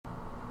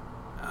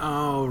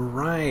All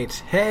right.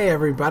 Hey,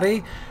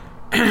 everybody.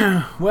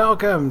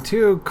 Welcome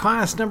to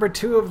class number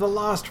 2 of The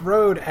Lost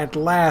Road at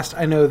last.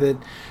 I know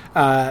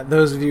that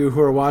those of you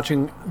who are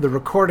watching the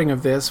recording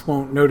of this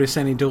won't notice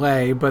any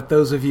delay, but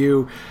those of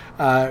you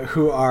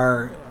who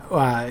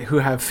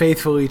have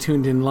faithfully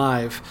tuned in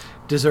live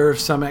deserve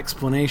some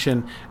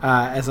explanation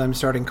as I'm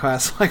starting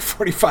class like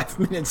 45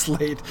 minutes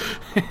late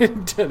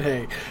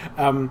today.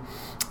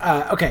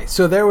 Okay,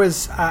 so there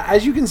was,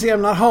 as you can see,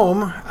 I'm not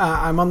home.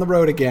 I'm on the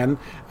road again.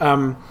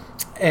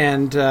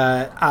 And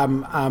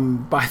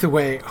I'm, by the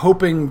way,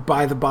 hoping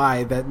by the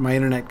by that my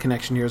internet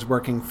connection here is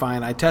working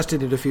fine. I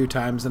tested it a few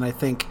times, and I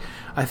think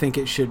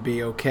it should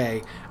be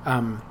okay.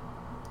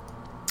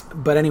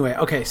 But anyway,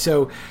 okay,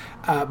 so,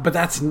 but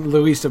that's the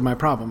least of my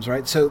problems,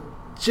 right? So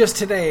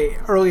just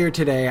earlier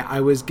today,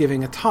 I was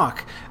giving a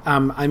talk.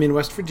 I'm in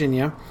West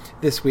Virginia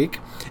this week,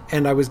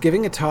 and I was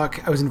giving a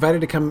talk. I was invited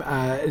to come,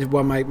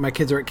 my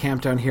kids are at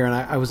camp down here, and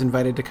I was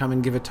invited to come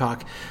and give a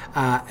talk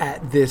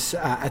at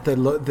the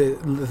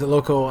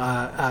local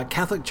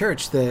Catholic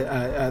church,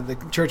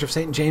 the Church of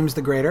St. James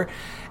the Greater.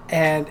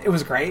 And it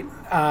was great,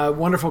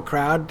 wonderful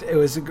crowd. It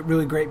was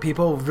really great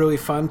people, really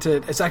fun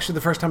it's actually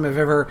the first time I've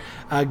ever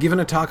given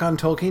a talk on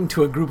Tolkien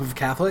to a group of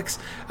Catholics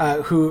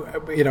who,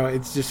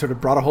 it's just sort of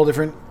brought a whole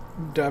different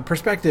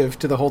perspective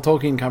to the whole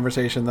Tolkien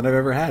conversation that I've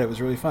ever had. It was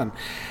really fun.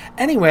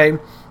 Anyway,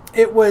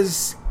 it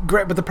was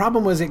great, but the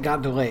problem was it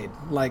got delayed.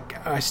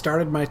 Like, I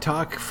started my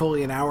talk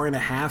fully an hour and a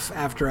half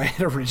after I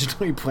had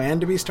originally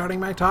planned to be starting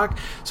my talk.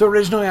 So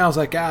originally I was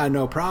like,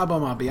 no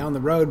problem. I'll be on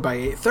the road by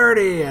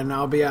 8:30, and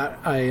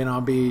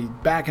I'll be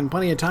back in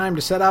plenty of time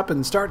to set up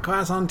and start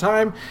class on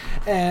time.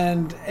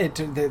 And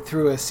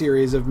through a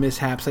series of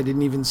mishaps, I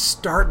didn't even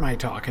start my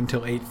talk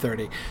until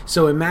 8:30.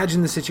 So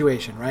imagine the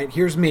situation, right?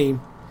 Here's me.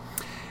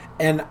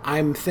 And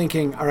I'm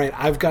thinking, all right,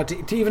 I've got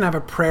to even have a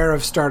prayer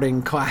of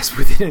starting class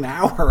within an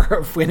hour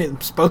of when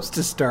it's supposed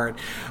to start.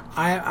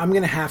 I'm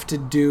going to have to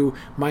do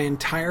my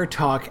entire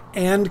talk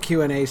and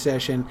Q&A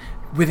session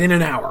within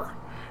an hour,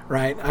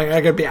 right?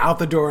 I got to be out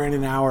the door in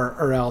an hour,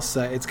 or else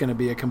it's going to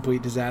be a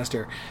complete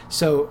disaster.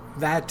 So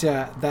that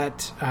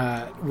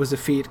was a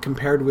feat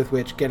compared with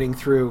which getting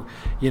through,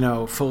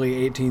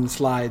 fully 18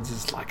 slides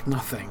is like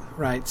nothing,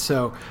 right?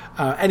 So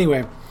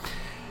anyway,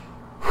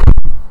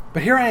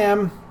 but here I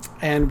am.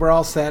 And we're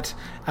all set,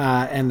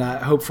 and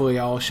hopefully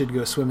all should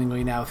go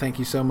swimmingly now. Thank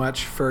you so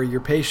much for your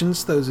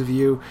patience, those of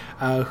you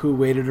who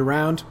waited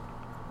around.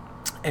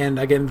 And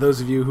again,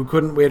 those of you who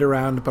couldn't wait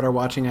around but are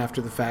watching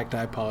after the fact,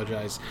 I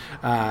apologize.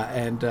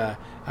 And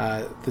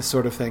this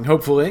sort of thing,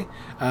 hopefully,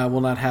 will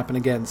not happen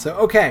again. So,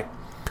 okay.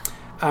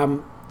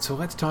 So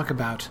let's talk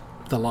about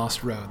The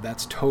Lost Road.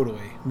 That's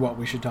totally what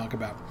we should talk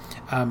about.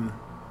 Hang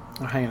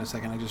on a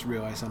second. I just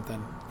realized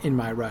something. In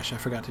my rush, I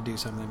forgot to do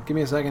something. Give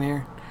me a second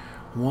here.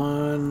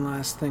 One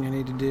last thing I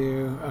need to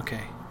do.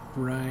 Okay,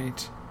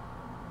 right.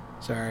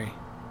 Sorry.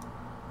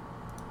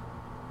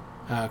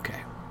 Okay.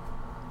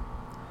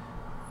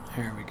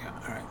 There we go.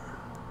 All right.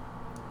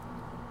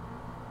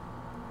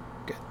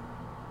 Good.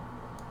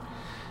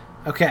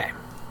 Okay.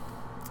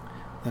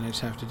 Then I just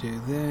have to do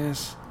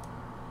this.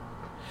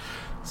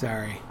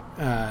 Sorry.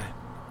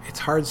 It's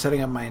hard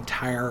setting up my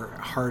entire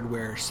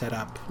hardware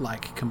setup,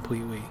 like,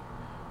 completely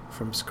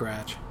from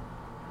scratch.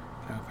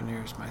 Open,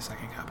 here's my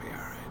second copy. All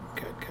right.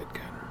 Good.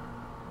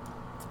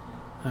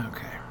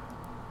 Okay.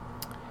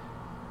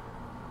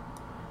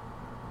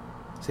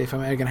 See, if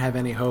I'm going to have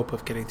any hope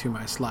of getting through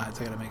my slides,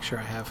 I got to make sure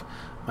I have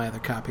my other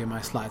copy of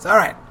my slides. All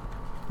right.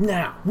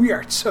 Now, we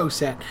are so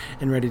set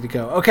and ready to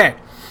go. Okay.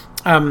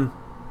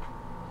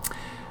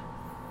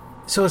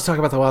 So let's talk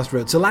about The Lost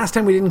Road. So last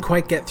time we didn't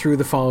quite get through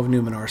the Fall of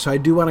Numenor, so I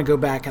do want to go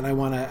back and I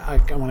want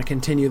to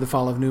continue the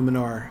Fall of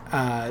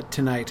Numenor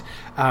tonight.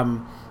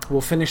 We'll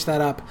finish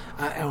that up.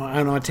 I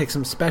want to take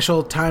some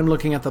special time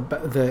looking at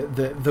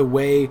the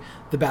way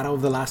the Battle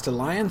of the Last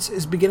Alliance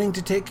is beginning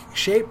to take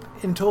shape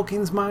in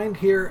Tolkien's mind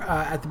here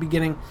at the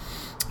beginning,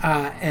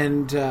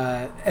 and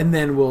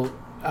then we'll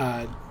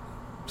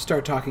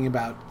start talking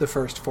about the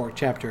first 4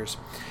 chapters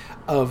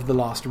of The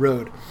Lost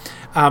Road.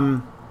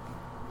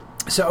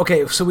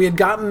 So we had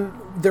gotten,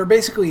 there are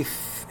basically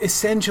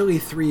essentially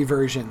 3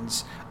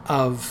 versions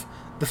of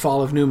the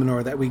Fall of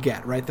Numenor that we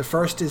get, right? The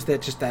first is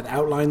that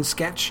outline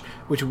sketch,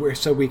 which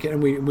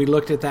we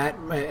looked at that,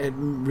 at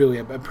really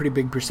a pretty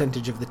big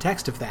percentage of the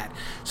text of that,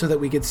 so that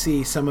we could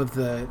see some of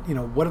the,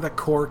 what are the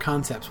core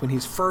concepts when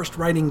he's first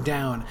writing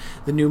down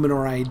the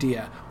Numenor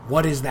idea.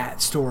 What is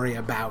that story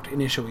about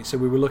initially? So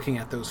we were looking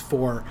at those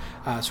 4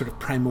 sort of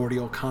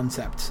primordial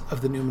concepts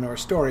of the Numenor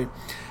story.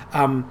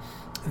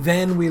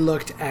 Then we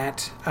looked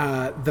at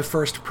the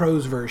first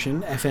prose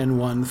version,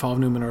 FN1, Fall of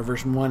Numenor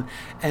version 1,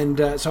 and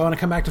so I want to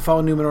come back to Fall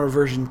of Numenor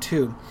version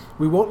 2.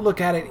 We won't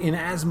look at it in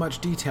as much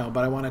detail,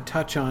 but I want to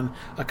touch on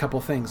a couple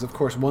things. Of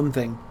course, one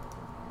thing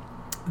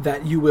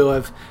that you will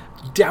have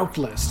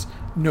doubtless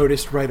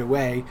noticed right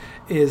away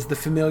is the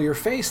familiar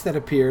face that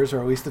appears,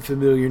 or at least the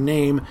familiar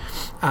name,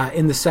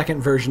 in the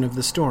second version of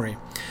the story.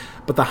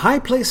 But the high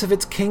place of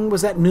its king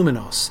was at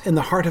Numenos, in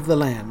the heart of the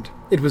land.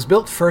 It was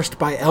built first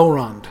by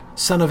Elrond,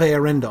 son of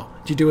Eärendil.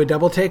 Did you do a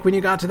double take when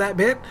you got to that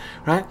bit?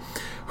 Right?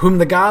 Whom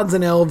the gods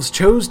and elves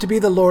chose to be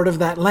the lord of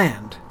that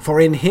land. For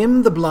in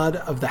him the blood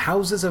of the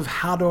houses of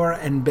Hador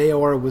and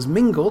Beor was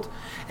mingled,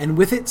 and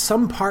with it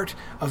some part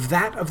of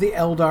that of the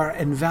Eldar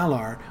and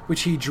Valar,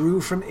 which he drew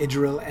from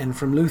Idril and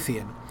from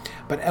Luthien.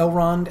 But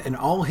Elrond and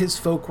all his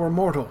folk were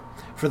mortal,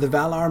 for the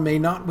Valar may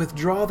not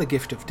withdraw the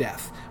gift of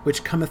death,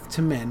 which cometh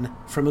to men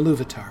from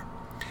Ilúvatar.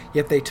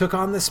 Yet they took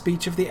on the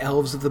speech of the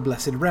elves of the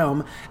Blessed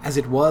Realm, as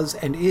it was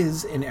and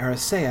is in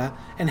Eressëa,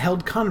 and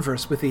held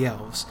converse with the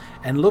elves,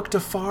 and looked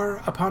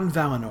afar upon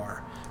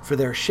Valinor, for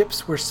their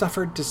ships were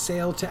suffered to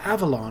sail to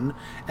Avalon,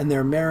 and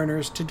their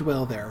mariners to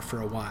dwell there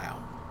for a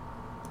while.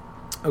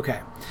 Okay.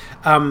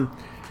 All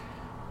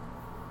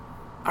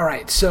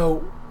right,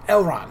 so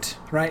Elrond,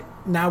 right?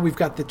 Now we've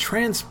got the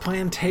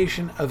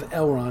transplantation of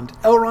Elrond.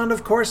 Elrond,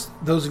 of course,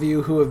 those of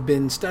you who have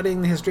been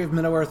studying the history of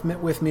Middle-earth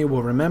with me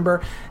will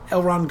remember,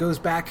 Elrond goes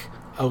back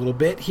a little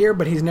bit here,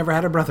 but he's never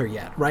had a brother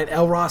yet, right?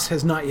 Elros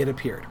has not yet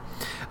appeared.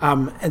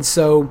 And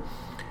so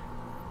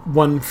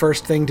one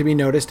first thing to be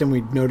noticed, and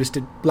we noticed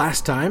it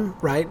last time,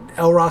 right?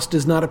 Elros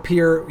does not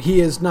appear, he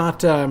is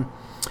not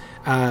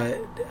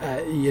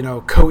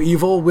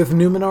coeval with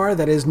Numenor.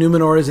 That is,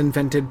 Numenor is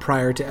invented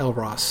prior to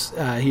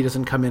Elros. He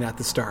doesn't come in at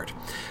the start.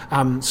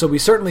 So we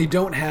certainly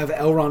don't have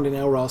Elrond and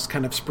Elros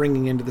kind of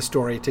springing into the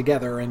story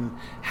together and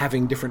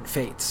having different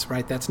fates,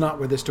 right? That's not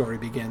where the story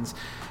begins.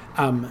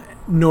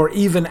 Nor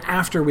even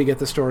after we get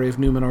the story of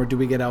Numenor do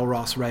we get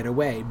Elros right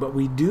away. But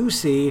we do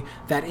see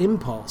that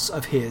impulse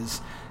of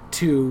his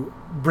to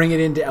bring it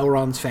into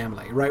Elrond's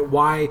family, right?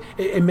 Why?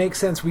 It makes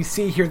sense. We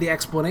see here the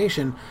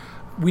explanation.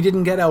 We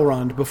didn't get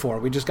Elrond before.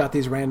 We just got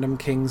these random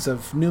kings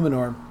of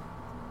Numenor,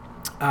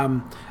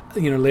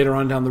 later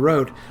on down the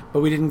road,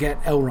 but we didn't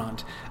get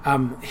Elrond.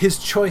 His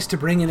choice to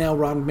bring in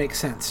Elrond makes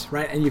sense,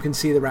 right? And you can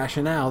see the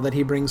rationale that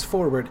he brings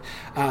forward.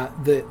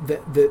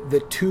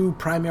 The two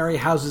primary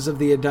houses of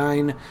the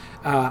Edain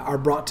are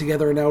brought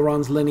together in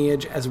Elrond's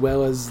lineage, as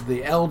well as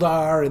the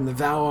Eldar and the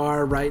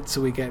Valar, right?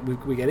 So we get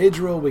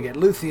Idril, we get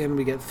Luthien,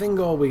 we get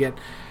Thingol, we get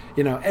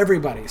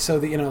everybody. So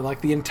the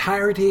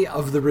entirety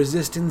of the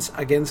resistance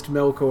against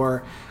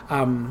Melkor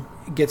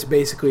gets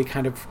basically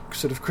kind of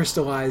sort of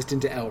crystallized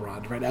into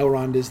Elrond, right?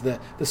 Elrond is the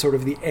sort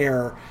of the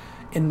heir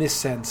in this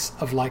sense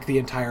of like the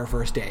entire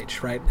First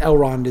Age, right?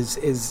 Elrond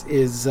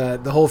is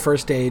the whole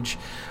First Age,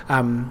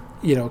 kind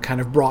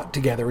of brought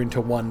together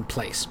into one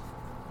place.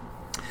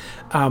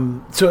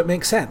 So it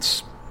makes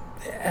sense.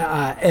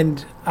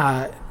 But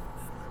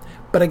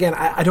again,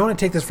 I don't want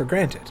to take this for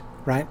granted,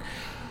 right?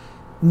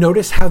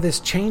 Notice how this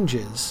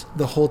changes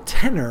the whole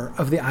tenor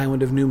of the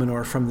island of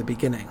Numenor from the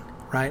beginning,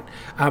 right?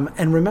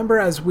 And remember,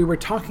 as we were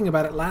talking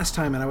about it last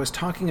time, and I was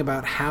talking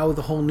about how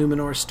the whole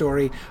Numenor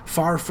story,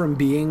 far from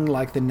being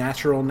like the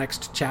natural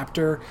next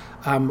chapter,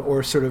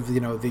 or sort of,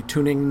 the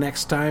tuning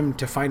next time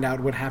to find out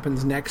what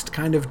happens next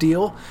kind of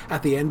deal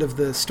at the end of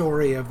the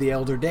story of the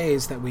Elder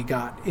Days that we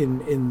got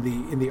in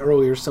the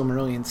earlier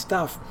Silmarillion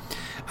stuff,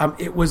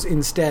 it was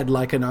instead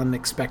like an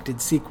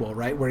unexpected sequel,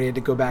 right, where he had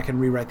to go back and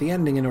rewrite the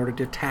ending in order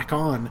to tack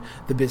on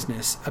the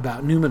business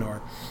about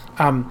Numenor.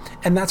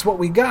 And that's what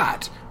we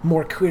got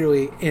more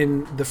clearly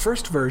in the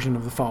first version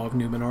of The Fall of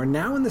Numenor.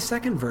 Now in the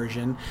second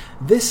version,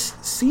 this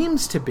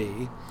seems to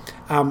be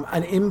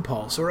an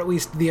impulse, or at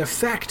least the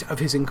effect of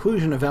his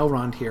inclusion of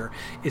Elrond here,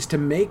 is to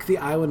make the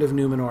island of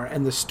Numenor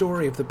and the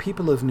story of the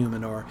people of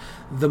Numenor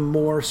the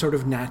more sort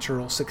of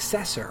natural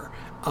successor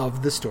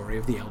of the story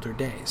of the Elder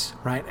Days,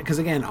 right? Because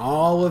again,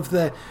 all of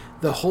the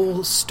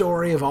whole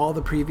story of all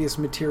the previous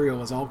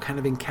material is all kind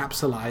of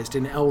encapsulated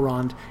in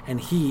Elrond, and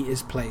he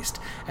is placed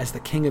as the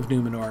king of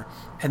Numenor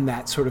and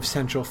that sort of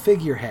central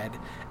figurehead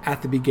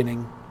at the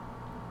beginning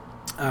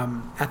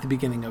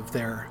of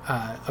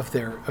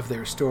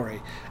their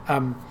story.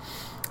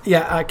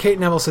 Kate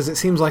Neville says it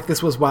seems like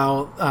this was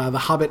while the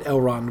Hobbit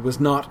Elrond was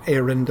not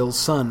Eärendil's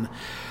son.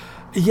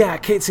 Yeah,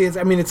 Kate, see,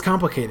 it's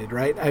complicated,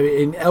 right? I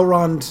mean,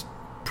 Elrond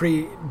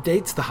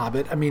predates the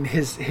Hobbit. I mean,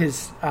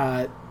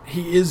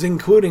 he is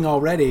including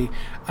already,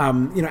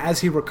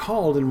 as he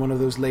recalled in one of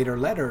those later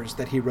letters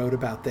that he wrote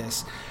about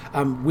this,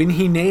 when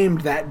he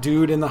named that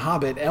dude in the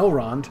Hobbit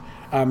Elrond,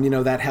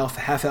 that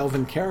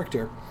half-elven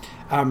character.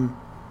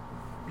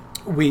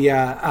 We'd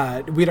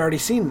already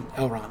seen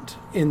Elrond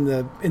in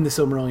the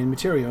Silmarillion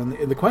material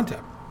in the Quenta,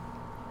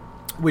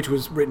 which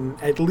was written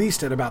at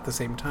least at about the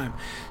same time.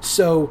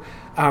 So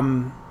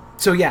Elrond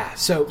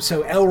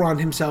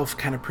himself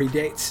kind of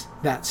predates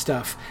that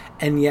stuff,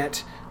 and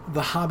yet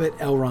the Hobbit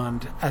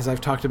Elrond, as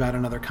I've talked about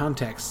in other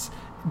contexts,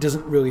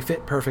 doesn't really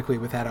fit perfectly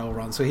with that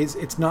Elrond. So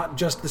it's not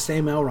just the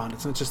same Elrond.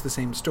 It's not just the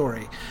same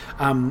story.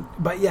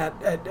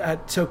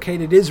 So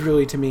Kate, it is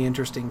really to me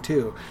interesting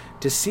too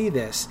to see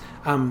this.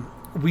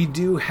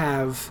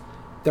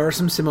 There are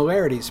some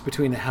similarities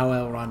between how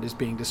Elrond is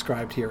being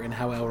described here and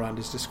how Elrond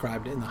is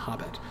described in The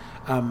Hobbit.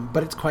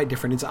 But it's quite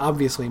different. It's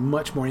obviously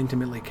much more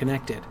intimately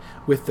connected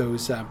with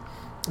those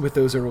with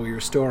those earlier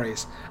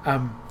stories.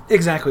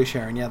 Exactly,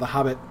 Sharon. Yeah, The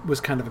Hobbit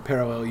was kind of a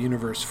parallel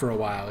universe for a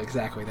while.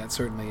 Exactly, that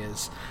certainly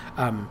is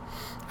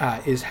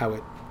how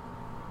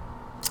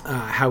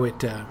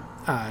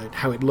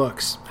it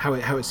looks, how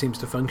it seems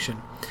to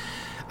function.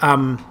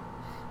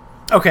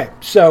 Okay,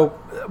 so,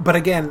 but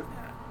again,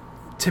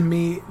 to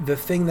me, the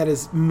thing that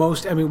is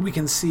most, I mean, we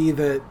can see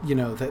the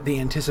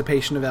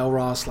anticipation of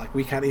Elros, like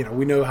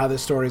we know how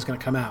this story is going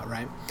to come out,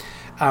 right?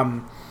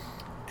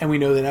 And we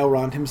know that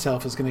Elrond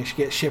himself is going to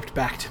get shipped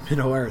back to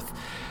Middle-earth.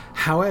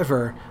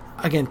 However,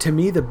 again, to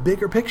me, the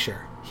bigger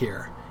picture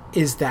here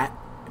is that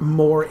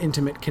more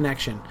intimate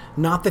connection.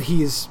 Not that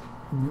he's,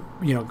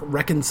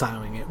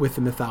 reconciling it with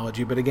the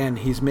mythology, but again,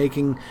 he's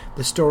making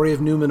the story of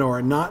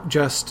Númenor not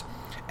just,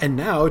 and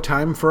now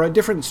time for a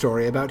different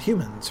story about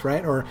humans,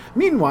 right? Or,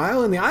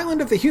 meanwhile, in the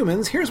island of the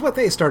humans, here's what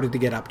they started to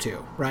get up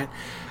to, right?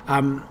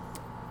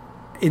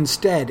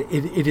 Instead,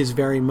 it is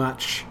very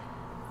much,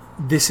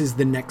 this is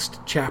the next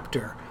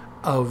chapter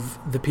of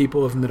the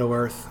people of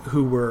Middle-earth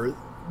who were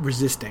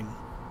resisting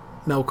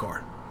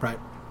Melkor, right?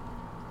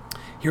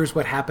 Here's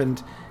what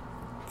happened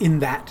in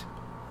that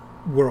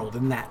world,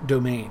 in that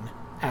domain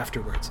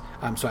afterwards.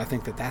 So I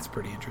think that that's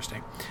pretty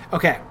interesting.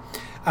 Okay.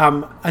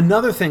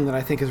 Another thing that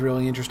I think is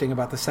really interesting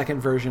about the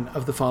second version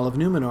of The Fall of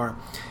Númenor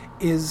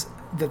is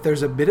that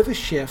there's a bit of a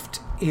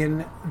shift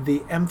in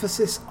the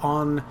emphasis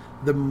on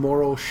the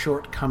moral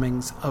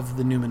shortcomings of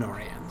the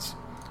Númenorians.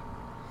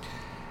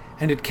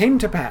 And it came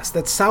to pass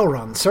that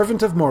Sauron,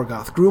 servant of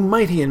Morgoth, grew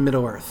mighty in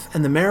Middle-earth,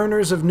 and the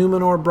mariners of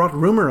Númenor brought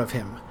rumour of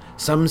him.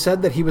 Some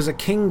said that he was a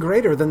king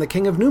greater than the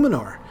king of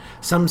Númenor.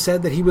 Some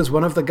said that he was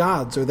one of the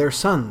gods or their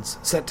sons,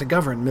 set to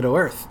govern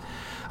Middle-earth.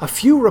 A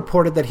few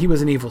reported that he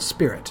was an evil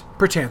spirit.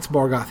 Perchance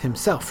Morgoth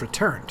himself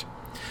returned.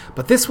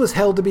 But this was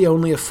held to be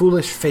only a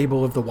foolish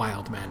fable of the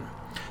wild men.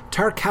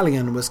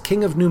 Tar-Calion was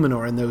king of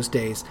Númenor in those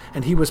days,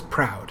 and he was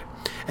proud.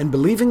 And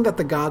believing that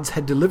the gods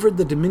had delivered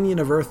the dominion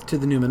of earth to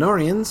the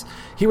Númenorians,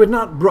 he would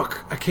not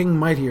brook a king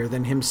mightier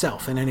than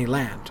himself in any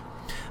land.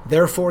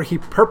 Therefore he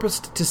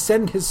purposed to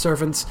send his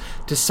servants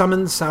to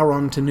summon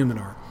Sauron to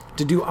Númenor,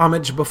 to do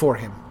homage before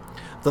him.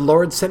 The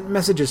Lord sent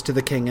messages to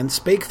the king, and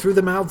spake through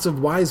the mouths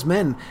of wise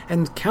men,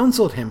 and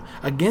counselled him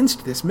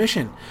against this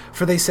mission,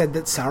 for they said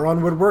that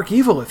Sauron would work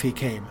evil if he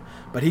came,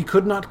 but he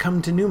could not come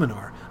to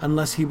Númenor,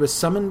 unless he was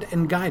summoned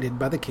and guided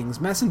by the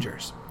king's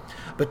messengers.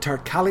 But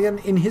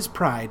Tar-Calion, in his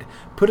pride,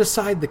 put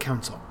aside the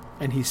counsel,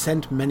 and he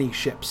sent many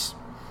ships.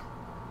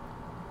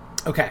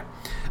 Okay.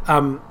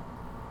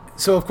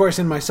 So, of course,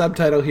 in my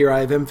subtitle here,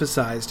 I've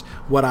emphasized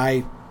what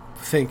I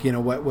think,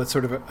 what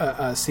sort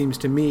of seems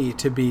to me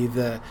to be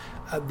the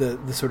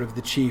sort of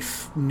the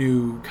chief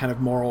new kind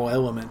of moral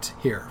element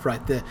here,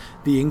 right? The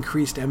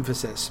increased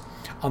emphasis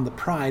on the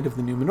pride of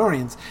the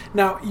Númenorians.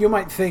 Now, you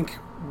might think,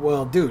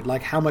 well, dude,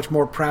 like how much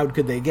more proud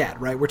could they get,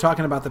 right? We're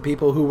talking about the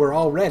people who were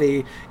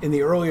already in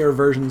the earlier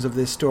versions of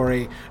this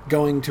story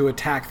going to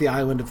attack the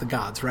island of the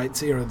gods, right?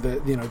 So,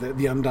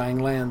 the Undying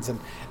Lands and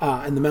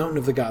the Mountain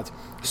of the Gods.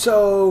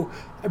 So,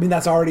 I mean,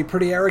 that's already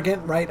pretty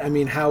arrogant, right? I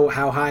mean, how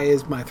high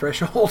is my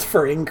threshold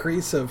for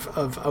increase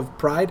of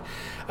pride?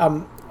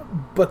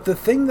 But the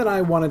thing that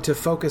I wanted to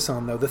focus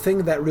on, though, the thing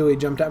that really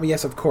jumped at me,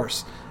 yes, of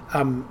course,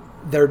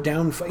 their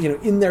downfall.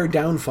 In their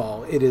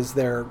downfall, it is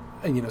their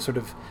sort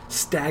of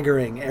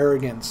staggering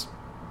arrogance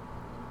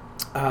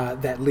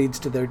that leads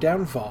to their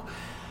downfall.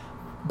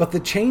 But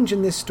the change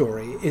in this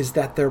story is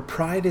that their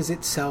pride is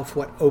itself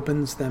what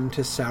opens them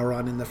to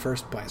Sauron in the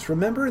first place.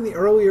 Remember, in the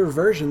earlier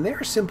version, they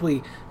are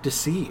simply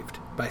deceived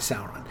by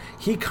Sauron.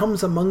 He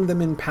comes among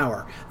them in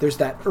power. There's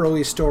that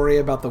early story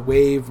about the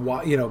wave,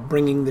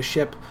 bringing the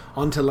ship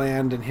onto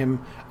land, and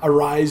him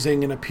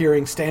arising and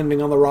appearing,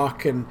 standing on the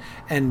rock, and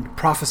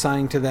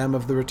prophesying to them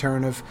of the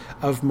return of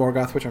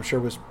Morgoth, which I'm sure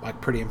was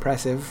pretty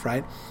impressive,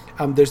 right?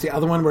 There's the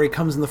other one where he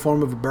comes in the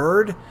form of a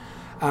bird.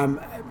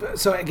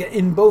 So again,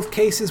 in both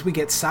cases, we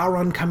get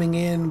Sauron coming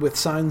in with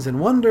signs and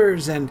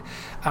wonders and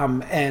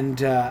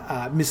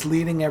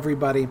misleading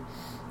everybody.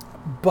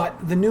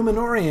 But the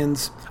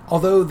Númenorians,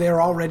 although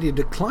they're already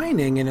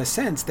declining in a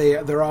sense,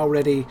 they're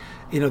already,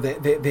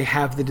 they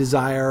have the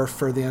desire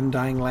for the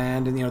Undying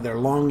Land, and they're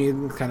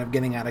longing, kind of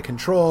getting out of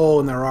control,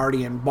 and they're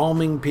already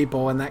embalming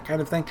people and that kind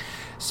of thing.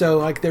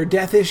 So their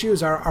death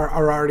issues are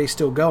already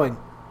still going,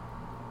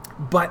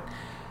 but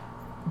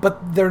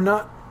they're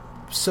not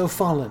so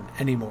fallen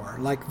anymore.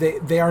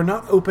 They are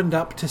not opened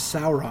up to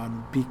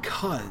Sauron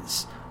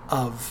because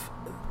of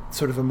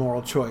sort of a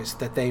moral choice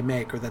that they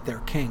make or that their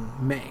king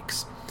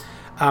makes.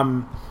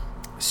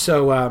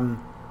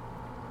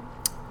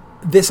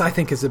 This, I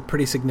think, is a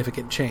pretty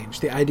significant change.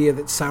 The idea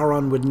that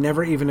Sauron would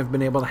never even have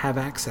been able to have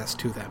access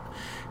to them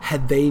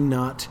had they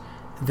not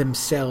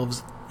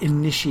themselves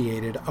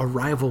initiated a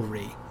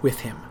rivalry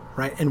with him,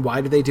 right? And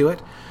why do they do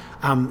it?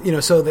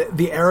 So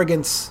the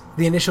arrogance,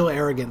 the initial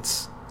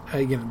arrogance,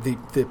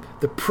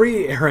 the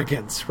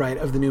pre-arrogance, right,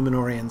 of the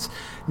Númenorians,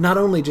 not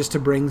only just to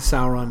bring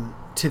Sauron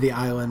to the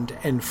island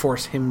and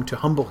force him to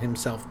humble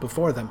himself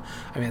before them.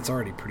 I mean, it's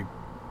already pretty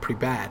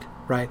bad,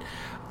 right?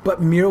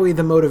 But merely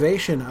the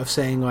motivation of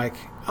saying like,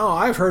 oh,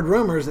 I've heard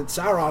rumors that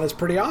Sauron is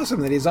pretty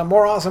awesome, that he's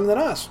more awesome than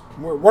us.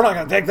 We're not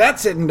going to take that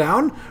sitting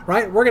down,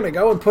 right? We're going to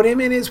go and put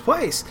him in his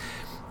place.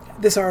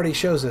 This already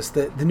shows us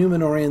that the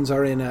Númenóreans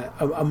are in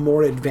a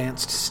more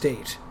advanced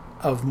state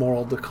of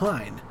moral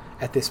decline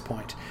at this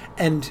point,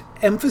 and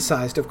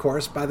emphasized, of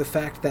course, by the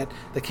fact that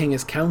the king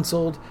is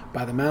counseled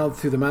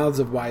through the mouths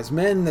of wise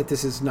men that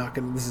this is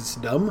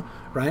dumb,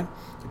 right?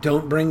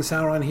 Don't bring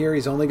Sauron here.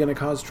 He's only going to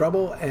cause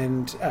trouble,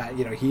 and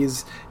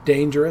he's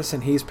dangerous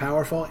and he's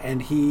powerful,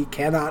 and he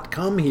cannot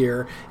come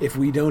here if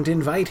we don't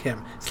invite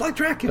him. It's like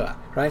Dracula,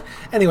 right?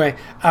 Anyway,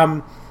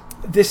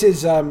 this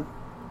is so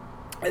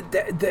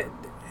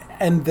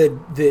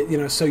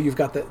you've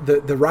got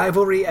the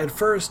rivalry at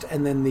first,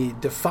 and then the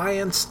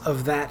defiance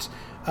of that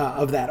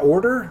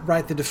order,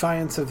 right? The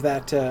defiance of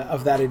that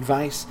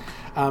advice,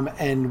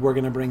 and we're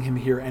going to bring him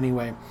here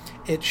anyway.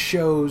 It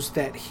shows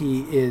that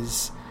he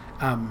is.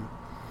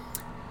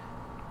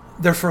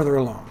 They're further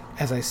along,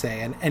 as I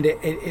say, and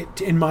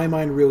it in my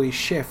mind really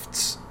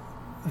shifts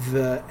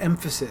the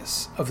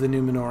emphasis of the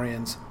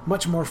Númenóreans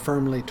much more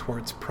firmly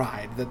towards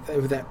pride.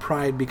 That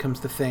pride becomes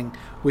the thing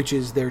which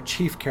is their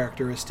chief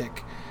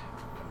characteristic,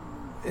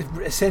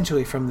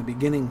 essentially from the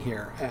beginning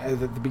here, at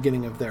the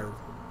beginning of their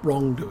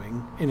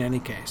wrongdoing. In any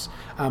case,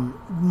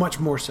 much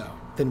more so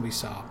than we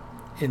saw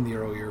in the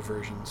earlier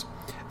versions.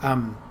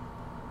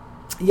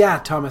 Yeah,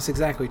 Thomas,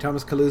 exactly.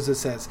 Thomas Kaluza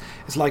says,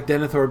 it's like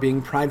Denethor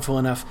being prideful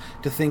enough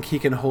to think he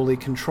can wholly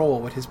control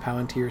what his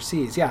Palantir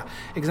sees. Yeah,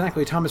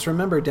 exactly. Thomas,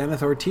 remember,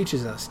 Denethor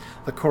teaches us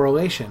the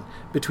correlation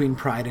between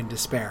pride and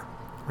despair,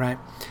 right?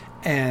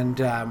 And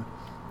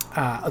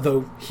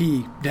although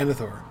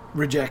Denethor,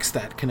 rejects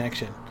that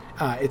connection,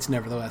 it's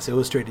nevertheless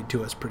illustrated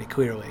to us pretty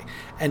clearly.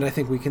 And I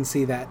think we can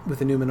see that with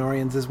the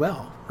Númenóreans as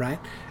well, right?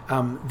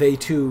 They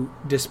too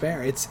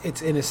despair. It's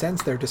in a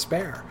sense their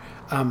despair.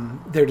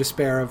 Their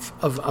despair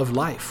of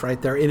life,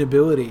 right? Their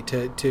inability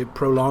to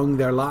prolong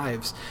their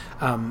lives,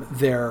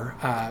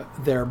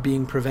 their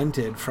being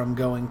prevented from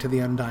going to the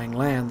Undying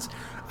Lands,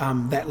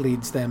 that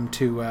leads them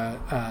to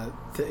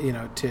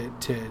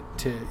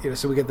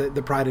so we get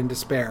the pride and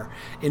despair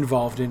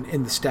involved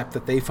in the step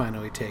that they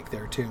finally take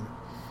there too.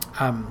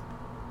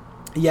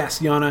 Yes,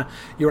 Yana,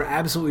 you're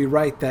absolutely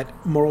right that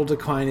moral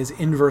decline is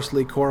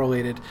inversely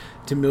correlated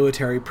to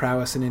military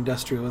prowess and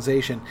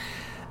industrialization.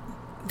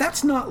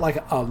 That's not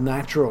like a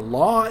natural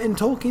law in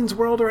Tolkien's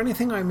world or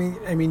anything. I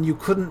mean, you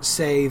couldn't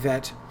say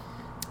that,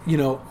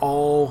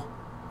 all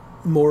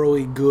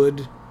morally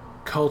good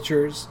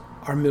cultures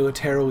are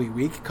militarily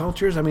weak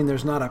cultures. I mean,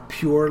 there's not a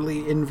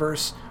purely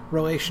inverse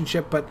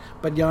relationship, but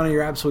Yana,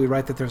 you're absolutely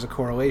right that there's a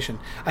correlation.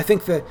 I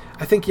think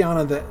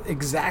Yana, that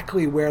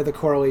exactly where the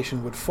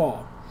correlation would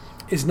fall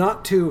is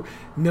not to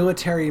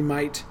military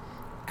might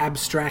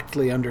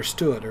abstractly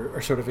understood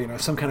or sort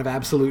of, some kind of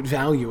absolute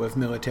value of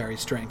military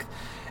strength.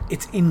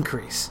 It's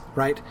increase,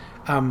 right?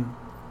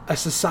 A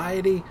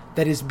society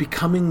that is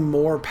becoming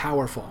more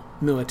powerful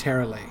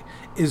militarily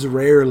is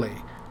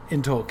rarely,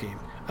 in Tolkien,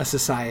 a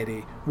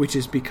society which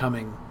is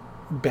becoming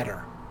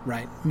better,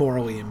 right?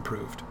 Morally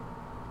improved.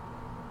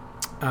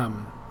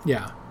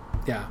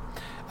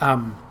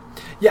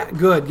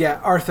 Good.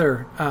 Yeah,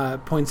 Arthur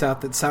points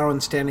out that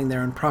Sauron standing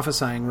there and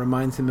prophesying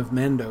reminds him of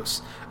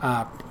Mandos,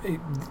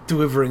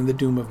 delivering the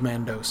doom of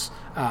Mandos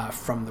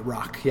from the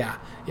rock. Yeah,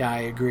 I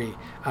agree.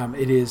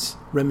 It is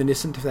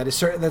reminiscent of that.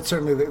 That's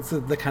certainly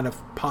the kind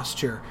of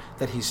posture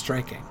that he's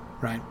striking,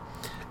 right?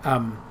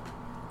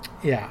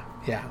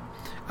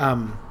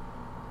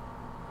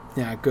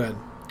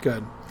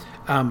 Good.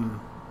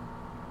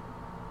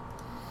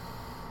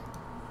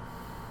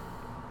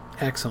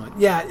 Excellent.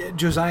 Yeah,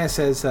 Josiah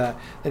says that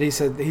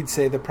he'd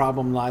say the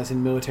problem lies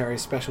in military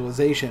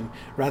specialization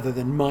rather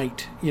than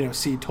might.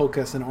 See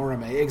Tulkas and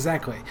Orome.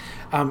 Exactly.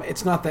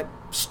 It's not that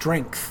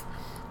strength,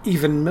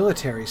 even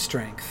military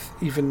strength,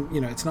 even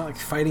it's not like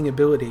fighting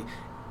ability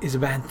is a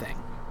bad thing,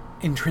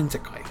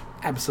 intrinsically.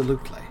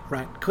 Absolutely,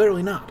 right?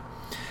 Clearly not.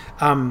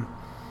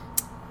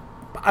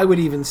 I would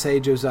even say,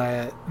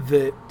 Josiah,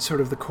 that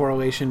sort of the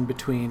correlation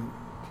between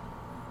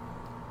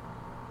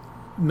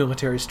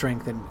military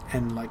strength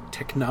and like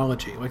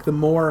technology, like the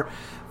more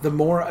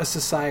a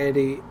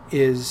society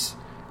is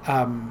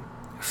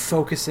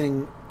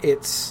focusing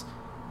its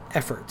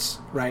efforts,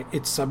 right,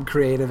 its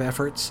sub-creative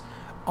efforts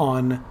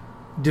on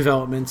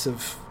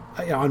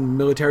on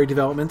military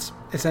developments,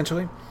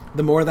 essentially,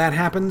 the more that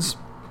happens,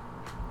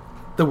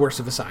 the worse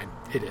of a sign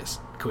it is,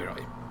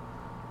 clearly.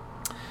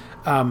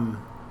 Arthur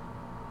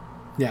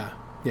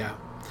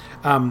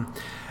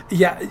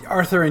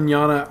and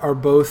Yana are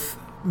both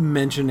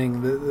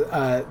mentioning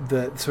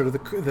the sort of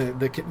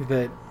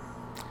the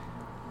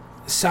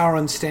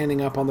Sauron standing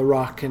up on the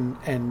rock and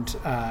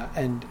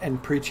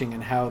preaching,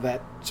 and how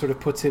that sort of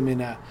puts him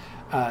in a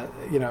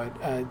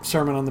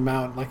Sermon on the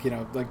Mount,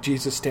 like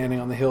Jesus standing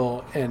on the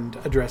hill and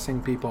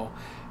addressing people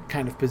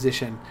kind of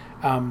position.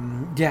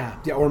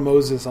 Or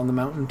Moses on the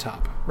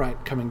mountaintop,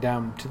 right, coming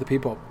down to the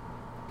people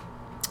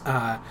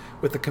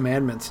with the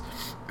commandments.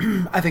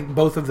 I think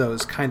both of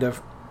those kind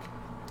of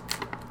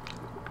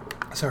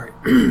sorry,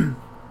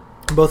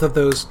 both of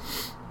those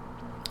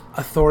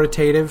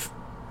authoritative,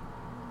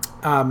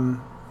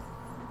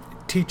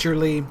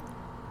 teacherly,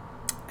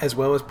 as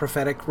well as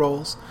prophetic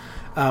roles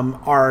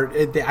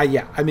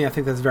I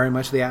think that's very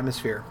much the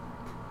atmosphere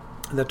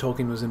that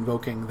Tolkien was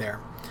invoking there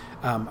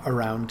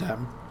around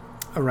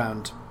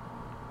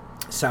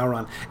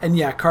Sauron. And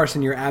yeah,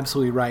 Carson, you're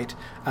absolutely right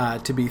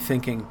to be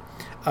thinking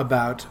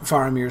about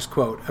Faramir's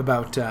quote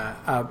about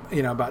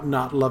about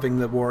not loving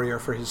the warrior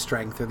for his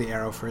strength or the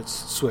arrow for its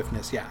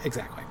swiftness. Yeah,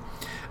 exactly.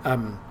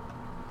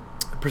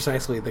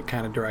 Precisely the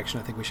kind of direction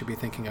I think we should be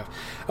thinking of.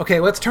 Okay,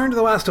 let's turn to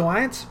the Last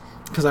Alliance,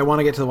 because I want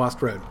to get to the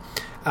Lost Road.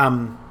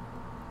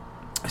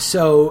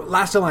 So,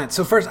 Last Alliance.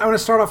 So first, I want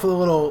to start off with a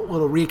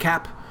little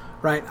recap,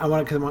 right? I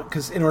want to,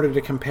 because in order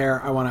to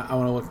compare, I want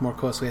to look more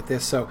closely at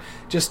this. So,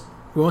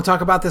 we won't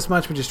talk about this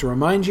much, but just to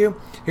remind you,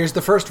 here's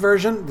the first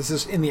version. This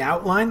is in the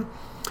outline.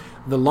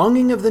 The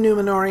longing of the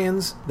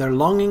Númenóreans, their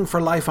longing for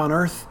life on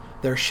Earth,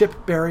 their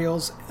ship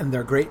burials and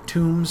their great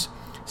tombs,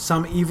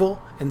 some evil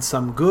and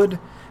some good.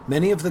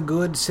 Many of the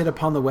good sit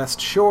upon the west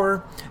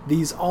shore.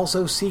 These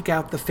also seek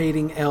out the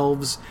fading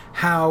elves.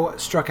 How,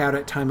 struck out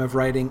at time of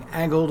writing,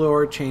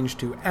 Agildor changed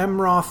to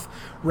Amroth,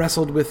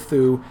 wrestled with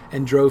Thu,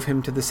 and drove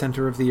him to the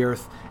center of the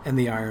earth and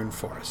the iron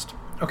forest.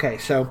 Okay,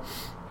 so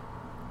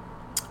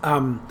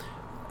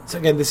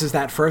again, this is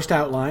that first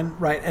outline,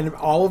 right? And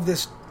all of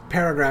this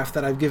paragraph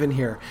that I've given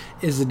here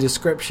is a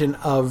description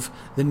of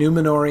the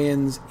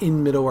Númenóreans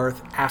in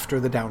Middle-earth after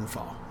the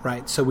downfall,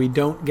 right? So we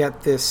don't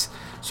get this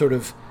sort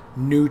of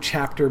new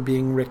chapter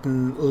being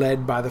written,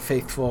 led by the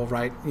faithful,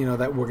 right?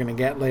 That we're going to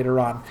get later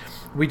on.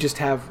 We just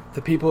have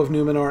the people of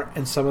Númenor,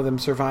 and some of them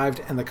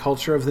survived, and the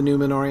culture of the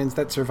Númenóreans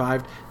that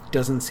survived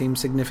doesn't seem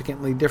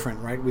significantly different,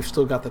 right? We've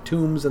still got the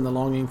tombs and the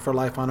longing for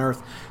life on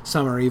Earth.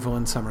 Some are evil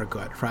and some are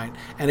good, right?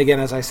 And again,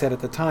 as I said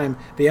at the time,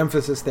 the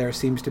emphasis there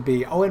seems to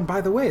be, oh, and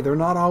by the way, they're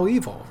not all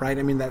evil, right?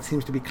 I mean, that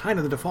seems to be kind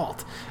of the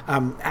default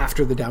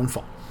after the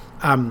downfall.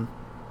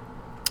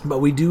 But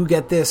we do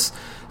get this.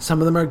 Some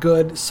of them are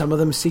good. Some of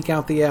them seek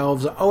out the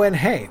elves. Oh, and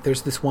hey,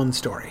 there's this one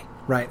story,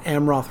 right?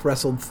 Amroth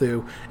wrestled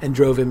Thu and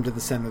drove him to the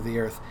center of the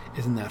earth.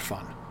 Isn't that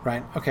fun,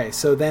 right? Okay,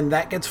 so then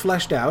that gets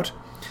fleshed out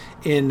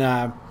in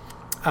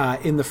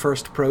the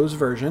first prose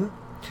version.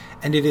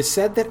 And it is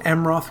said that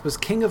Amroth was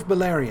king of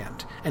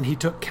Beleriand, and he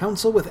took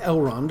counsel with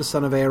Elrond,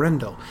 son of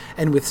Eärendil,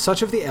 and with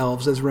such of the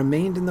elves as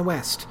remained in the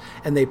west.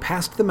 And they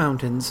passed the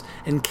mountains,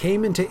 and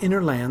came into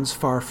inner lands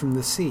far from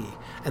the sea,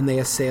 and they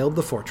assailed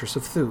the fortress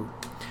of Thu.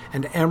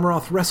 And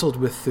Amroth wrestled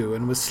with Thu,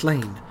 and was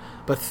slain.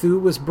 But Thu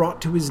was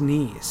brought to his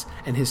knees,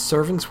 and his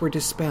servants were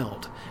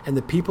dispelled, and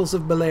the peoples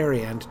of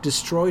Beleriand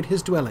destroyed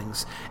his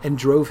dwellings, and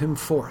drove him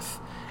forth.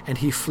 And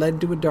he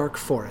fled to a dark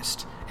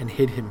forest, and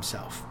hid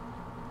himself.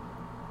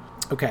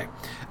 Okay.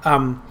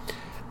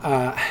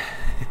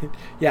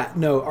 Yeah,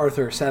 no,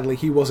 Arthur, sadly,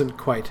 he wasn't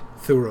quite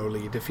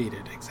thoroughly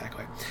defeated.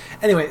 Exactly.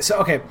 Anyway, so,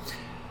 okay.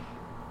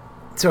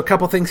 So a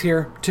couple things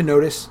here to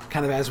notice,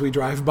 kind of as we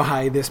drive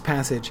by this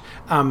passage.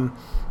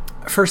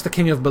 First, the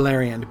King of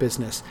Beleriand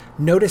business.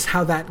 Notice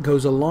how that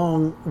goes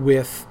along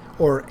with,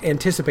 or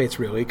anticipates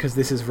really, because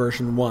this is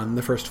version 1,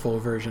 the first full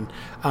version,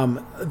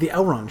 the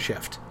Elrond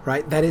shift,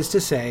 right? That is to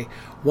say,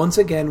 once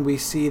again, we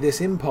see this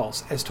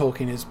impulse, as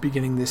Tolkien is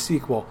beginning this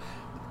sequel,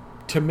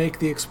 to make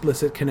the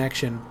explicit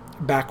connection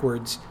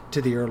backwards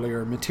to the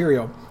earlier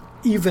material,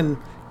 even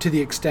to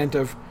the extent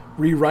of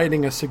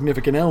rewriting a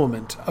significant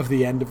element of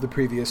the end of the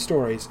previous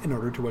stories in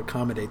order to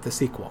accommodate the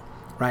sequel,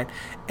 right?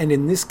 And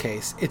in this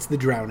case, it's the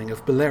drowning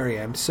of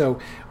Beleriand. So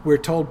we're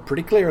told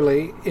pretty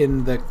clearly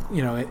in the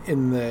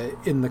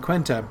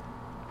Quenta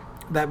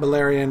that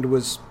Beleriand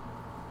was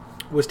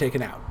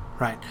taken out,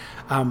 right?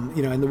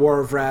 In the War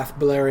of Wrath,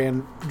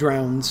 Beleriand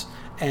drowns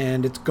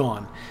and it's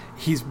gone.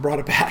 He's brought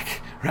it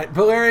back, right?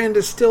 Beleriand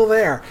is still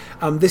there.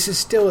 This is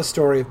still a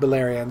story of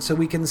Beleriand. So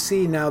we can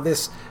see now the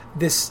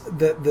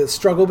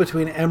struggle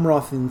between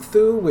Amroth and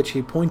Thu, which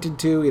he pointed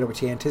to, which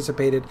he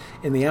anticipated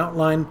in the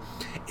outline,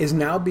 is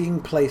now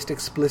being placed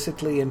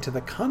explicitly into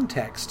the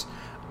context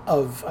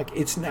of,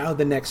 it's now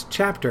the next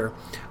chapter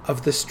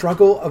of the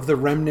struggle of the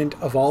remnant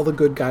of all the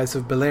good guys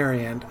of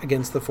Beleriand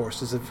against the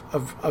forces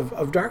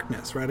of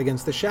darkness, right?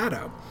 Against the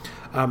shadow.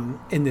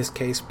 In this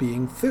case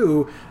being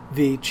Thu,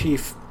 the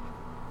chief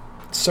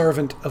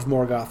servant of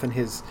Morgoth and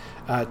his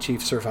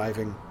chief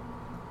surviving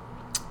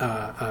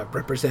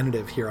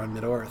representative here on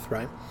Middle-earth,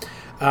 right?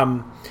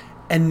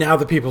 And now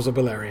the peoples of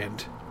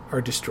Beleriand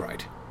are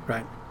destroyed,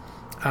 right?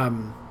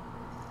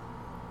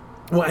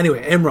 Well,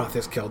 anyway, Amroth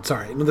is killed,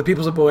 sorry. The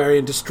peoples of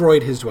Beleriand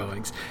destroyed his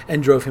dwellings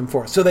and drove him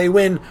forth. So they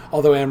win,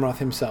 although Amroth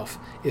himself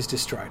is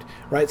destroyed,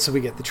 right? So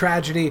we get the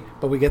tragedy,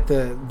 but we get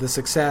the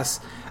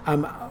success.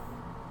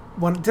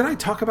 Did I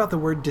talk about the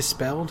word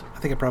dispelled? I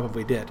think I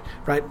probably did,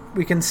 right?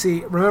 We can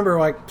see, remember,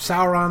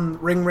 Sauron,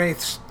 ring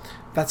wraiths,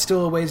 that's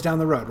still a ways down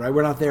the road, right?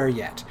 We're not there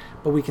yet.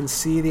 but we can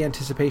see the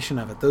anticipation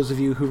of it. Those of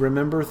you who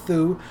remember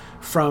Thu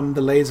from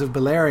the Lays of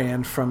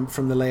Beleriand, from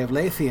the Lay of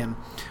Leithian,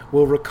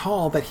 will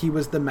recall that he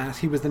was the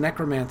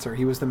necromancer.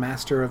 He was the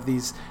master of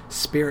these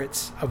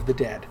spirits of the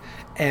dead,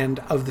 and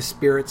of the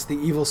spirits, the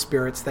evil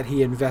spirits that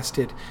he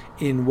invested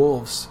in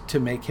wolves to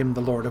make him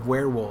the Lord of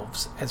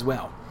Werewolves as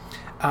well.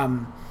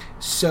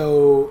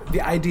 So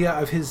the idea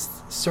of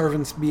his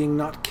servants being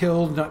not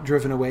killed, not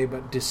driven away,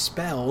 but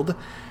dispelled,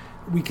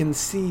 we can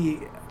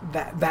see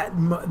that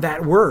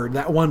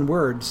one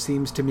word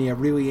seems to me a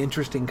really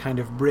interesting kind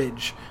of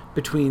bridge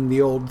between the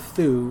old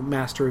Thu,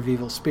 master of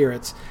evil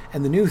spirits,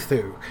 and the new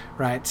Thu,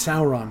 right?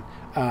 Sauron,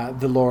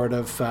 the Lord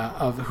of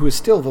who is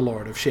still the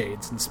Lord of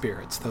shades and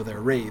spirits, though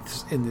they're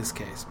wraiths in this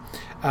case.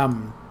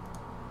 Yeah,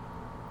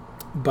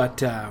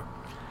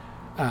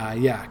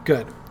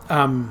 good.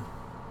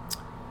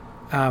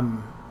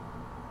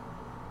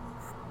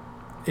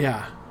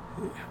 Yeah,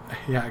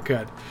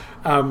 good.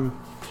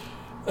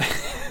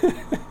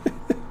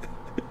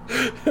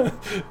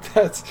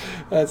 That's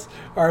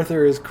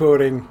Arthur is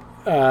quoting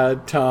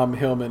Tom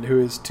Hillman, who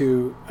is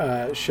too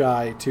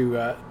shy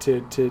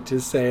to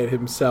say it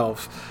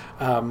himself.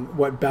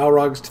 What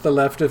Balrog's to the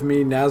left of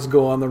me,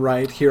 Nazgul on the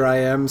right. Here I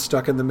am,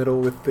 stuck in the middle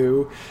with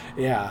Thu.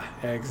 Yeah,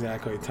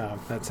 exactly, Tom.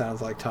 That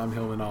sounds like Tom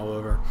Hillman all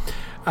over.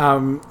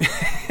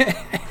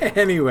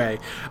 Anyway,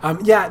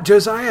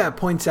 Josiah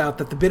points out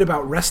that the bit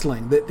about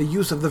wrestling, the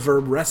use of the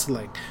verb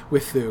wrestling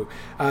with Thu,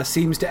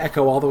 seems to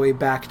echo all the way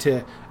back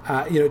to,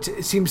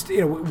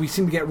 we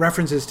seem to get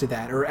references to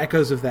that or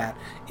echoes of that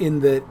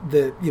in the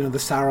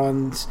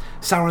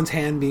Sauron's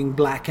hand being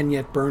black and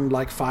yet burned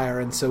like fire,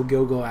 and so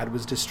Gil-galad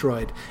was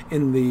destroyed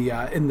in the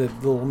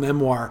little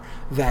memoir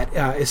that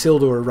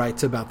Isildur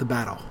writes about the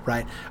battle.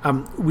 Right,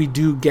 we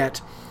do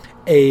get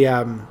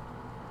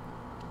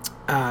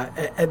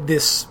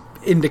this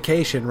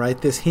indication, right?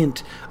 This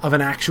hint of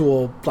an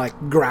actual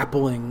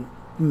grappling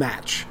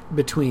match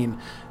between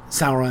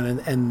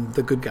Sauron and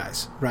the good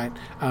guys, right?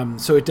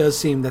 So it does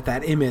seem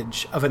that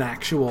image of an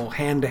actual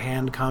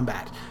hand-to-hand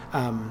combat,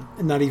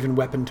 not even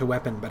weapon to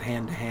weapon, but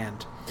hand to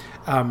hand,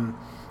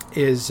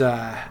 is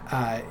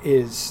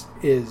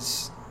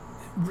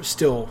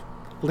still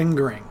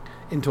lingering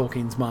in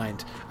Tolkien's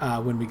mind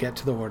when we get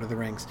to the Lord of the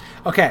Rings.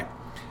 Okay.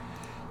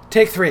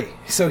 Take 3.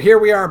 So here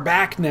we are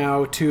back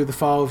now to the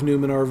Fall of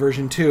Numenor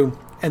version 2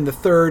 and the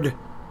third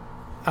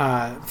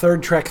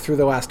trek through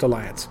the Last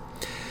Alliance.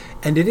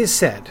 And it is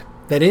said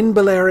that in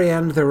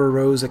Beleriand there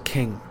arose a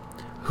king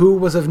who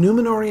was of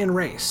Numenorian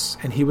race,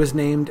 and he was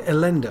named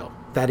Elendil,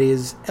 that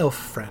is, elf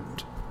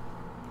friend.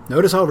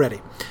 Notice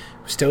already,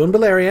 still in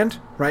Beleriand,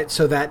 right?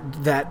 So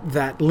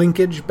that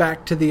linkage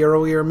back to the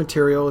earlier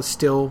material is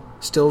still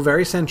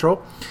very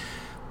central.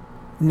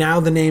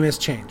 Now the name has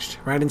changed,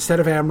 right? Instead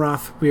of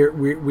Amroth,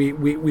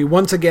 we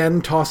once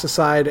again toss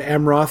aside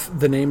Amroth,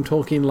 the name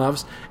Tolkien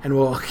loves, and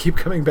we'll keep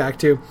coming back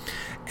to,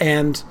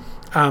 and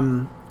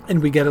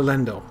we get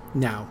Elendil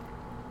now.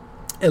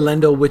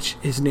 Elendil, which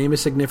his name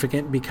is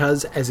significant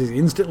because, as is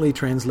instantly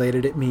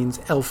translated, it means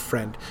elf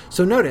friend.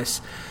 So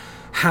notice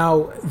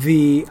how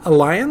the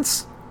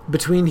alliance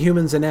between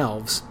humans and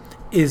elves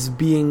is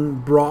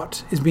being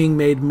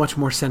made much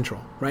more central,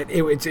 right?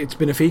 It's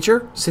been a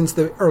feature since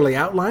the early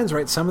outlines,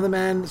 right? Some of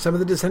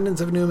the descendants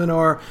of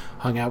Numenor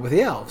hung out with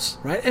the elves,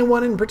 right? And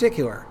one in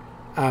particular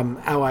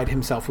allied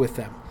himself with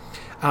them.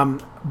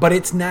 But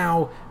it's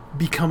now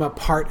become a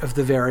part of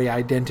the very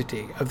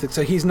identity of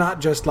so he's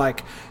not just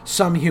like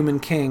some human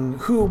king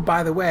who,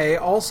 by the way,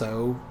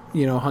 also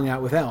hung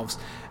out with elves.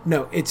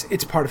 No,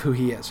 it's part of who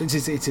he is.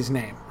 It's his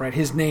name, right?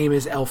 His name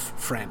is Elf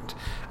Friend.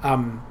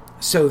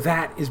 So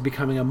that is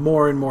becoming a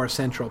more and more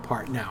central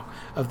part now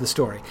of the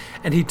story.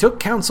 And he took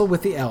counsel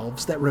with the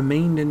elves that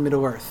remained in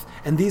Middle-earth,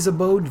 and these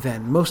abode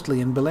then mostly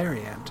in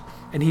Beleriand.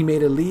 And he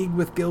made a league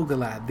with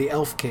Gil-galad, the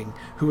elf king,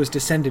 who was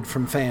descended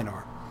from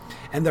Feanor.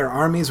 And their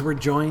armies were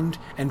joined,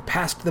 and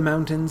passed the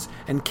mountains,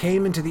 and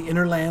came into the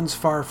inner lands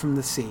far from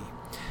the sea.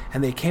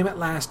 And they came at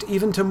last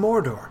even to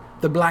Mordor,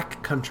 the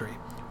Black Country,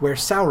 where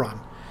Sauron,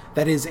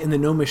 that is in the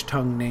Gnomish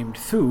tongue named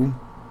Thu,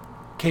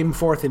 came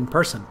forth in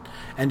person,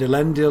 and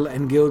Elendil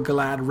and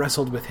Gil-galad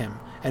wrestled with him,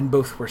 and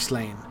both were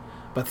slain.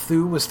 But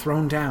Thu was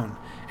thrown down,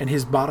 and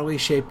his bodily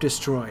shape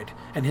destroyed,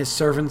 and his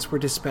servants were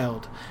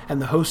dispelled,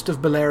 and the host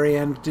of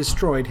Beleriand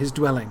destroyed his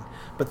dwelling.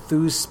 But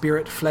Thu's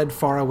spirit fled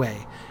far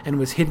away, and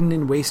was hidden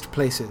in waste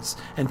places,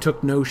 and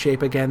took no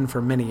shape again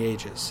for many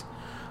ages.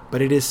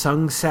 But it is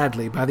sung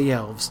sadly by the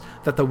elves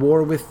that the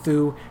war with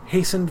Thu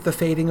hastened the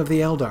fading of the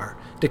Eldar,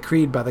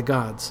 decreed by the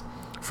gods.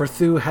 For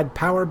Thu had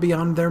power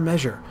beyond their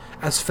measure,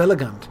 as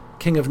Felagund,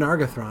 king of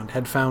Nargothrond,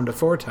 had found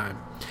aforetime,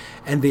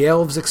 and the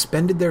elves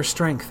expended their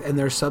strength and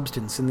their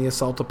substance in the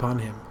assault upon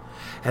him.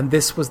 And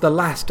this was the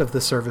last of the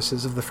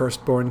services of the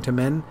firstborn to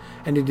men,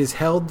 and it is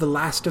held the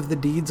last of the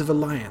deeds of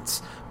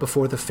alliance,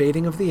 before the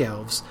fading of the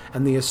elves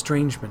and the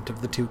estrangement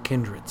of the two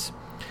kindreds.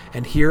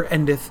 And here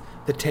endeth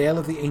the tale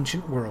of the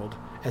ancient world,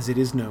 as it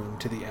is known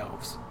to the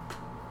elves.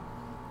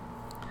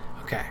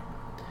 Okay.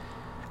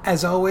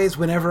 as always,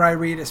 whenever I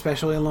read,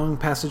 especially a long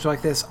passage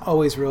like this,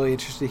 always really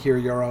interested to hear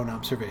your own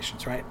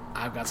observations, right?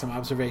 I've got some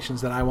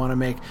observations that I want to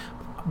make,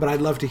 but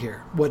I'd love to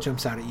hear what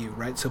jumps out at you,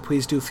 right? So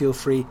please do feel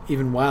free,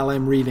 even while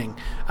I'm reading,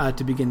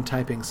 to begin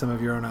typing some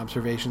of your own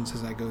observations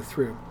as I go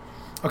through.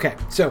 Okay,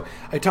 so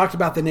I talked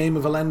about the name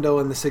of Elendil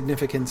and the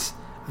significance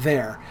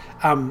there.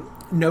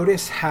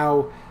 Notice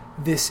how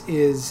this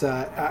is,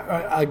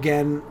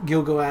 again,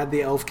 Gil-galad,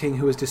 the Elf King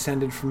who is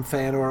descended from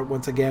Feanor.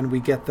 Once again, we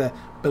get the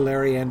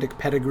Beleriandic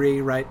pedigree,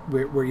 right?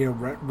 We're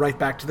right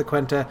back to the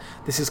Quenta.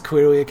 This is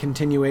clearly a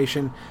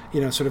continuation,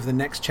 sort of the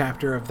next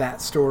chapter of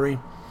that story.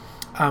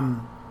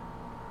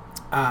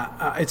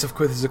 This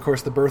is of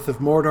course the birth of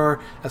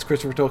Mordor, as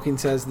Christopher Tolkien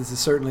says. This is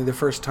certainly the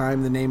first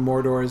time the name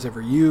Mordor is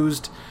ever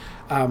used.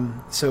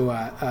 So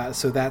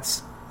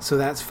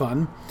that's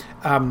fun.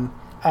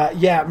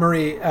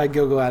 Marie,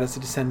 Gil-galad is a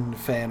descendant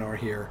of Feanor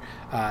here,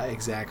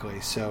 exactly.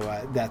 So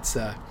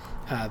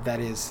that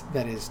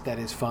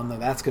is fun, though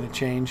that's going to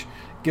change.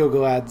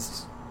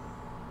 Gil-galad's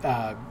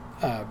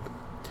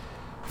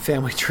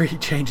family tree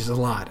changes a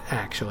lot,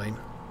 actually.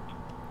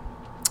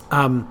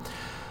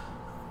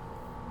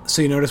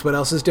 So you notice what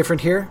else is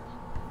different here?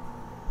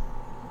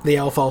 The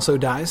elf also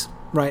dies,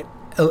 right?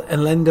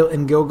 Elendil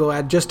and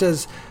Gil-galad, just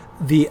as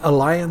the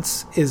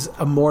alliance is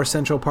a more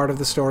central part of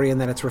the story and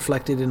that it's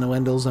reflected in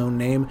Elendil's own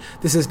name,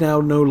 this is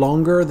now no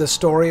longer the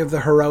story of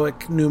the heroic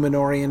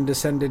Númenorian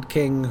descended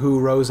king who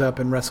rose up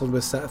and wrestled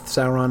with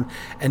Sauron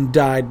and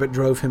died but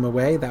drove him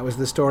away. That was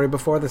the story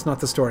before. That's not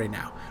the story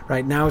now,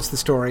 right? Now it's the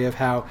story of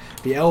how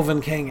the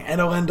Elven King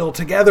and Elendil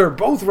together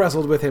both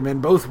wrestled with him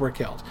and both were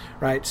killed,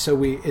 right?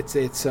 So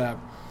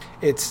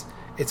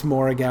it's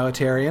more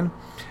egalitarian.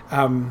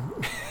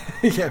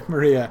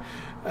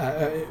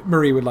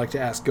 Marie would like to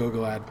ask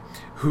Gil-galad,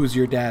 who's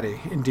your daddy?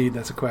 Indeed,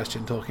 that's a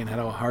question Tolkien had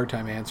a hard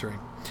time answering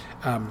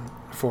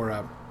for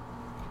a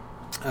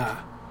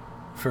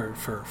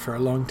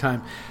long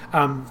time.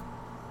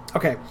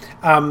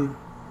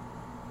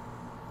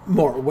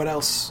 More. What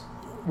else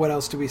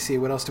do we see?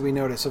 What else do we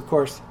notice? Of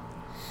course,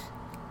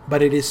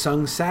 but it is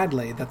sung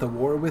sadly that the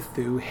war with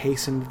Thu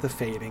hastened the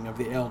fading of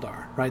the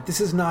Eldar. Right. This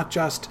is not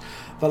just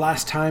the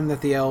last time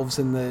that the elves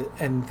and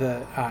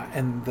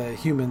the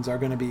humans are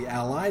going to be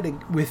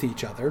allied with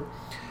each other.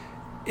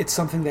 It's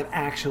something that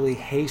actually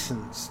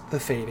hastens the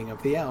fading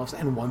of the elves.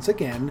 And once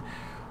again,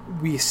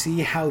 we see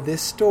how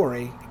this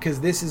story,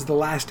 because this is the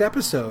last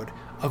episode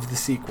of the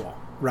sequel,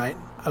 right,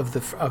 of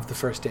the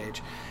first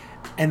age,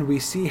 and we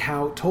see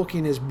how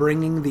Tolkien is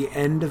bringing the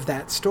end of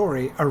that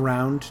story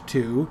around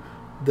to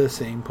the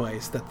same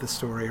place that the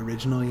story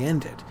originally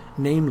ended,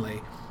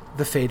 namely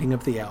the fading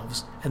of the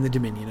elves and the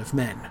dominion of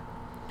men.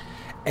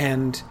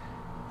 And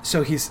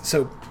so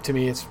to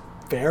me it's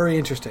very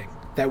interesting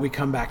that we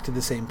come back to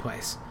the same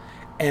place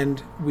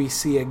and we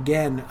see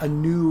again a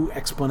new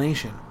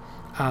explanation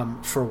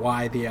for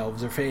why the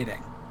elves are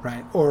fading,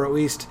 right? Or at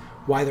least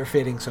why they're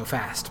fading so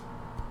fast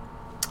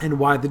and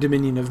why the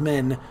dominion of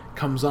men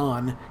comes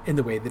on in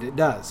the way that it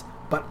does.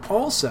 But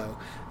also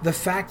the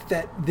fact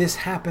that this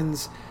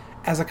happens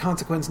as a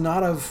consequence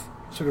not of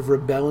sort of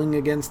rebelling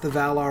against the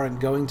Valar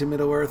and going to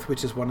Middle-earth,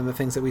 which is one of the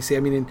things that we see.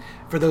 I mean,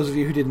 for those of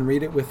you who didn't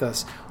read it with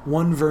us,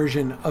 one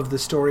version of the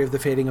story of the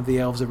fading of the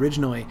elves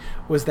originally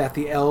was that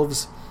the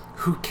elves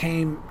who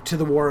came to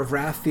the War of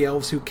Wrath, the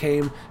elves who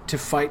came to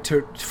fight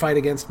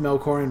against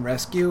Melkor and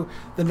rescue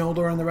the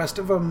Noldor and the rest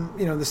of them,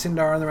 the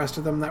Sindar and the rest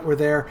of them that were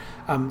there,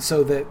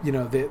 so that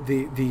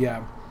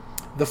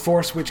the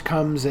force which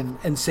comes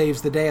and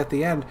saves the day at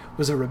the end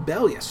was a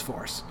rebellious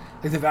force.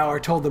 Like the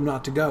Valar told them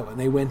not to go, and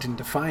they went in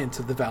defiance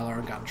of the Valar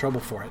and got in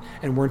trouble for it,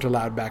 and weren't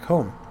allowed back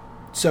home.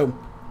 So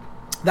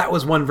that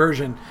was one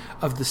version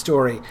of the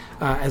story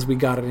as we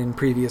got it in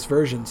previous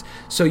versions.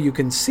 So you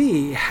can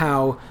see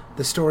how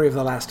the story of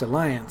the Last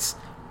Alliance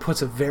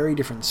puts a very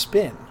different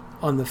spin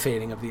on the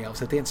fading of the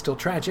elves. At the end, it's still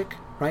tragic,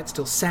 right?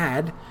 Still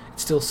sad.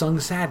 It's still sung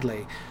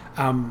sadly.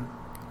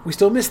 We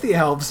still miss the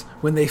elves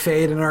when they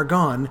fade and are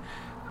gone,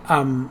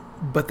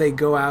 but they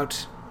go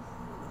out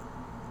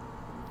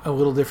a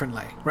little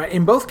differently, right?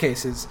 In both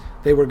cases,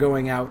 they were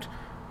going out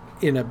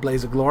in a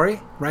blaze of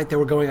glory, right? They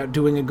were going out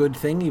doing a good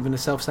thing, even a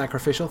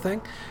self-sacrificial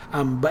thing.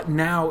 But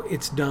now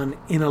it's done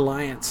in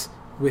alliance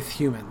with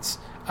humans,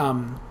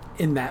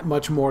 in that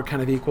much more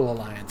kind of equal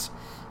alliance.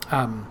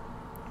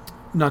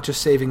 Not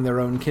just saving their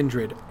own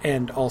kindred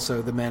and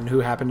also the men who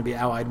happen to be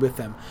allied with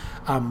them,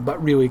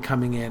 but really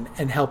coming in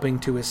and helping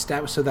to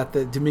establish so that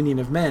the dominion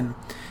of men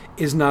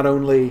is not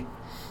only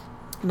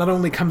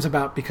comes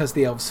about because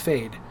the elves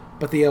fade,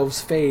 but the elves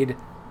fade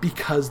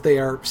because they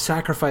are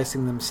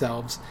sacrificing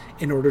themselves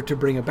in order to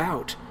bring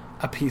about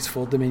a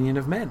peaceful dominion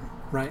of men,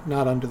 right?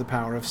 Not under the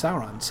power of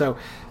Sauron. So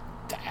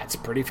that's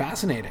pretty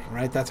fascinating,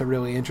 right? That's a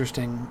really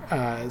interesting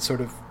sort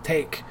of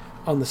take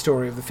on the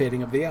story of the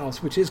fading of the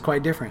elves, which is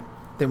quite different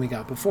than we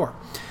got before.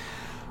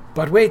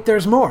 But wait,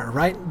 there's more,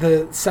 right?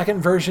 The second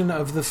version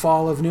of the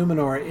fall of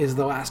Númenor is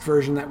the last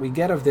version that we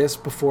get of this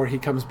before he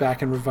comes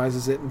back and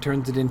revises it and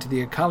turns it into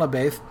the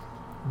Akalabaith.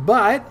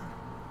 But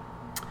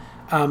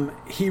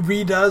he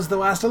redoes the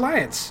Last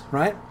Alliance,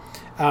 right?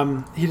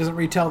 He doesn't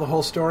retell the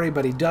whole story,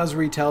 but he does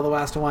retell the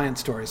Last Alliance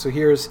story. So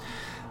here's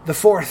the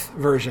fourth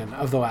version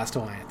of the Last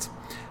Alliance.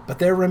 But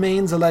there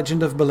remains a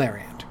legend of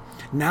Beleriand.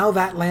 Now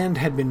that land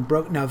had been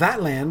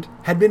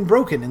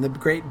broken in the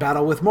great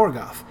battle with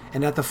Morgoth,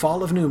 and at the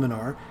fall of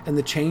Númenor and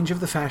the change of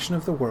the fashion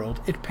of the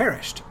world, it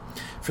perished.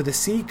 For the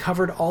sea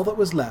covered all that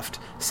was left,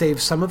 save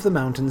some of the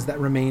mountains that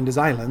remained as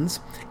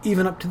islands,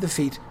 even up to the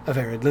feet of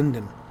Ered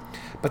Lindon.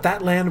 But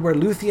that land where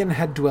Lúthien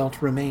had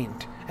dwelt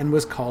remained, and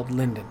was called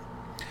Lindon.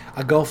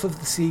 A gulf of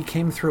the sea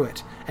came through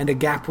it, and a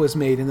gap was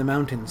made in the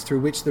mountains,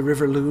 through which the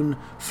river Lune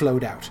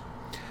flowed out.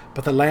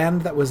 But the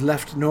land that was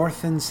left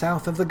north and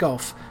south of the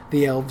gulf,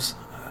 the elves...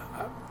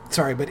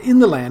 but in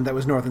the land that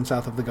was north and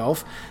south of the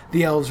gulf,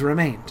 the elves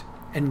remained,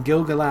 and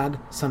Gil-galad,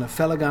 son of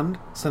Felagund,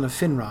 son of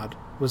Finrod,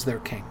 was their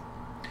king.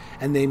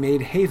 And they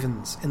made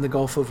havens in the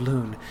Gulf of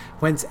Lune,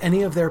 whence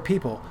any of their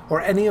people,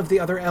 or any of the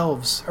other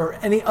elves, or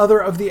any other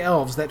of the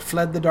elves that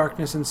fled the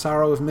darkness and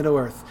sorrow of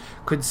Middle-earth,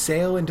 could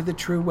sail into the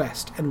true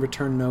west and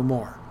return no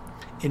more.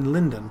 In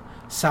Lindon,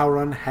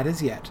 Sauron had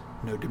as yet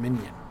no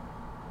dominion.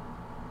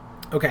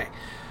 Okay.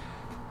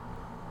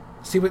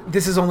 See,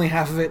 this is only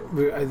half of it.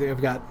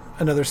 I've got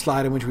another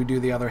slide in which we do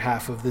the other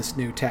half of this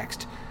new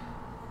text.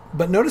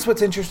 But notice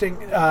what's interesting.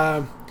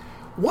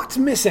 What's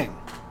missing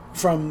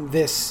from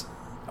this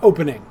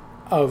opening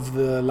of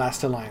the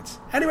Last Alliance?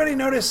 Anybody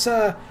notice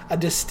a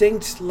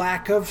distinct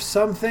lack of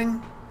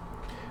something?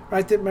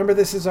 Right? Remember,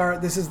 this is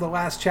the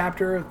last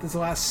chapter. This is the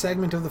last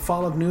segment of the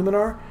Fall of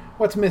Númenor.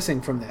 What's missing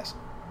from this?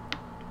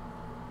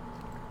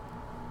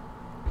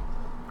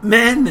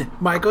 Men,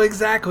 Michael,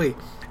 exactly.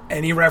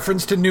 Any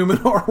reference to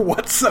Númenor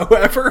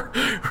whatsoever,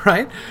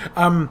 right?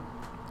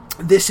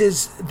 This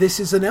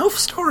is an elf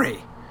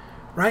story,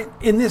 right?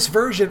 In this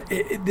version,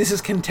 this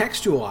is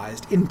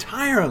contextualized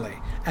entirely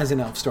as an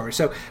elf story.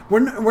 So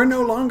we're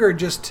no longer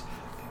just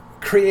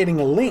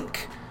creating a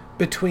link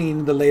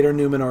between the later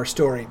Númenor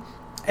story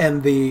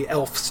and the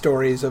elf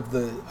stories of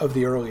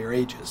the earlier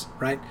ages,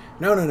 right?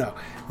 No.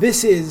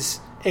 This is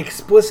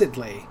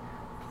explicitly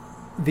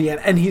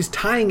and he's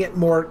tying it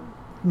more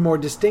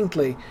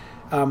distinctly.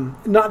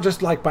 Not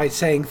just like by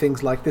saying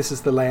things like this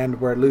is the land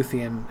where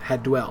Lúthien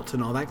had dwelt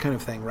and all that kind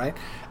of thing, right?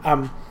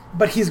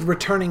 But he's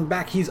returning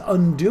back. He's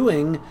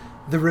undoing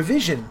the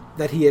revision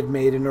that he had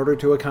made in order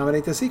to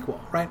accommodate the sequel,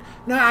 right?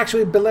 No,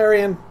 actually,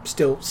 Beleriand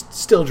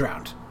still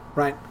drowned,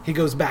 right? He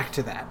goes back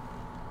to that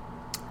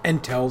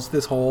and tells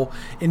this whole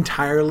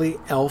entirely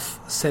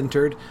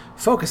elf-centered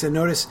focus. And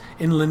notice,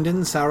 in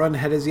Lindon, Sauron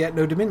had as yet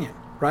no dominion,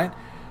 right?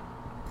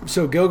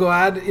 So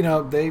Gil-galad,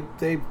 they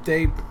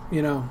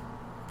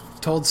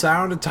told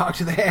Sauron to talk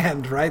to the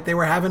hand, right? They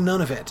were having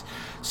none of it.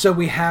 So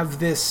we have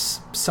this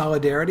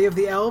solidarity of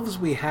the elves.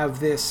 We have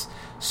this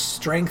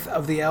strength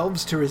of the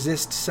elves to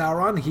resist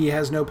Sauron. He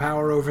has no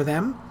power over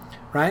them,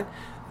 right?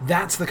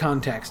 That's the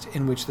context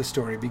in which the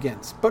story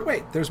begins. But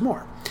wait, there's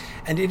more.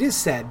 And it is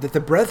said that the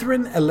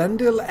brethren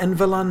Elendil and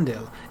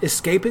Valandil,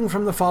 escaping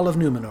from the fall of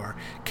Númenor,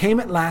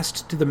 came at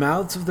last to the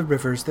mouths of the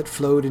rivers that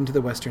flowed into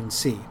the western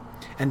sea.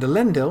 And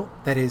Elendil,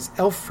 that is,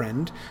 elf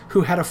friend,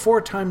 who had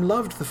aforetime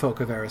loved the folk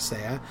of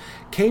Erisea,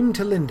 came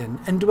to Lindon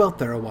and dwelt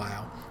there a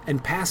while,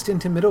 and passed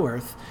into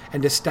Middle-earth,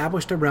 and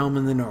established a realm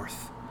in the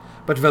north.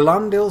 But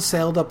Valandil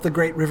sailed up the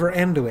great river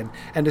Anduin,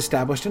 and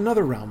established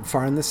another realm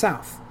far in the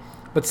south.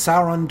 But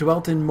Sauron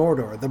dwelt in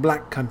Mordor, the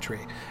Black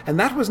Country, and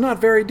that was not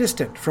very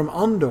distant from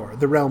Ondor,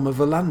 the realm of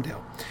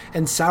Valandil.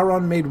 And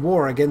Sauron made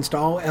war against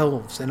all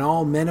elves and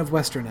all men of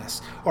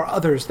Westerness, or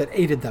others that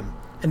aided them,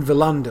 and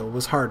Valandil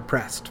was hard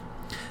pressed.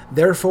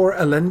 Therefore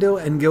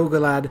Elendil and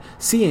Gil-galad,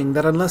 seeing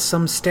that unless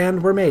some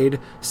stand were made,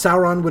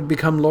 Sauron would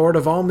become lord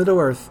of all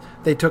Middle-earth,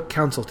 they took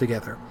counsel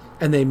together,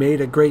 and they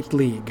made a great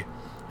league.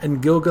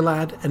 And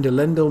Gil-galad and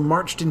Elendil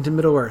marched into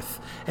Middle-earth,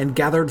 and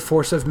gathered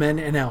force of men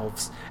and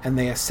elves, and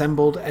they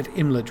assembled at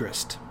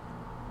Imladrist.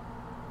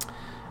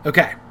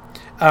 Okay.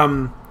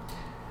 What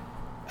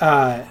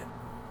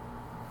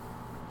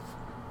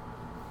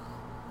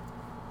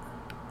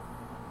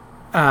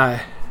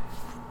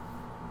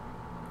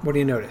do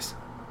you notice?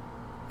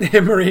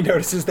 Marie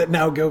notices that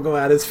now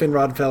Gil-galad is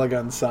Finrod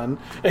Felagund's son.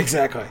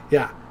 Exactly.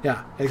 Yeah,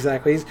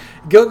 exactly.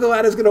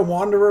 Gil-galad is going to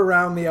wander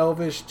around the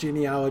elvish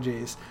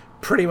genealogies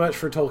pretty much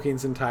for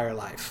Tolkien's entire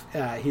life.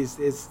 A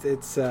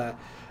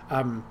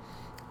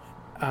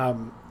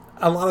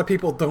lot of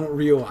people don't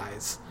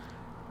realize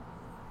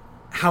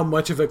how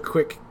much of a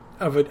trick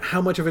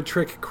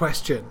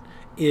question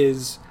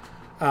is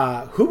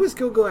who was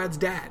Gil-galad's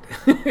dad?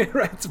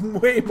 Right, it's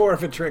way more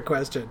of a trick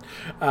question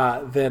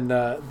than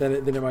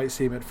it might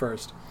seem at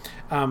first.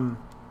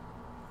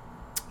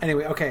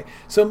 Anyway, okay.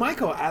 So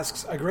Michael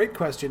asks a great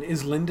question: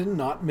 is Lindon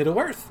not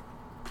Middle-earth?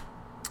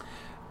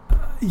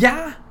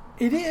 Yeah,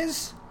 it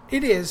is.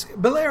 It is.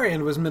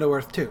 Beleriand was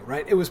Middle-earth too,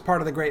 right? It was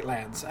part of the Great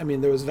Lands. I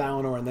mean, there was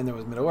Valinor and then there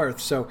was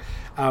Middle-earth. So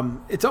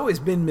it's always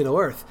been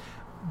Middle-earth,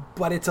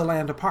 but it's a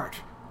land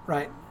apart,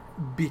 right?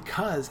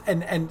 because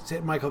and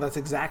Michael, that's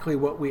exactly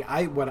what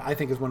I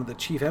think is one of the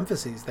chief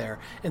emphases there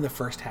in the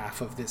first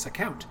half of this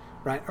account,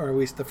 right? Or at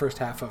least the first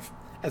half of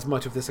as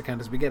much of this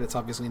account as we get. It's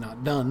obviously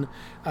not done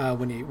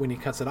when he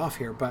cuts it off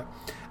here, but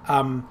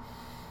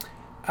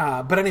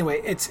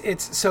anyway,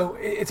 it's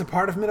a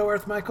part of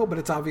Middle-earth, Michael, but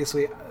it's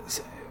obviously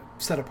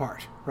set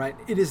apart, right?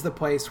 It is the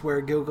place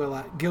where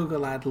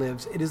Gil-galad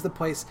lives. It is the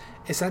place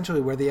essentially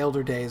where the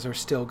Elder Days are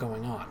still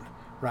going on,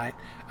 right?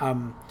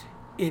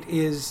 It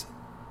is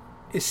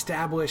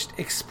established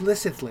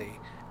explicitly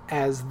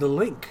as the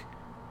link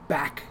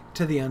back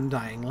to the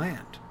Undying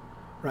Land,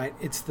 right?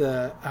 It's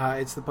the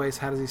place.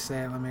 How does he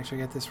say it? Let me make sure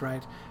I get this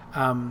right.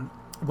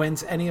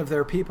 Whence any of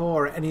their people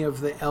or any of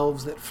the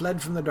elves that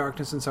fled from the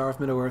darkness and sorrow of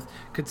Middle-earth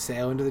could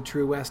sail into the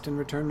true west and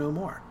return no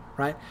more,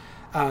 right?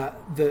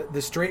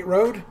 The straight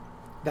road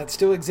that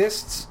still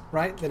exists,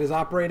 right? That is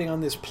operating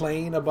on this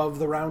plane above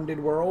the rounded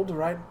world,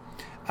 right?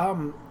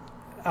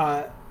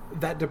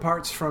 That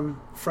departs from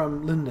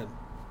Linden,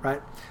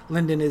 right?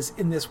 Linden is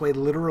in this way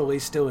literally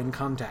still in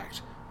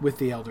contact with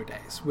the Elder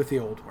Days, with the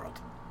old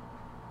world.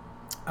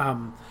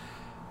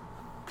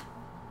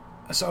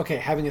 So, okay,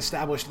 having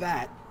established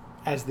that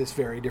as this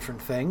very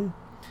different thing,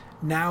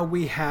 now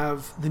we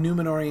have the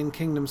Númenórean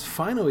kingdoms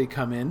finally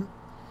come in,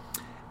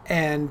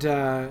 and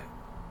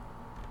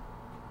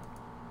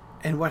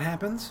what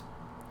happens?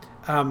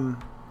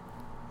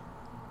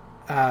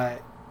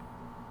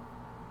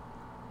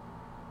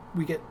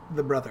 We get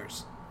the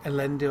brothers,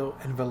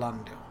 Elendil and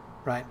Valandil,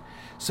 right?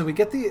 So we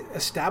get the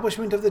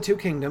establishment of the two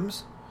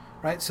kingdoms,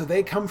 right? So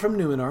they come from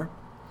Númenor,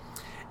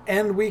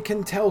 and we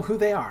can tell who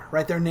they are,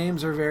 right? Their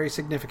names are very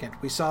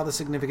significant. We saw the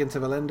significance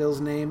of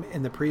Elendil's name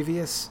in the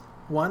previous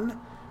one,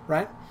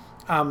 right?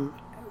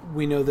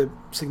 We know the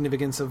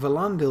significance of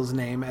Valandil's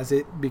name as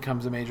it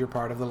becomes a major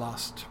part of the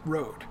Lost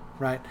Road,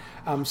 right?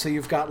 So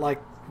you've got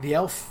like the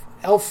elf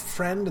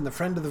friend and the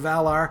friend of the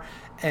Valar,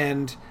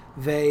 and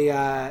they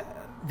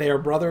are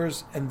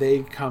brothers, and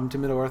they come to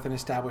Middle-earth and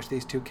establish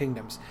these two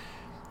kingdoms.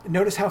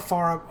 Notice how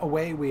far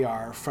away we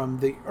are from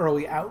the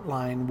early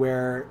outline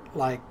where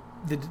like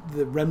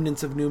the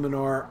remnants of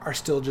Númenor are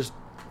still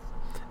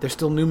they're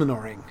still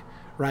Númenoring,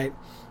 right?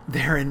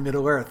 They're in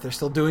Middle-earth. They're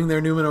still doing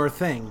their Númenor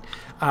thing.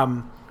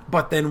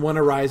 But then one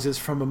arises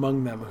from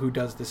among them who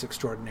does this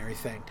extraordinary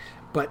thing.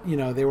 But,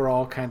 they were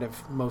all kind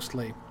of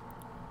mostly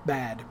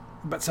bad.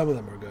 But some of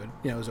them were good.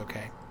 It was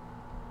okay.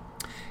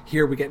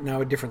 Here we get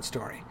now a different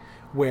story,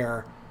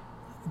 where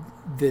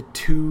the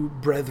two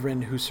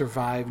brethren who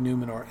survive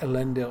Númenor,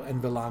 Elendil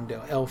and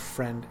Valandil, elf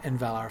friend and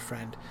Valar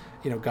friend,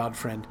 god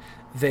friend,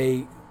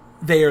 they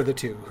are the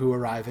two who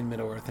arrive in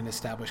Middle-earth and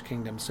establish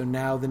kingdoms. So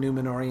now the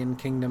Númenórean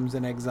kingdoms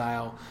in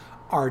exile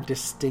are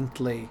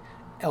distinctly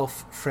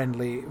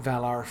elf-friendly,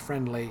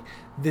 Valar-friendly.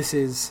 This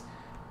is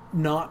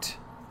not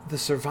the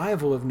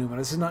survival of Númenor.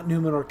 This is not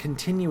Númenor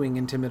continuing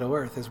into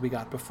Middle-earth as we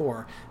got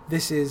before.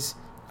 This is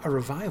a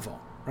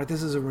revival, right?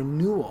 This is a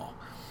renewal.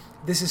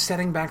 This is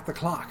setting back the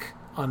clock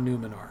on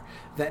Númenor.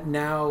 That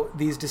now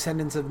these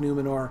descendants of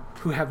Númenor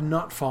who have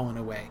not fallen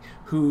away,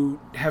 who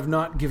have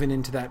not given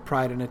into that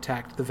pride and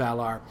attacked the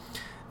Valar,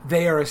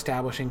 they are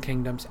establishing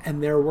kingdoms,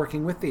 and they're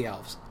working with the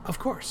elves. Of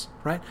course,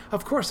 right?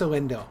 Of course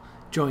Elendil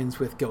joins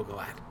with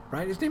Gil-galad,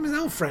 right? His name is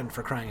Elfriend,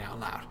 for crying out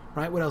loud,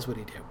 right? What else would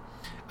he do?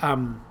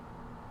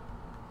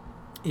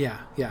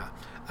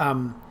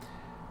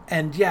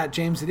 And yeah,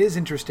 James, it is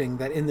interesting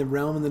that in the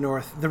realm in the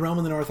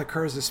north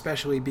occurs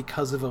especially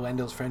because of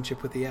Elendil's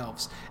friendship with the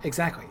elves.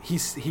 Exactly.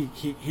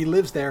 He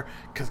lives there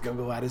because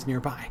Gil-galad is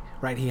nearby,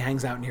 right? He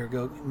hangs out near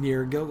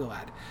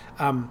Gil-galad.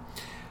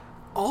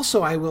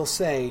 Also, I will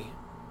say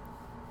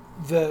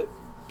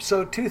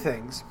so two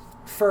things.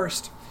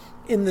 First,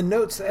 in the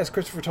notes as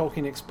Christopher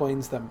Tolkien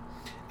explains them,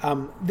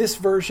 this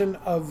version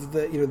of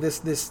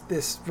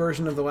this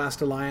version of The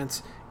Last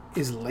Alliance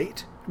is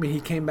late. I mean,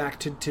 he came back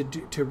to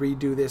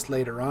redo this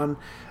later on.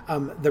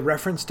 The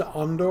reference to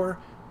Ondor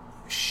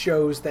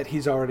shows that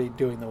he's already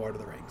doing The Lord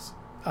of the Rings.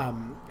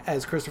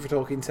 As Christopher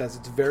Tolkien says,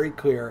 it's very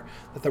clear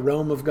that the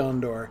realm of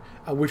Gondor,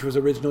 which was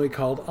originally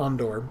called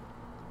Ondor,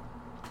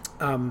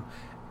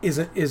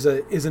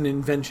 is an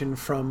invention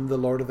from the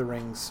Lord of the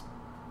Rings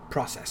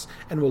process,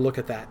 and we'll look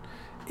at that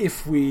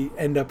if we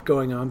end up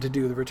going on to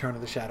do the Return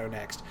of the Shadow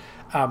next.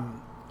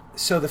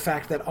 So the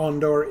fact that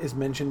Ondor is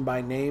mentioned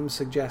by name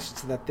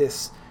suggests that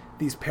these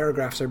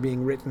paragraphs are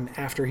being written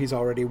after he's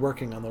already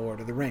working on the Lord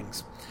of the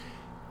Rings.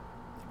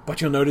 But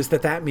you'll notice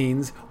that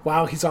means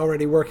while he's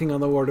already working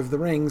on the Lord of the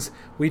Rings,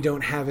 we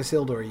don't have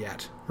Isildur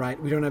yet,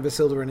 right? We don't have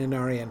Isildur and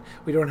Inarion.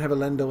 We don't have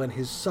Elendil and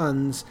his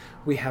sons.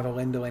 We have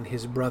Elendil and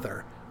his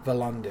brother,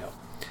 Valandil.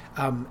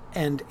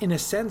 And in a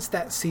sense,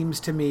 that seems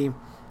to me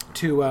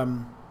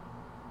to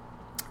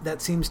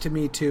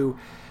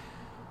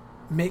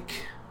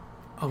make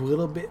a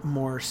little bit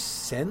more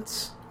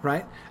sense,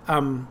 right?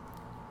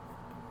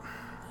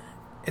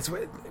 It's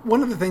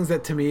one of the things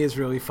that to me is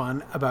really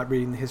fun about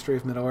reading the history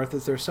of Middle-earth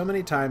is there's so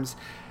many times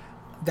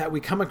that we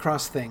come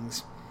across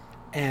things,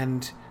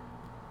 and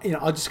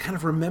I'll just kind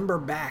of remember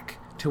back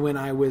to when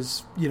I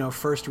was,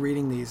 first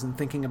reading these and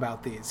thinking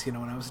about these, when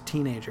I was a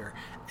teenager.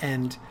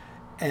 And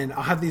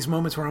I'll have these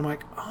moments where I'm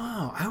like,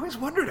 oh, I always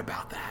wondered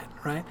about that,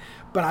 right?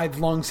 But I've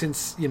long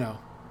since, I've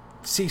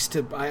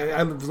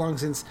long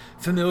since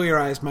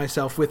familiarized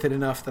myself with it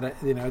enough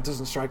that, it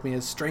doesn't strike me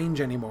as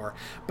strange anymore.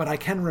 But I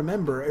can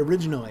remember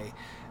originally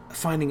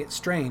finding it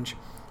strange.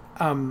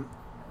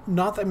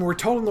 We're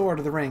told in the Lord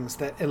of the Rings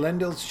that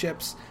Elendil's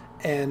ships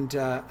and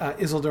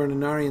Isildur and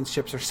Anarian's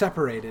ships are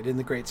separated in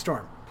the Great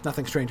Storm.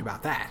 Nothing strange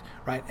about that,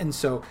 right? And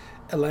so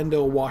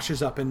Elendil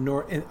washes up in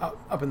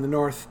the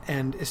north,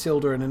 and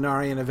Isildur and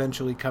Anarian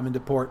eventually come into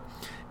port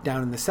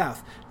down in the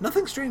south.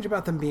 Nothing strange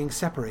about them being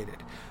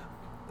separated.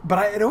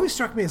 But it always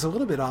struck me as a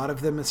little bit odd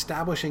of them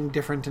establishing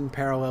different and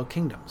parallel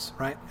kingdoms,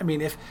 right? I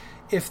mean,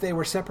 if they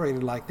were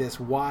separated like this,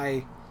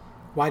 why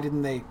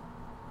didn't they,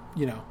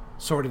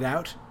 sort it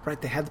out, right?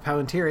 They had the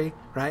Palantiri,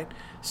 right?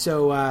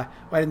 So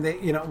why didn't they,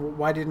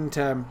 why didn't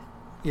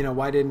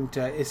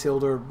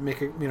Isildur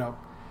make a,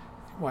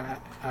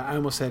 I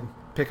almost said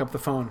pick up the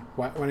phone.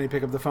 Why didn't he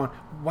pick up the phone?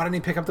 Why didn't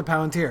he pick up the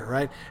Palantir,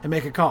 right? And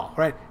make a call,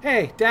 right?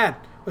 Hey, Dad,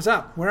 what's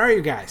up? Where are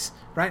you guys,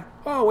 right?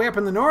 Oh, way up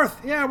in the north?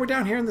 Yeah, we're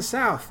down here in the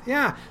south.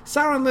 Yeah,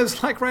 Sauron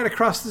lives like right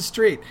across the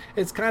street.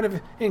 It's kind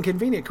of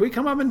inconvenient. Can we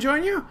come up and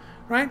join you,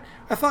 right?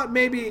 I thought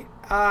maybe,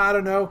 I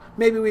don't know,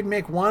 maybe we'd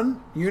make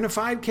one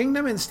unified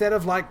kingdom instead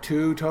of like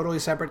two totally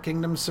separate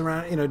kingdoms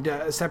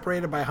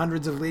separated by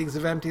hundreds of leagues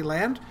of empty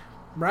land,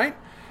 right?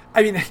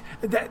 I mean,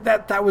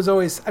 that was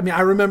always, I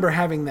remember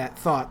having that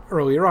thought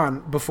earlier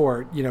on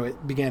before,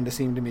 it began to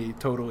seem to me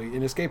totally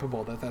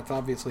inescapable that that's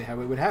obviously how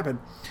it would happen.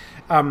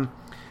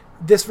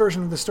 This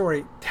version of the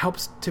story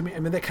helps to me.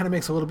 That kind of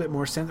makes a little bit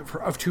more sense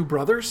of two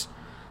brothers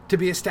to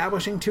be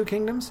establishing two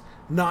kingdoms,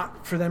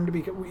 not for them to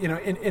be,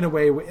 in a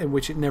way in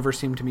which it never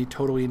seemed to me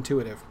totally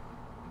intuitive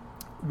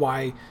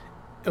why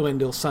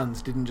Elendil's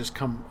sons didn't just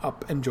come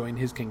up and join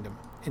his kingdom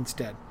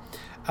instead.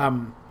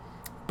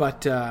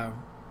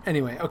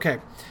 Anyway,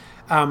 okay.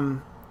 Now,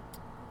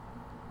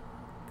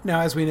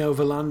 as we know,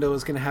 Velando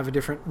is going to have a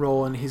different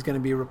role, and he's going to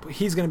be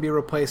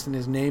replaced, and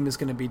his name is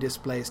going to be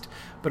displaced.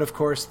 But of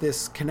course,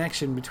 this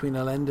connection between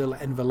Elendil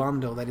and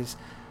Velando, that is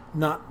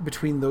not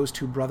between those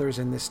two brothers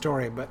in this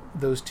story, but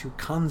those two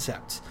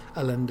concepts,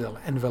 Elendil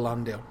and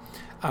Velando,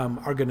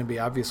 are going to be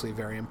obviously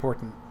very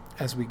important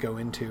as we go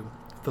into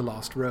the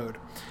Lost Road.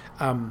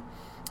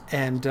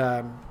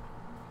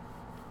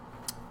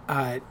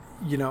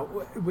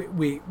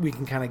 We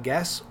can kind of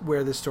guess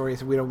where the story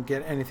is. We don't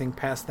get anything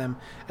past them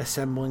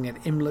assembling at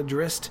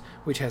Imladrist,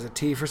 which has a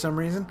T for some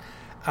reason.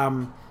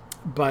 Obviously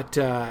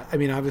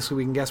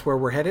we can guess where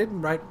we're headed,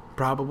 right?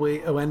 Probably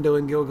Elendil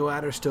and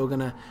Gil-galad are still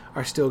gonna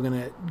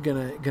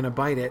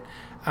bite it.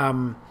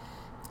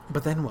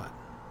 But then what?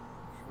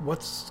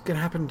 What's gonna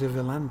happen to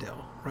Vellandil,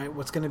 right?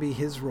 What's gonna be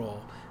his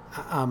role?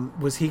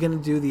 Was he going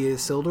to do the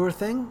Isildur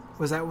thing?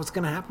 Was that what's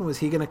going to happen? Was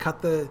he going to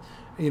cut the,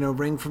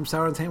 ring from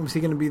Sauron's hand? Was he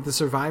going to be the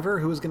survivor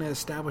who was going to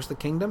establish the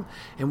kingdom?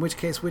 In which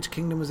case, which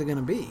kingdom was it going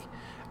to be?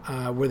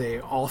 Were they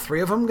all three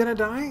of them going to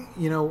die?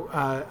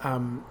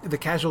 The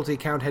casualty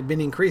count had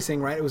been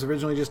increasing, right? It was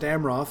originally just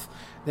Amroth.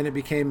 Then it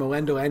became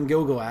Elendil and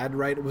Gil-galad,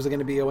 right? Was it going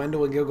to be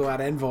Elendil and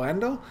Gil-galad and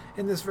Vellandil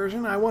in this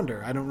version? I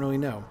wonder. I don't really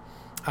know.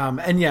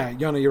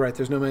 Yona, you're right.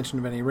 There's no mention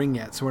of any ring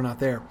yet, so we're not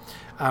there.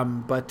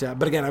 But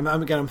again,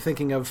 I'm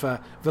thinking of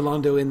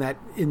Velando in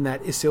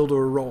that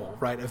Isildur role,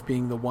 right, of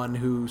being the one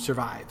who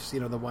survives,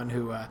 the one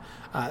who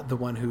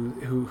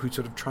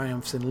sort of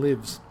triumphs and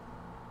lives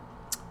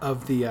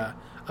of the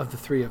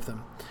three of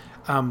them.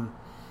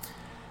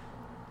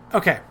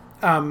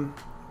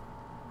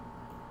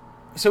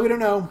 So we don't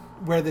know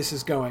where this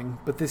is going,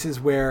 but this is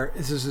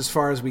as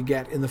far as we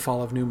get in the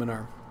Fall of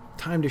Numenor.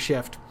 Time to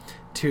shift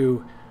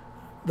to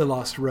the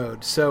Lost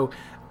Road. So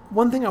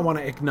one thing I want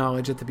to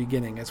acknowledge at the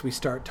beginning as we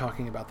start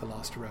talking about the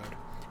Lost Road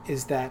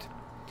is that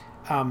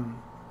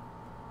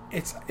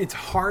it's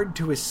hard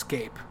to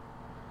escape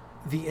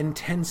the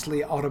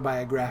intensely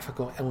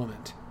autobiographical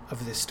element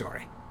of this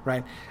story,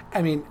 right?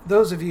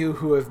 Those of you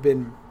who have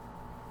been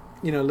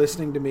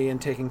listening to me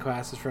and taking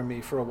classes from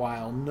me for a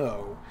while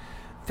know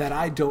that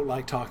I don't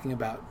like talking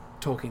about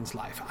Tolkien's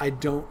life. I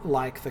don't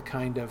like the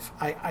kind of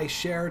I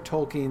share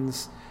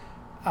Tolkien's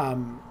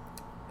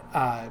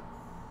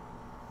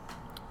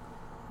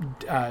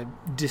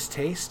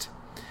distaste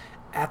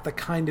at the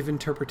kind of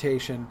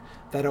interpretation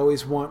that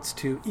always wants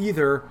to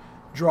either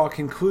draw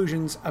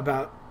conclusions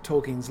about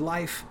Tolkien's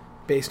life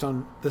based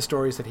on the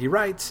stories that he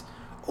writes,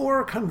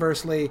 or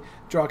conversely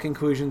draw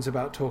conclusions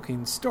about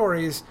Tolkien's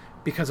stories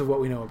because of what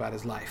we know about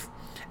his life.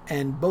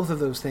 And both of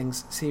those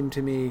things seem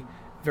to me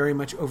very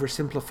much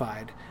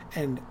oversimplified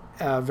and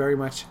very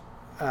much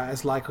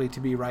as likely to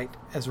be right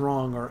as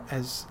wrong, or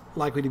as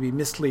likely to be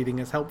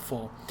misleading as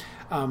helpful.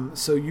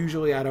 So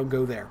usually I don't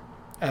go there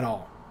at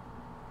all.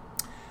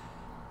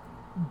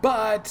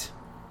 But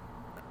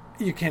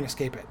you can't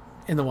escape it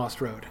in The Lost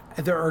Road.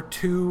 There are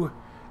two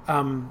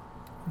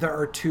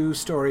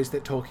stories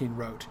that Tolkien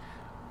wrote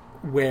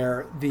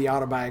where the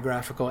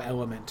autobiographical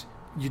element,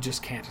 you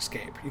just can't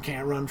escape. You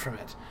can't run from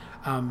it.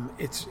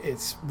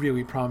 it's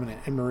really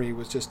prominent. And Marie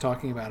was just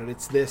talking about it.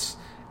 It's this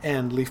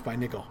and Leaf by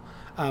Niggle.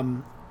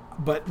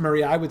 But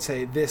Marie, I would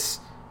say this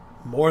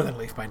more than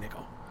Leaf by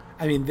Niggle.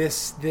 I mean,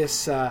 this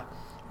 10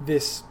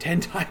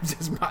 times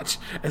as much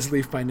as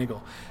Leaf by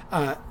Niggle.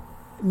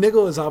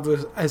 Niggle is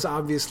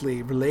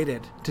obviously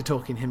related to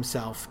Tolkien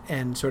himself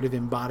and sort of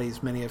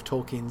embodies many of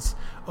Tolkien's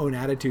own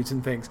attitudes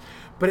and things.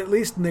 But at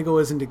least Niggle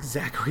isn't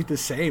exactly the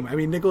same. I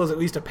mean, Niggle is at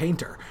least a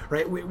painter,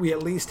 right? We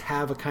at least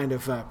have a kind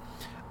of a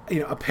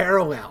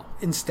parallel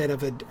instead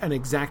of an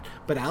exact.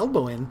 But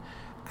Alboin,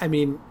 I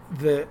mean,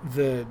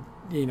 the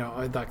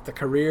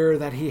career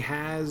that he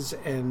has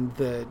and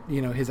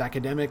his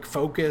academic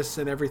focus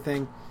and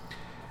everything,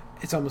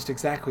 it's almost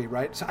exactly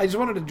right. So I just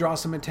wanted to draw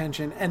some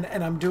attention, and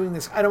I'm doing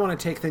this. I don't want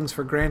to take things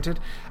for granted.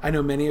 I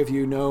know many of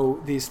you know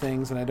these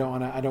things, and I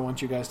don't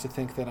want you guys to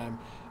think that I'm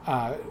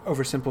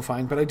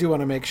oversimplifying. But I do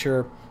want to make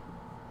sure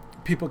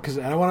people, because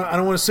I don't want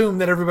to assume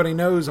that everybody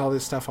knows all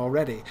this stuff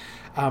already.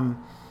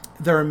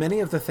 There are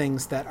many of the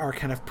things that are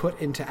kind of put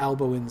into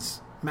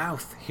Alboin's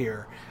mouth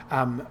here,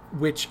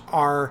 which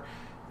are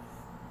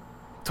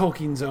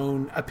Tolkien's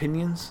own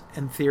opinions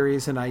and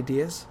theories and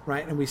ideas,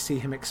 right? And we see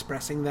him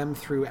expressing them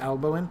through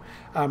Alboin.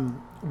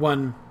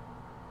 One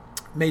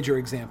major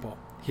example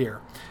here.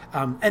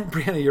 And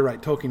Brianna, you're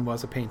right. Tolkien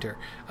was a painter.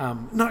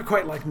 Not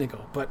quite like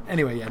Niggle, but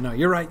anyway, yeah, no,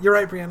 you're right. You're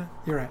right, Brianna.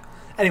 You're right.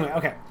 Anyway,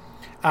 okay.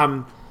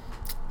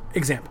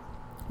 Example.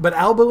 But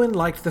Alboin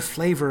liked the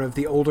flavor of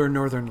the older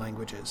northern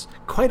languages,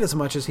 quite as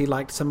much as he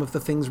liked some of the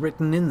things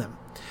written in them.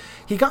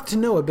 He got to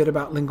know a bit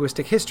about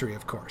linguistic history,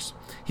 of course.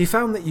 He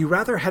found that you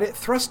rather had it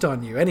thrust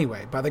on you,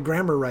 anyway, by the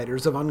grammar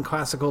writers of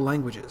unclassical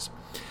languages.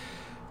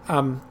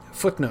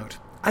 Footnote.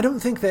 I don't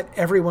think that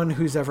everyone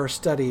who's ever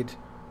studied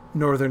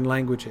northern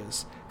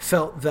languages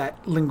felt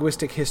that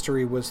linguistic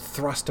history was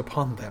thrust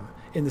upon them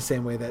in the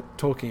same way that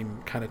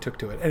Tolkien kind of took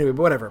to it. Anyway,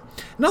 but whatever.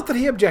 Not that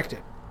he objected.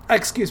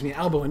 Excuse me,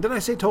 Alboin. Did I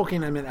say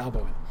Tolkien? I meant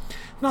Alboin.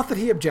 Not that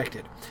he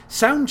objected.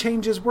 Sound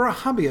changes were a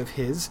hobby of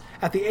his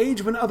at the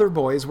age when other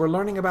boys were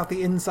learning about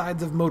the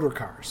insides of motor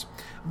cars.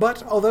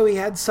 But although he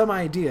had some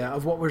idea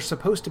of what were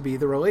supposed to be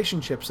the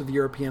relationships of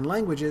European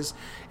languages,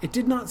 it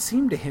did not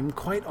seem to him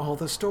quite all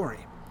the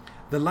story.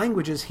 The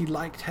languages he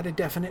liked had a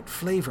definite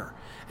flavor,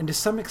 and to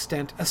some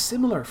extent a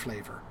similar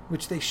flavor,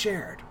 which they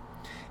shared.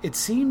 It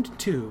seemed,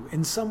 too,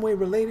 in some way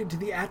related to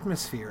the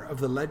atmosphere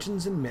of the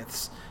legends and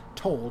myths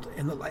told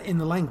in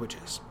the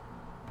languages.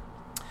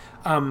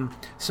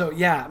 So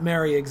yeah,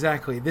 Mary,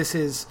 exactly. This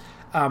is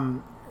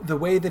the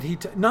way that he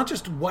not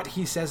just what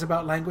he says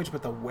about language,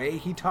 but the way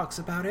he talks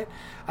about it.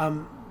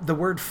 The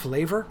word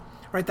flavor,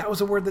 right? That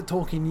was a word that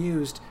Tolkien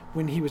used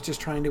when he was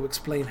just trying to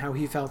explain how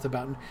he felt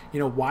about,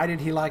 why did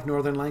he like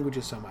northern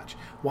languages so much?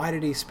 Why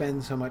did he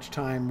spend so much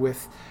time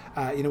with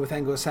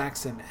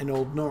Anglo-Saxon and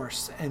Old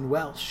Norse and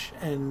Welsh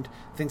and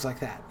things like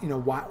that?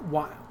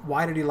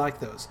 Why did he like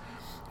those?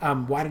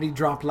 Why did he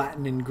drop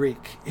Latin and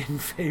Greek in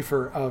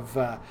favor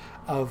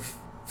of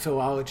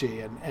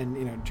philology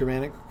and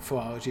Germanic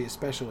philology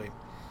especially?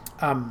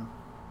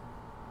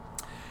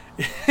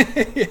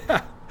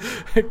 Yeah.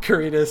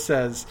 Karita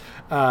says,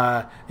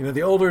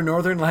 the older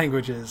northern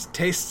languages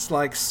tastes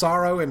like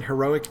sorrow and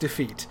heroic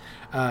defeat.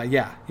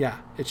 Yeah,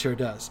 it sure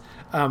does.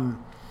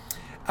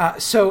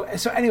 So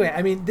anyway,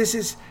 I mean, this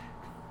is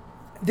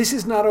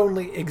not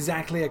only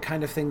exactly a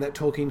kind of thing that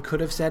Tolkien could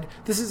have said,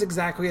 this is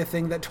exactly a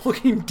thing that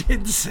Tolkien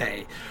did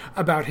say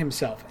about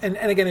himself. And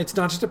again, it's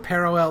not just a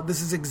parallel,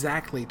 this is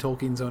exactly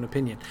Tolkien's own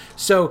opinion.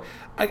 So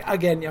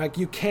again,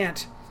 you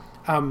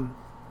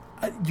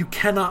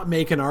cannot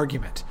make an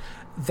argument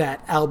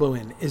that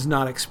Alboin is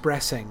not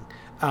expressing,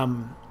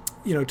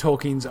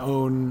 Tolkien's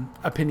own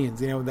opinions,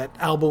 that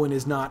Alboin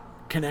is not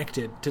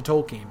connected to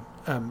Tolkien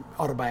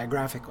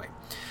autobiographically,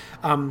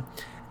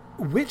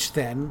 which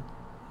then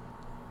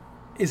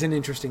is an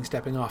interesting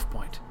stepping off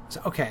point. So,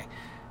 okay,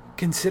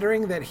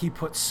 considering that he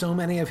put so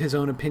many of his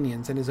own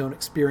opinions and his own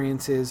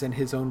experiences and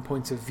his own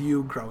points of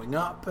view growing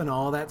up and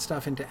all that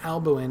stuff into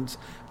Alboin's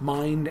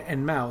mind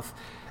and mouth,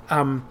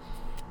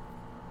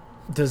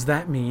 does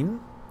that mean,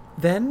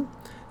 then,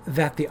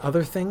 that the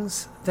other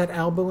things that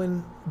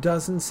Alboin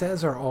does and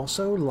says are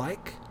also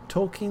like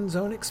Tolkien's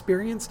own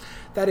experience?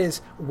 That is,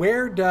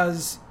 where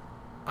does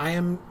I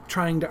am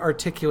trying to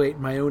articulate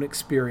my own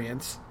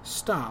experience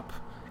stop,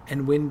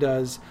 and when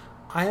does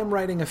I am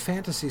writing a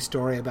fantasy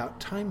story about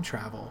time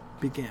travel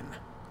begin,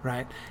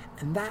 right?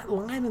 And that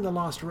line in The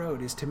Lost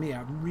Road is, to me,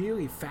 a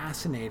really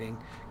fascinating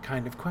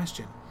kind of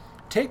question.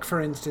 Take, for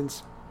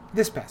instance,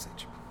 this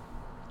passage.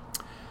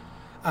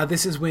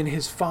 This is when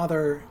his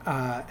father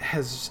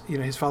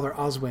his father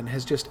Oswin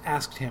has just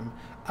asked him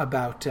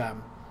about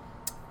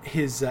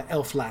his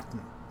elf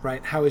Latin,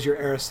 right? How is your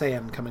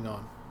Arisaean coming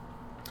on?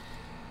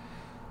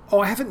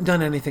 Oh, I haven't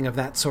done anything of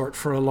that sort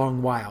for a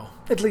long while.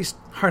 At least,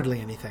 hardly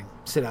anything,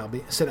 said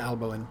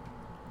Alboin.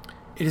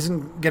 It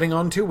isn't getting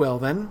on too well,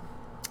 then?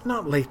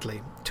 Not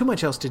lately. Too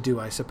much else to do,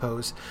 I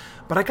suppose.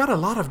 But I got a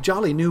lot of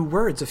jolly new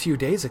words a few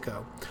days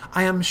ago.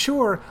 I am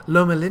sure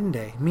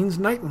Lomelinde means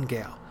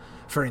nightingale,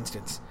 for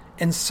instance.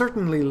 And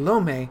certainly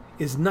Lome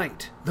is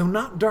night, though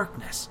not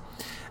darkness.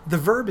 The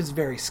verb is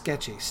very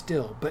sketchy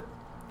still, but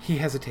he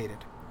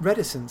hesitated.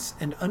 Reticence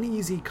and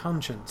uneasy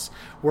conscience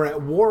were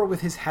at war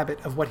with his habit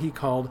of what he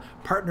called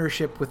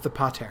partnership with the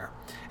pater,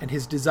 and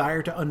his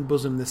desire to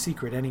unbosom the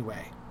secret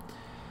anyway.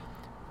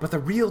 But the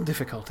real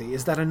difficulty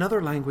is that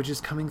another language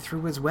is coming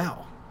through as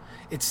well.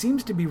 It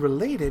seems to be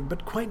related,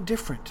 but quite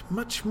different,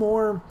 much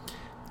more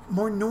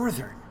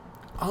northern.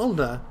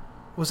 Alda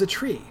was a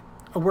tree,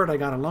 a word I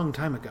got a long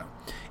time ago.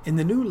 In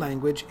the new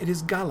language, it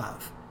is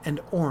Galav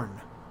and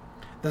Orn.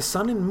 The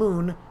sun and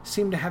moon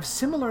seem to have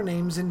similar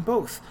names in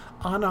both,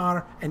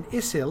 Anar and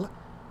Isil,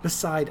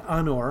 beside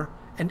Anor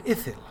and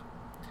Ithil.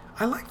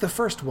 I like the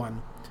first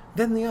one,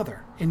 then the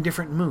other, in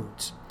different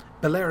moods.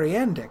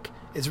 Beleriandic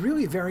is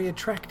really very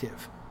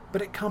attractive,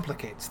 but it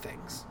complicates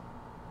things.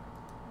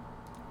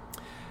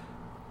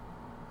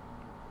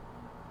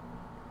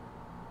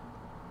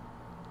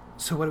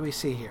 So what do we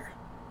see here?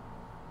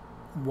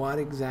 What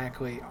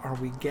exactly are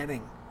we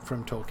getting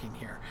from Tolkien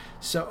here?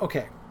 So,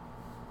 okay,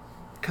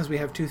 because we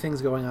have two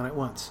things going on at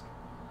once.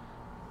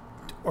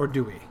 Or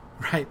do we?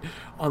 Right?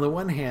 On the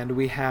one hand,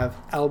 we have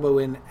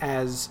Alboin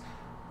as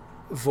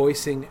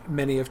voicing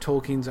many of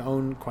Tolkien's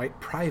own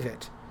quite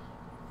private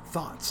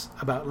thoughts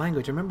about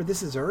language. Remember,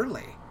 this is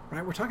early,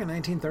 right? We're talking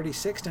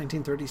 1936,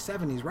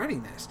 1937, he's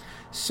writing this.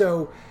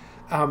 So,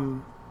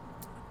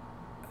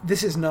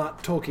 this is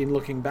not Tolkien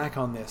looking back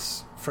on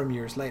this from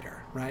years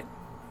later, right?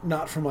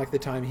 Not from like the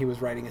time he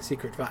was writing A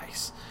Secret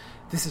Vice.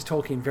 This is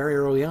Tolkien very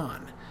early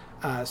on,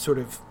 sort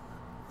of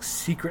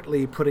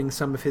secretly putting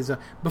some of his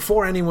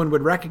before anyone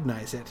would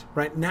recognize it.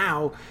 Right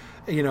now,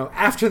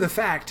 after the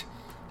fact,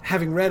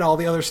 having read all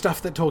the other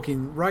stuff that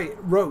Tolkien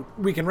wrote,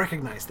 we can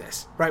recognize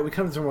this, right? We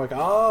come to him like,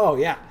 oh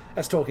yeah,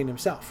 that's Tolkien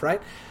himself,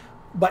 right?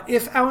 But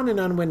if Allen and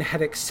Unwin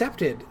had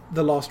accepted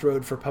The Lost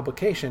Road for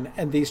publication,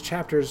 and these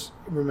chapters,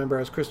 remember,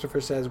 as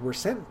Christopher says, were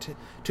sent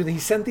he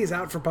sent these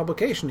out for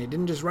publication. He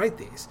didn't just write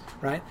these,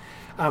 right?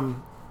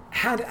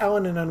 Had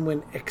Allen and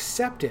Unwin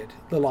accepted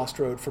The Lost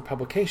Road for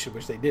publication,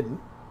 which they didn't,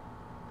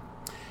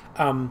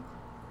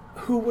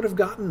 who would have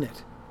gotten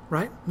it,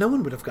 right? No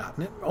one would have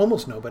gotten it.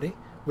 Almost nobody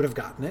would have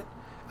gotten it.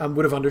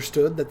 Would have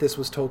understood that this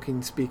was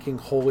Tolkien speaking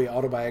wholly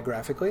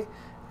autobiographically.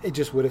 It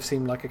just would have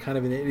seemed like a kind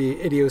of an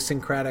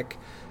idiosyncratic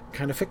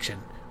kind of fiction,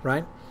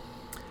 right?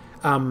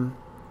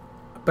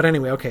 But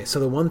anyway, okay, so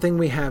the one thing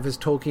we have is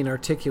Tolkien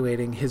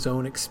articulating his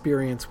own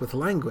experience with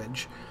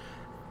language,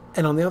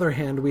 and on the other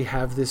hand, we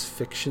have this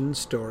fiction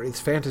story, this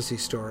fantasy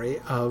story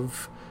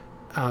of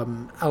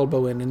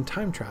Alboin and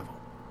time travel.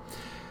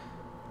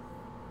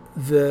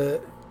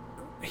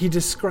 He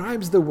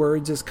describes the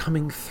words as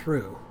coming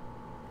through,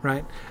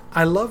 right?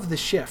 I love the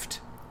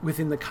shift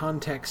within the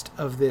context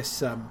of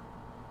this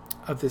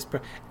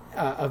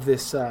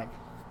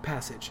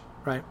passage,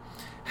 right?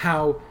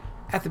 How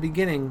at the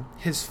beginning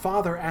his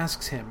father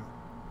asks him,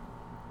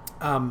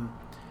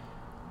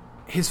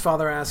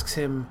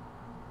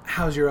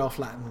 how's your elf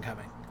Latin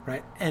coming,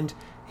 right? And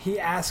he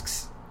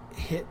asks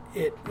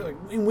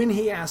when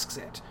he asks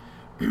it,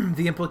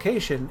 the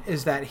implication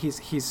is that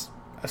he's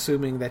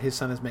assuming that his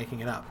son is making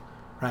it up,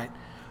 right?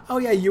 Oh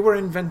yeah, you were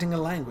inventing a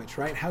language,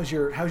 right? How's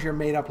your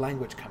made up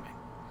language coming?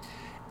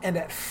 And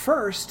at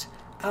first,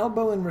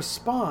 Alboin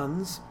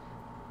responds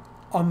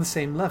on the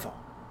same level,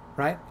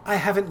 right? I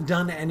haven't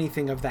done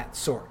anything of that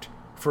sort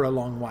for a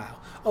long while.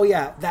 Oh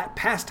yeah, that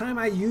pastime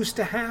I used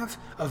to have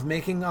of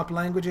making up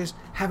languages,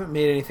 haven't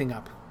made anything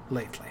up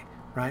lately,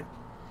 right?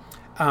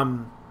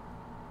 Again,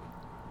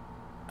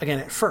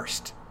 at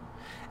first.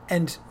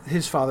 And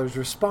his father's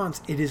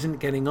response, it isn't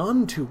getting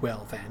on too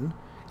well then,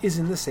 is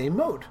in the same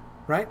mode,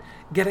 right?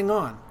 Getting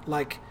on,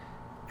 like,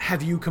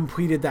 have you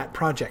completed that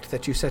project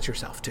that you set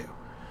yourself to,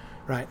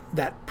 right?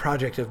 That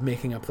project of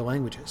making up the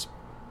languages.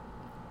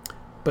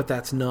 But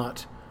that's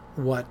not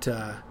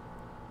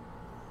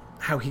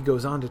how he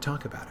goes on to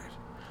talk about it.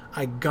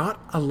 I got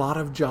a lot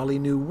of jolly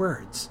new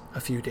words a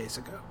few days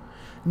ago.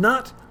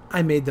 Not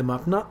I made them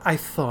up, not I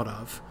thought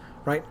of,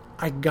 right?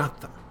 I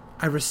got them.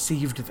 I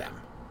received them.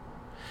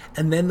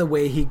 And then the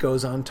way he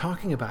goes on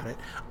talking about it,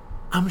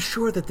 I'm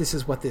sure that this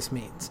is what this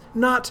means.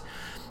 Not,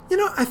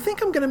 I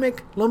think I'm going to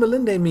make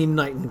Lomelinde mean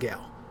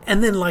nightingale.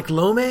 And then like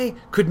Lome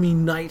could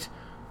mean night,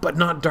 but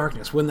not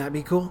darkness. Wouldn't that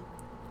be cool?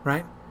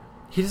 Right?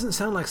 He doesn't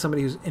sound like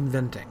somebody who's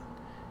inventing.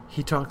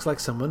 He talks like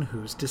someone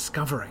who's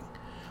discovering.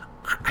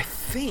 I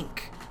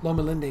think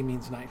Lomelinde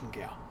means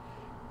nightingale.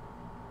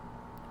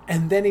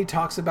 And then he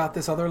talks about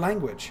this other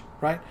language,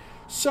 right?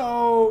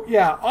 So,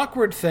 yeah,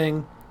 awkward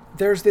thing.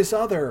 There's this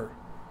other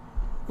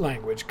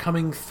language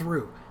coming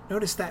through.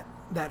 Notice that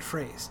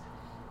phrase.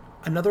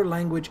 Another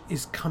language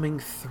is coming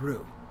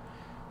through.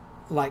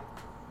 Like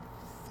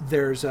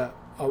there's a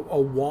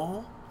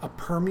wall, a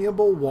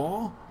permeable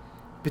wall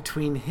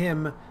between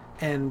him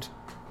and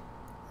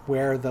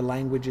where the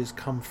languages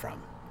come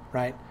from,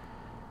 right?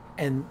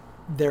 And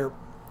they're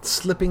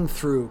slipping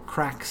through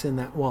cracks in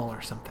that wall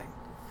or something.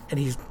 And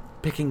he's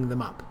picking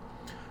them up.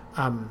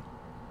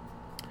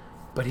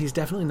 But he's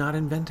definitely not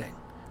inventing,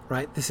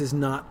 right? This is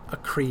not a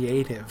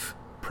creative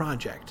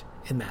project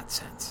in that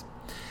sense.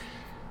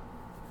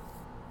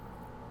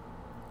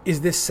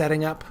 Is this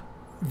setting up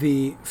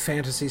the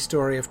fantasy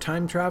story of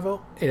time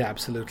travel? It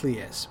absolutely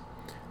is.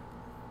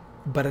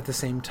 But at the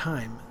same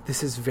time,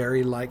 this is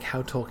very like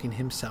how Tolkien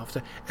himself...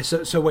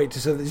 So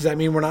does that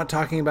mean we're not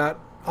talking about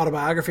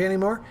autobiography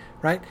anymore?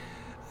 Right?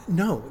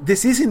 No,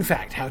 this is in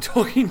fact how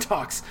Tolkien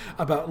talks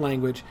about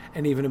language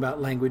and even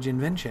about language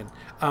invention.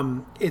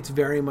 It's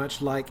very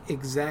much like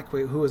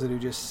exactly... Who was it who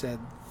just said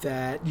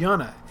that?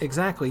 Yana.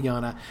 Exactly,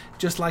 Yana.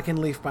 Just like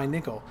in Leaf by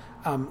Nigel.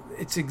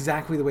 It's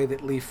exactly the way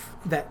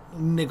that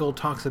Nigel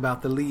talks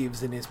about the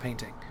leaves in his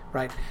painting,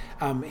 right?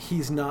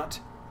 He's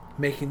not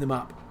making them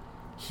up.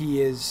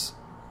 He is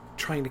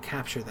trying to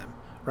capture them,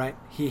 right?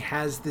 He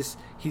has this,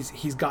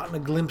 he's gotten a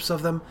glimpse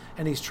of them,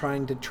 and he's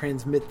trying to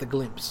transmit the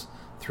glimpse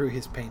through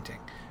his painting.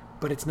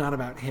 But it's not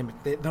about him.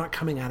 They're not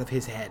coming out of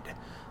his head.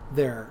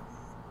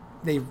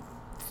 They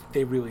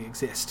really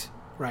exist,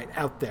 right?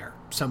 Out there,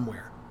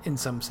 somewhere, in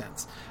some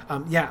sense.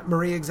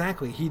 Marie,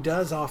 exactly. He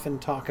does often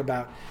talk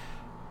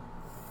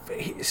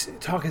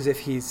as if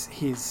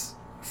he's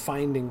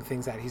finding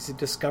things out. He's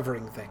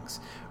discovering things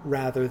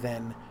rather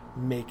than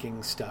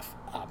making stuff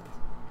up.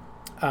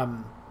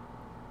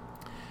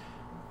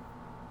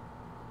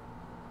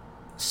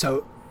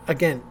 So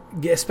again,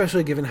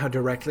 especially given how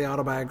directly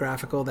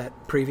autobiographical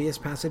that previous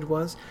passage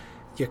was,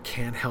 you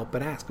can't help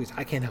but ask.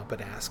 I can't help but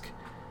ask,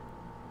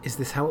 is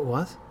this how it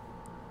was?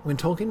 When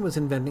Tolkien was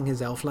inventing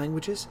his elf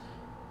languages,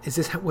 is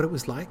this what it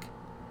was like?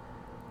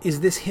 Is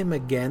this him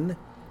again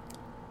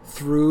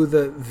through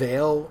the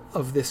veil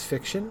of this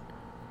fiction,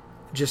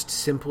 just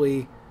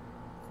simply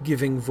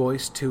giving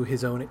voice to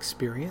his own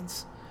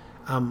experience?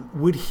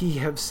 Would he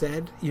have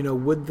said,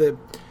 would the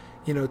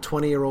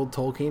 20-year-old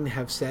Tolkien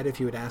have said, if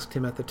you had asked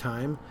him at the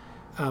time,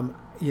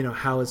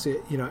 how is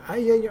it,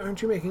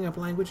 aren't you making up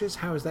languages?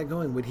 How is that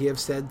going? Would he have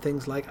said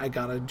things like, I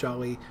got a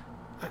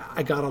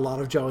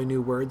lot of jolly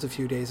new words a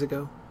few days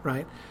ago,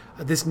 right?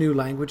 This new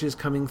language is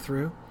coming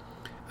through,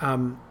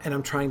 and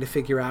I'm trying to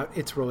figure out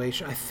its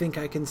relation. I think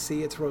I can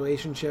see its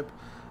relationship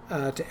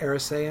to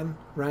Arisayan,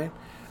 right?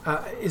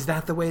 Is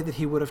that the way that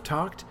he would have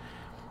talked?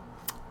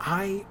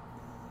 I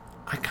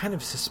kind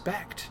of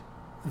suspect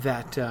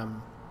that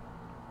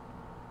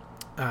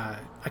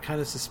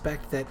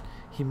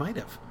he might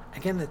have.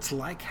 Again, it's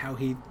like how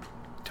he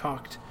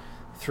talked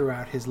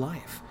throughout his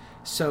life.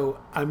 So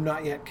I'm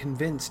not yet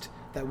convinced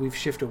that we've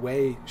shifted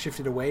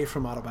away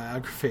from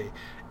autobiography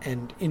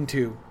and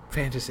into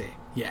fantasy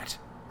yet,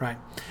 right?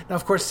 Now,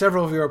 of course,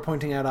 several of you are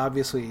pointing out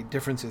obviously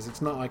differences.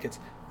 It's not like it's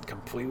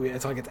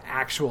like it's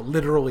actual,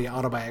 literally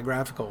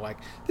autobiographical, like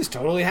this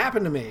totally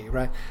happened to me,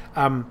 right?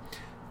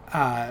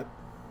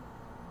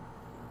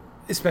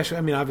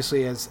 Especially,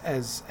 obviously,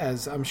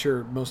 as I'm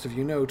sure most of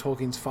you know,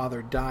 Tolkien's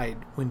father died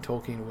when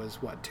Tolkien was,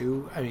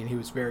 2? He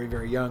was very,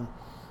 very young.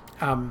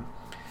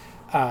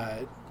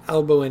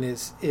 Alboin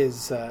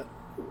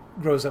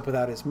grows up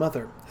without his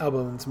mother.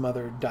 Alboin's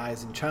mother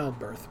dies in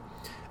childbirth.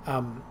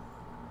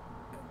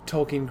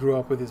 Tolkien grew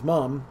up with his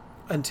mom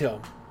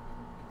until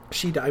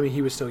she died.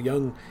 He was still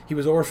young. He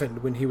was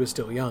orphaned when he was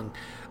still young.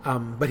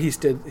 But he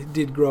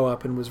did grow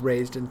up and was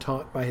raised and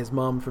taught by his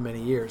mom for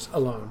many years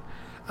alone.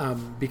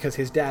 Because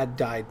his dad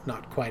died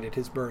not quite at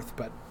his birth,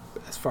 but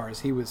as far as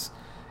he was,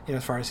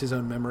 as far as his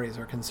own memories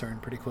are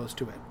concerned, pretty close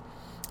to it.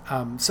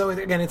 So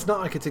again, it's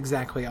not like it's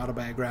exactly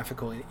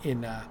autobiographical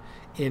in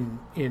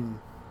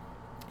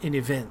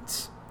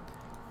events,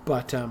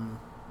 but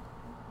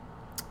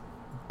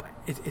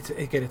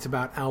it's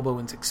about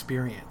Alboin's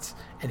experience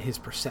and his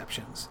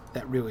perceptions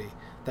that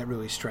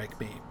really strike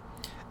me.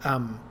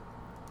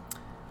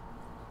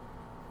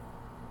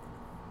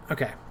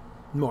 Okay,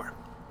 more.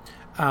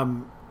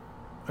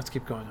 Let's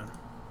keep going on.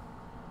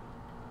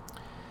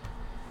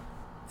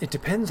 It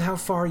depends how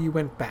far you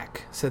went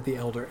back, said the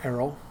elder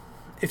Errol.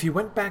 If you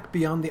went back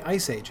beyond the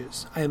Ice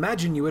Ages, I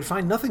imagine you would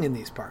find nothing in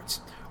these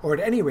parts, or at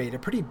any rate a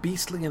pretty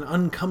beastly and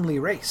uncomely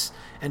race,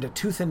 and a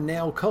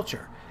tooth-and-nail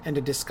culture, and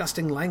a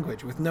disgusting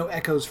language with no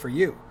echoes for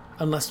you,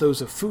 unless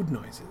those of food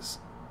noises.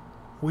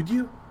 Would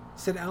you?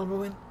 Said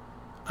Alboin.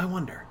 I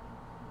wonder.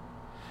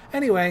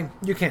 Anyway,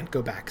 you can't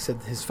go back,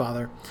 said his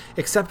father,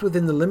 except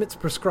within the limits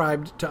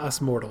prescribed to us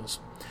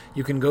mortals.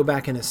 You can go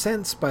back in a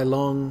sense by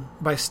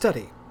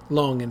study,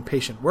 long and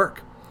patient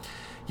work.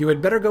 You had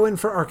better go in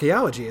for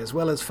archaeology as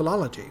well as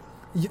philology.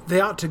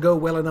 They ought to go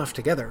well enough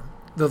together,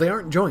 though they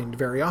aren't joined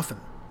very often.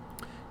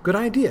 Good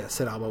idea,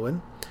 said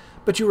Alboin.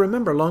 But you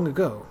remember long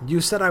ago,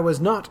 you said I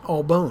was not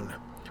all bone.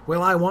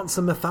 Well, I want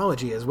some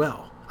mythology as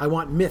well. I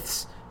want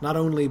myths, not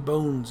only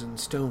bones and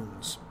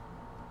stones.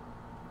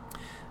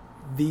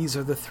 These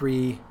are the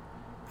three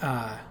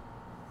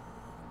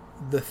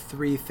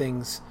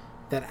things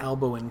that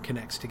Alboin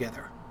connects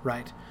together,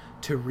 right?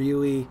 To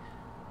really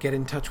get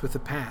in touch with the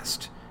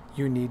past,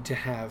 you need to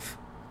have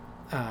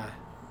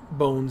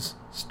bones,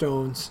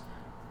 stones,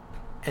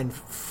 and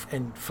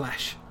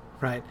flesh,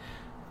 right?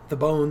 The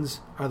bones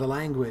are the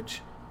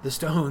language, the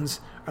stones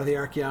are the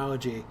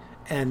archaeology,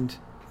 and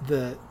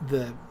the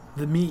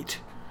meat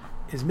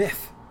is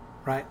myth,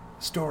 right?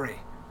 Story,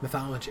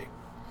 mythology.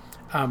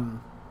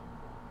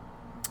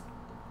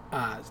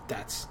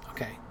 That's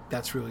okay.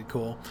 That's really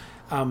cool.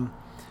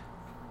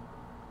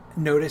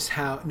 Notice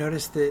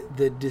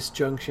the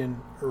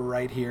disjunction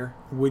right here.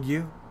 Would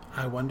you?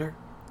 I wonder.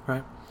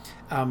 Right?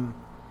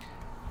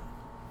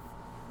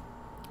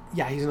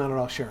 Yeah, he's not at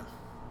all sure.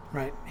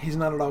 Right? He's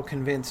not at all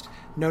convinced.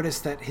 Notice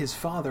that his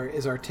father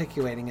is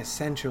articulating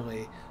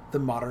essentially the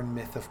modern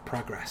myth of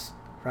progress.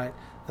 Right?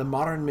 The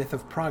modern myth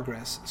of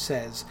progress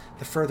says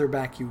the further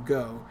back you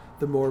go,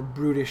 the more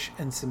brutish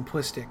and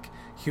simplistic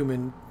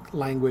human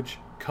language,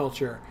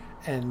 culture,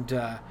 and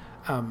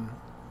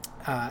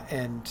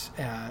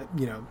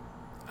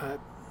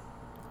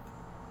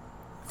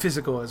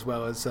physical as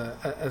well as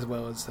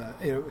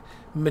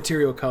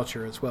material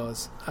culture as well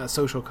as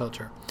social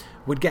culture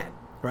would get.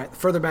 Right, the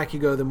further back you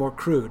go, the more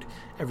crude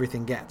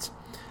everything gets.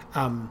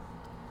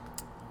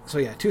 So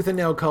yeah, tooth and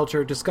nail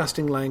culture,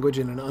 disgusting language,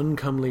 and an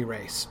uncomely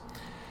race.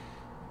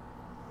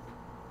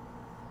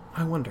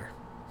 I wonder,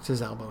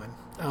 says Alboin.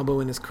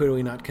 Alboin is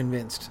clearly not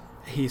convinced.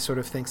 He sort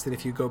of thinks that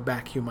if you go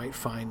back, you might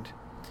find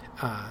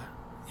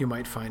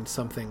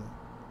something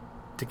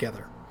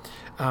together.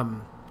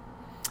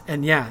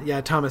 And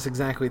yeah, Thomas,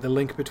 exactly. The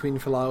link between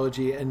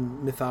philology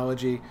and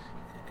mythology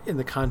in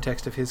the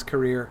context of his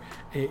career,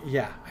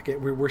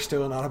 again, we're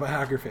still an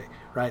autobiography,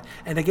 right?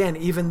 And again,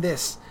 even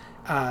this,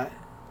 again,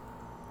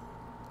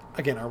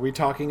 are we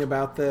talking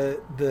about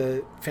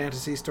the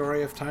fantasy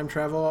story of time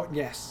travel?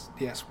 Yes,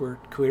 we're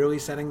clearly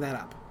setting that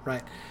up,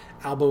 right?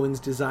 Alboin's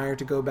desire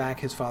to go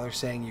back, his father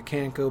saying you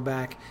can't go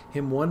back,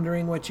 him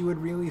wondering what you would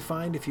really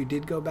find if you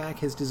did go back,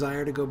 his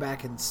desire to go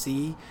back and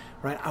see,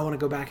 right? I want to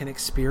go back and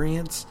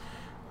experience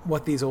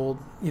what these old,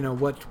 these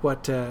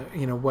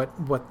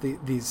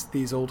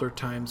older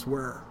times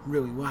were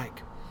really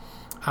like.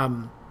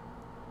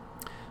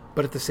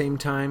 But at the same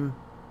time,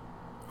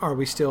 are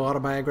we still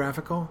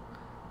autobiographical?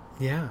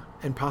 Yeah,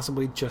 and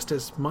possibly just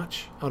as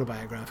much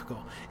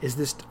autobiographical. Is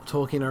this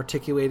Tolkien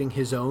articulating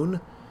his own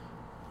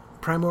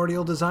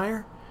primordial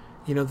desire?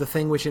 The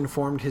thing which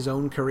informed his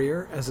own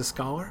career as a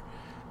scholar,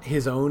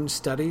 his own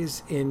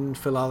studies in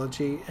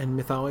philology and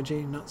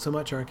mythology, not so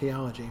much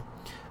archaeology.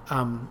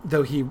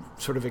 Though he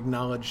sort of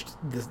acknowledged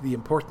the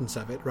importance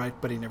of it, right?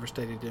 But he never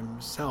studied it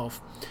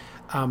himself.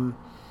 The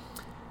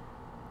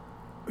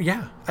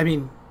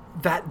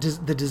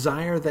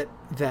desire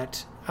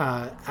that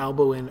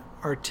Alboin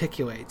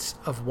articulates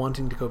of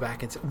wanting to go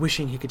back and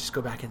wishing he could just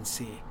go back and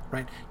see,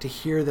 right? To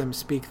hear them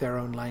speak their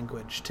own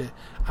language, to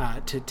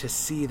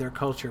see their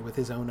culture with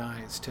his own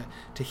eyes,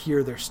 to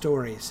hear their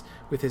stories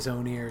with his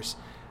own ears.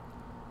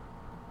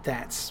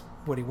 That's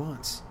what he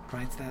wants,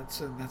 right?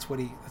 That's what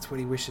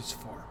he wishes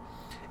for.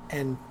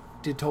 And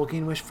did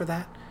Tolkien wish for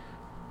that?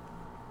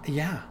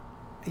 Yeah,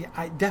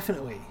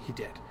 definitely he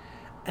did.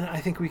 And I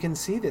think we can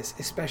see this,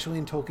 especially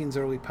in Tolkien's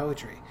early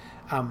poetry.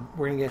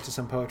 We're going to get to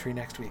some poetry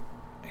next week.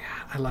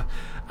 I love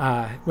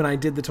when I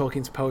did the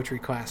Tolkien's poetry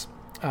class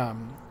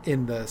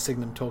in the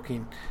Signum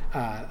Tolkien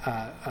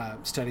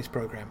studies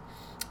program,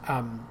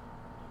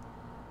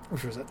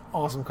 which was an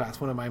awesome class,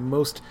 one of my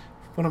most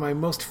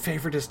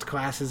favoritist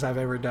classes I've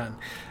ever done.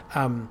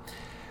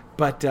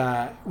 But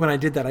when I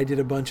did that, I did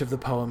a bunch of the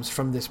poems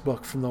from this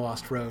book, From the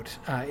Lost Road,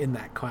 in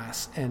that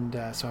class. And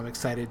so I'm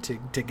excited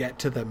to get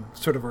to them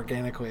sort of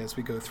organically as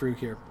we go through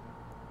here.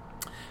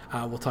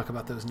 We'll talk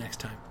about those next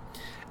time.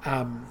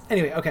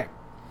 Anyway, okay.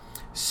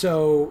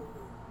 So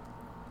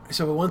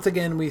once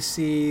again, we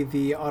see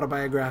the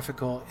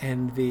autobiographical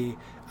and the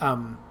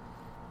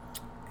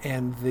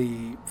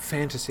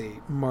fantasy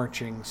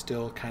marching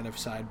still kind of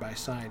side by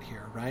side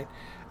here, right?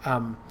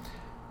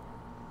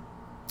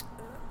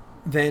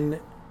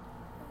 Then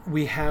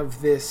we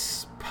have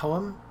this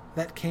poem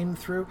that came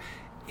through.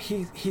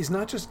 He's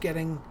not just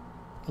getting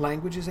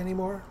languages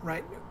anymore,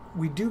 right?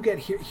 We do get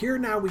here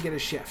now we get a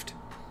shift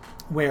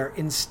where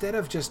instead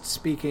of just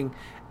speaking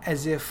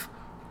as if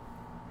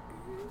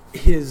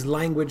his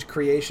language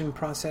creation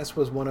process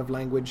was one of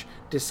language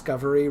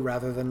discovery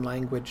rather than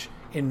language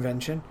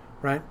invention,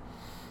 right?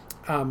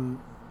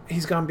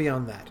 He's gone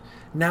beyond that.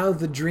 Now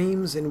the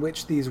dreams in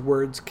which these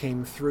words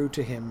came through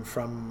to him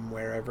from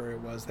wherever it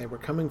was they were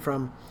coming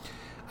from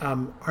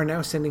are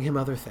now sending him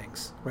other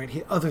things,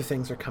 right? Other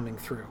things are coming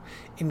through,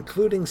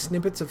 including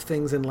snippets of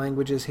things in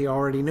languages he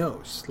already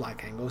knows,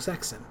 like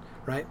Anglo-Saxon,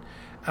 right?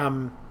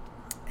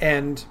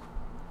 And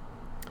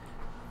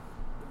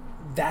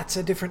that's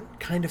a different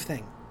kind of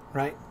thing,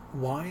 right?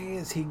 Why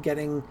is he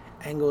getting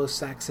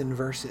Anglo-Saxon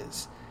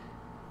verses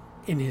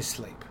in his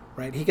sleep,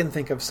 right? He can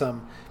think of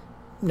some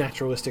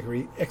naturalistic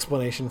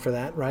explanation for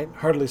that, right?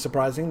 Hardly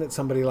surprising that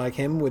somebody like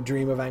him would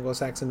dream of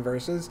Anglo-Saxon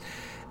verses,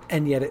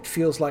 and yet it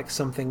feels like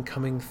something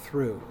coming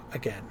through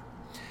again.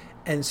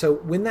 And so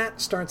when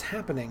that starts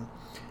happening,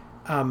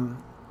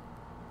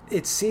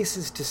 it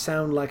ceases to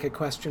sound like a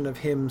question of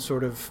him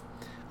sort of,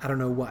 I don't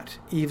know what,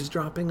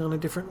 eavesdropping on a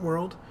different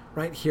world,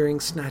 right? Hearing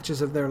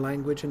snatches of their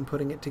language and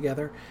putting it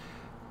together.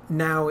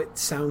 Now it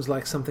sounds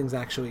like something's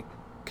actually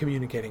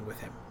communicating with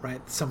him,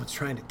 right? Someone's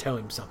trying to tell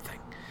him something.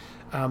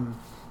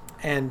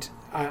 And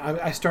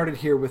I started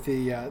here with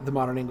the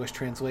modern English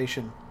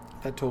translation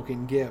that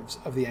Tolkien gives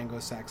of the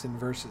Anglo-Saxon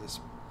verses.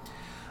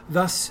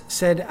 Thus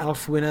said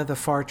Ælfwine the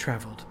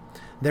far-travelled,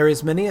 there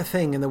is many a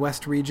thing in the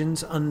west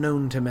regions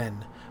unknown to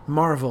men,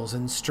 marvels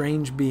and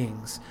strange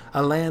beings,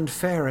 a land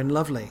fair and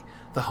lovely,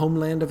 the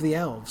homeland of the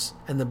elves,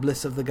 and the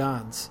bliss of the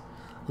gods.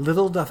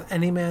 Little doth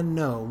any man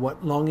know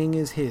what longing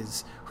is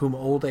his, whom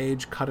old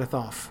age cutteth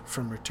off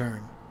from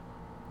return.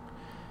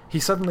 He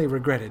suddenly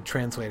regretted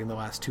translating the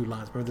last two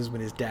lines. Remember, this is when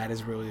his dad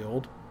is really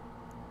old.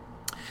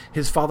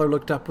 His father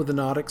looked up with an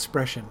odd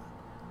expression.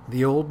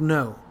 The old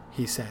know,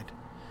 he said,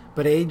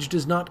 but age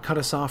does not cut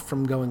us off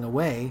from going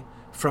away,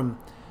 from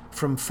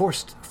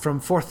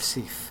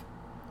forthseeth.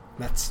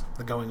 That's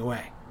the going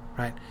away,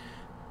 right?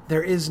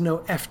 There is no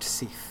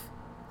eftseeth.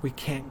 We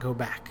can't go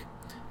back.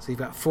 So you've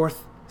got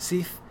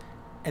forthseeth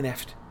and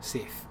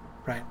eftseeth,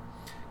 right?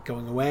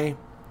 Going away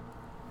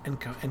and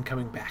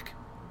coming back.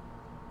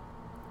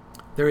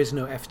 There is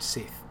no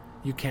eftseeth.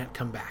 You can't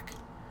come back.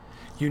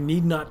 You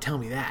need not tell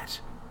me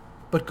that.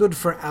 But good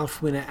for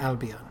Ælfwine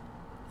Albion.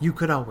 You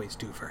could always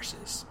do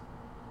verses.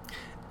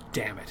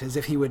 Damn it, as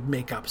if he would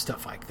make up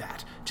stuff like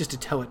that, just to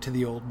tell it to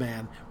the old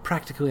man,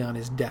 practically on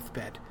his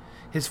deathbed.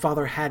 His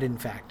father had, in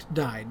fact,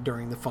 died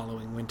during the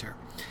following winter.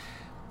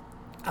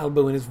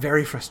 Alboin is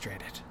very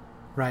frustrated,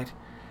 right?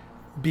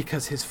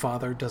 Because his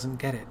father doesn't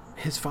get it.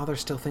 His father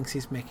still thinks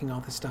he's making all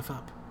this stuff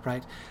up,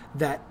 right?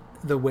 That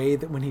the way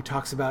that when he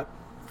talks about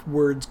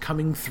words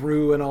coming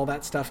through and all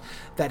that stuff,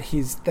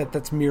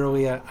 that's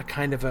merely a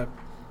kind of a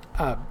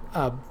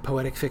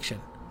poetic fiction,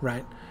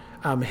 right?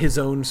 His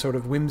own sort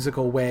of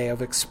whimsical way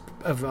of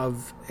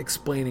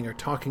explaining or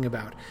talking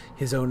about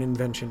his own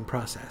invention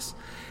process.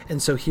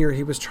 And so here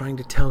he was trying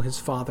to tell his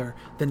father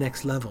the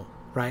next level,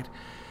 right?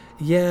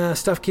 Yeah,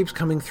 stuff keeps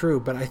coming through,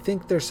 but I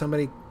think there's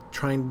somebody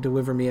trying to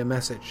deliver me a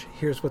message.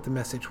 Here's what the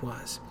message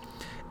was.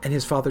 And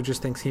his father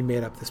just thinks he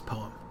made up this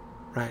poem,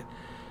 right?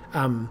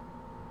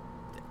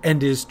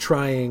 And is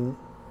trying,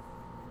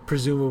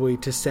 presumably,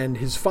 to send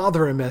his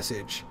father a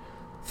message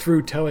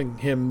through telling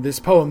him this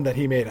poem that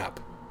he made up,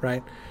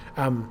 right?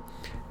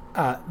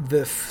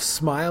 The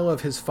smile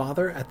of his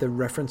father at the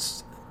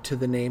reference to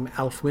the name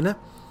Ælfwine,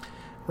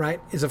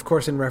 right, is of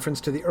course in reference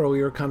to the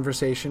earlier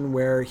conversation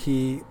where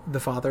the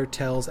father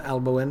tells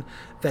Alboin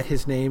that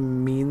his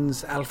name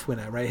means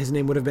Ælfwine, right? His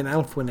name would have been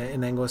Ælfwine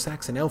in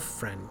Anglo-Saxon, elf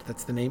friend.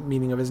 That's the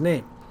meaning of his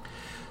name.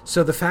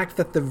 So the fact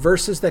that the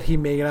verses that he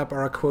made up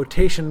are a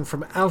quotation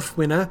from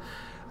Ælfwine,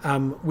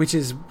 which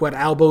is what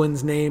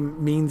Alboin's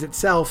name means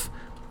itself,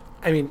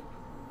 I mean,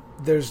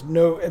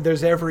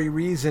 there's every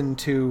reason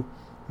to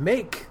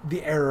make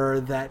the error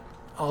that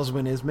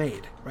Oswin has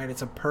made, right?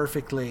 It's a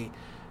perfectly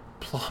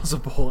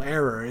plausible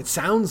error. It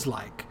sounds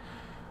like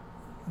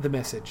the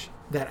message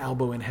that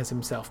Alboin has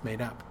himself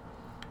made up.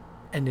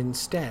 And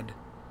instead,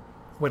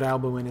 what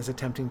Alboin is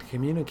attempting to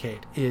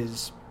communicate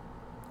is,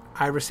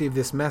 I received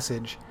this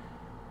message,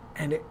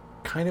 and it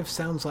kind of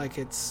sounds like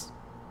it's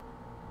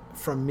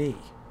from me,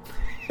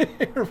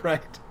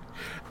 right?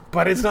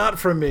 But it's not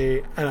from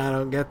me, and I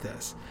don't get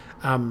this.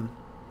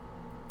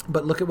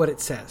 But look at what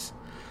it says.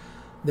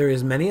 There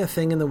is many a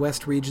thing in the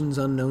west regions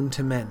unknown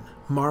to men,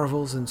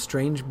 marvels and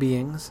strange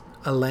beings,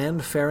 a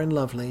land fair and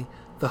lovely,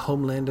 the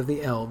homeland of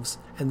the elves,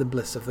 and the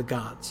bliss of the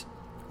gods.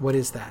 What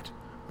is that?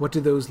 What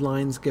do those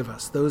lines give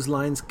us? Those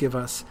lines give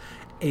us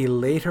a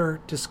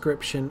later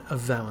description of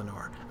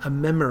Valinor, a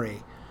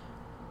memory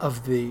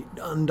of the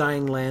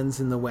undying lands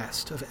in the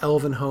west, of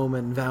Elvenhome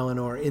and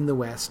Valinor in the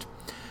west,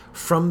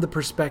 from the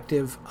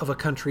perspective of a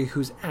country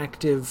whose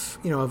active,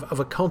 of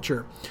a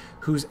culture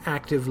whose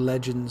active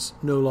legends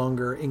no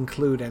longer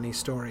include any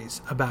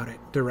stories about it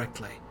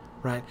directly,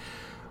 right?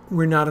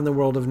 We're not in the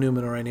world of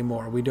Numenor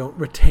anymore. We don't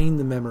retain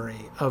the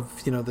memory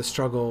of, the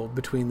struggle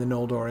between the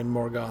Noldor and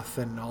Morgoth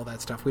and all that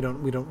stuff. We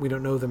don't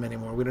know them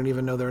anymore. We don't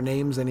even know their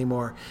names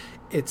anymore.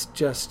 It's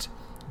just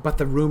but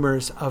the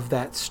rumors of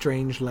that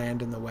strange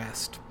land in the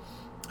west.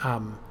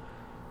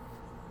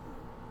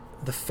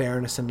 The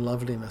fairness and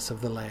loveliness of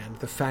the land,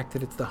 the fact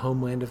that it's the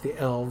homeland of the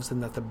elves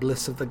and that the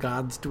bliss of the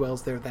gods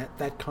dwells there,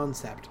 that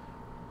concept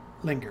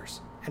lingers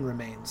and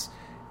remains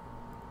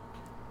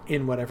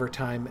in whatever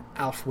time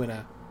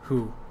Ælfwine,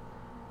 who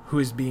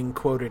is being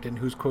quoted and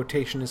whose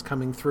quotation is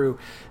coming through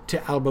to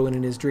Alboin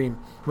in his dream,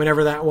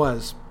 whenever that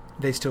was,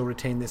 they still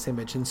retain this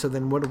image. And so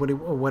then what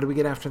do we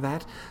get after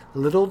that?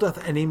 Little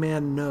doth any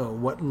man know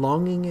what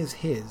longing is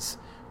his,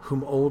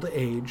 whom old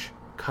age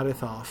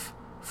cutteth off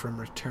from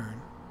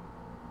return.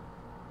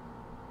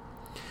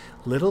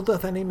 Little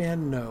doth any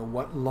man know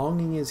what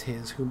longing is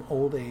his, whom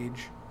old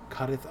age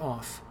cutteth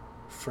off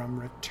from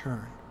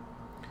return.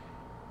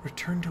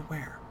 Return to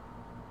where?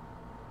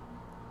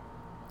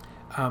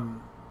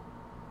 And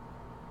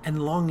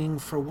longing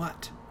for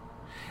what?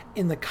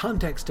 In the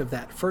context of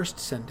that first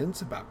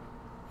sentence about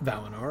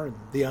Valinor and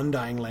the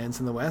undying lands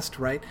in the west,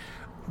 right,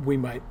 we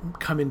might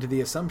come into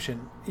the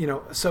assumption,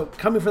 so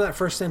coming from that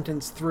first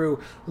sentence through,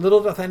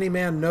 little doth any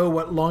man know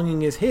what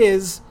longing is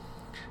his,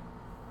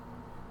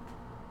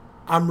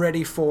 I'm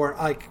ready for,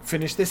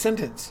 finish this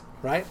sentence,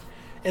 right?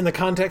 In the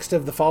context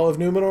of the fall of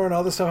Numenor and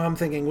all this stuff, I'm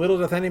thinking, little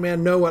doth any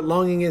man know what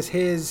longing is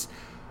his,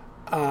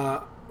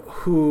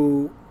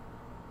 who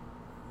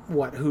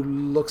who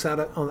looks out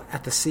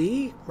at the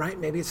sea, right?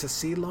 Maybe it's a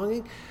sea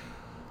longing.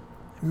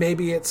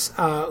 Maybe it's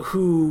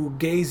who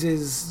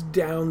gazes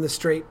down the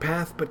straight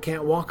path but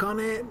can't walk on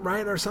it,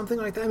 right? Or something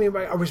like that. I mean,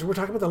 we're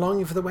talking about the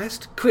longing for the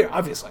West? Clear,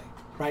 obviously,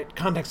 right?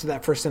 Context of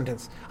that first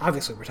sentence.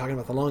 Obviously, we're talking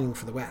about the longing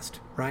for the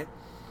West, right?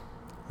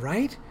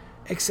 Right?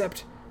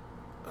 Except,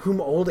 whom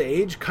old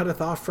age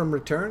cutteth off from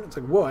return? It's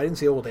like, whoa, I didn't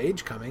see old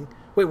age coming.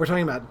 Wait, we're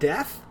talking about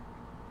death?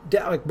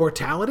 Like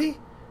mortality?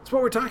 That's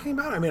what we're talking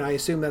about? I mean, I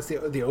assume that's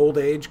the old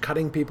age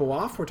cutting people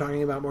off. We're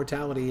talking about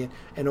mortality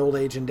and old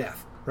age and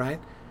death, right?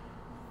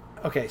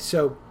 Okay,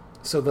 so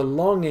the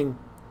longing,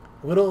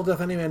 little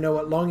doth any man know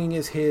what longing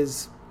is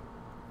his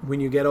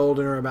when you get old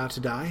and are about to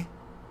die?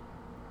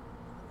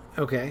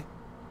 Okay.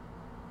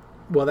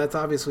 Well, that's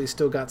obviously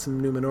still got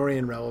some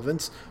Numenorian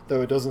relevance,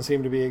 though it doesn't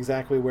seem to be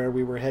exactly where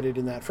we were headed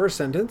in that first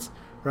sentence,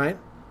 right?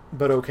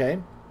 But okay.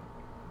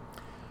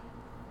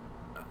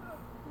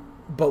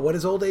 But what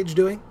is old age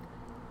doing?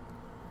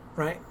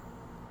 Right?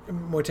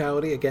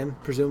 Mortality, again,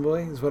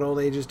 presumably, is what old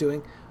age is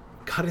doing.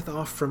 Cutteth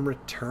off from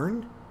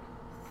return?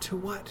 To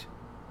what?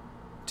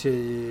 To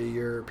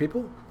your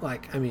people?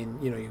 Like, I mean,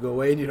 you go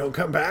away and you don't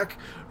come back,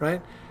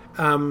 right?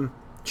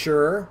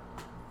 Sure.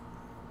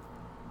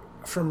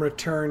 From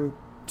return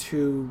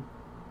to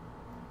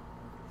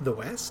the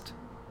West,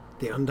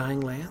 the Undying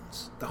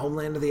Lands, the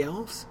homeland of the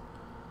elves,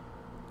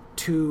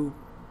 to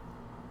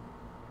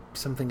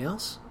something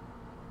else,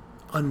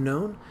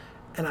 unknown.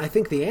 And I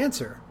think the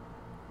answer,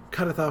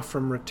 cutteth off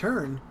from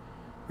return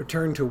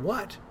to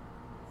what?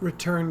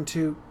 Return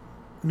to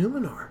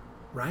Numenor,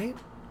 right?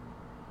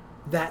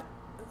 That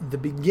the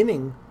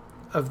beginning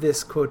of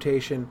this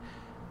quotation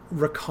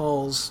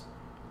recalls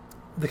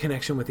the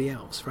connection with the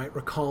elves, right?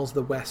 Recalls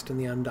the West and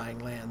the Undying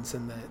Lands,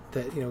 and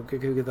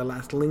the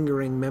last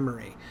lingering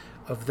memory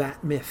of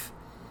that myth.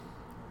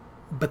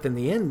 But then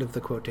the end of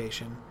the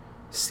quotation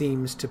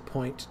seems to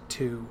point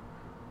to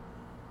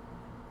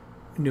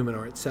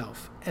Numenor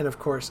itself. And of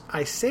course,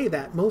 I say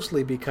that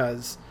mostly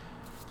because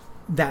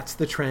that's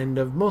the trend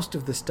of most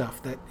of the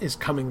stuff that is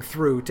coming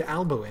through to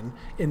Alboin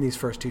in these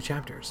first two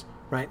chapters,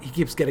 right? He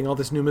keeps getting all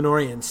this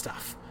Numenorian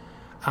stuff.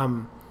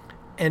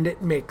 And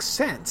it makes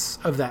sense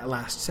of that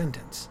last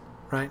sentence,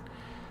 right?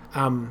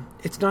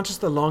 It's not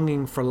just the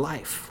longing for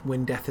life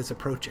when death is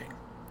approaching.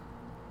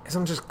 It's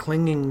not just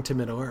clinging to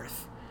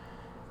Middle-earth.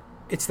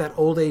 It's that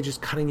old age is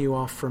cutting you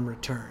off from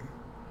return.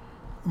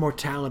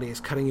 Mortality is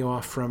cutting you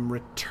off from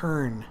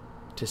return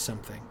to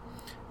something.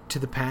 To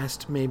the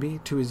past, maybe.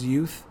 To his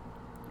youth,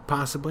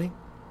 possibly.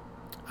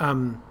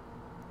 But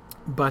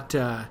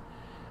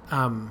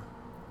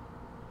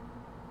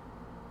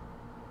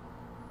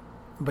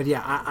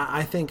yeah,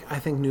 I think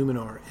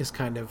Numenor is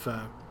kind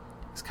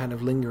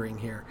of lingering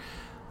here.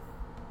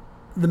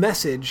 The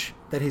message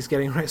that he's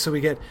getting, right? So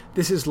we get,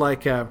 this is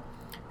like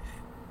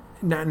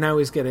now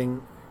he's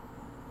getting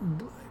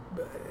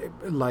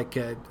like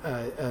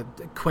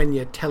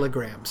Quenya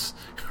telegrams,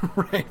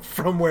 right,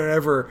 from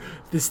wherever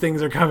these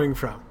things are coming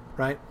from,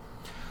 right?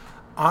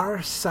 Ar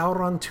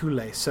Sauron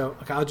Tule. So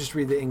okay, I'll just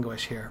read the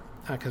English here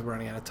because we're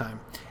running out of time.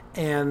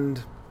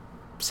 And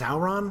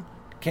Sauron,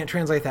 can't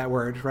translate that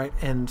word, right?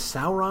 And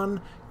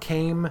Sauron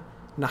came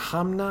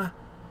Nahamna.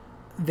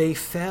 They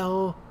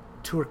fell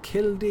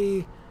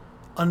Turkildi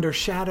under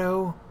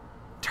shadow.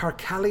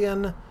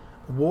 Tarkalion,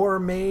 war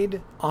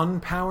made on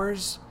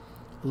powers.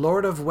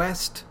 Lord of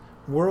West,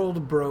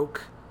 world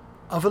broke.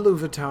 Of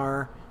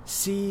Iluvatar,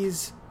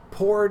 seas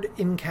poured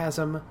in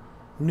chasm.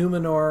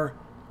 Numenor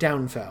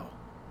downfell.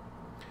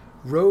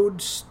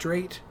 Road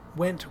straight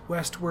went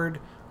westward.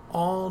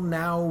 All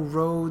now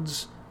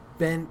roads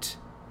bent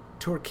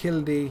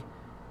Turkildi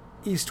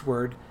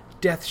eastward.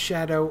 Death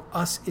shadow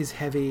us is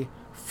heavy,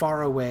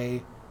 far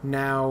away,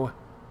 now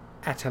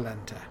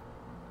Atalanta.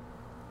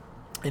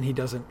 And he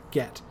doesn't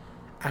get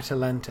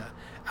Atalanta.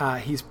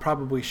 He's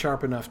probably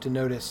sharp enough to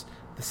notice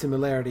the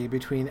similarity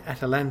between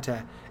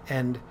Atalanta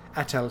and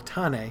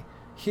Ataltane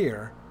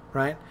here,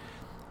 right?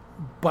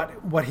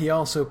 But what he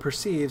also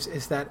perceives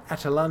is that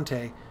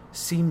Atalante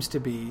seems to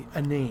be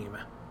a name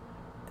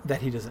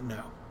that he doesn't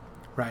know,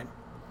 right?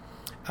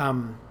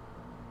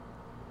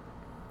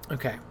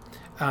 Okay.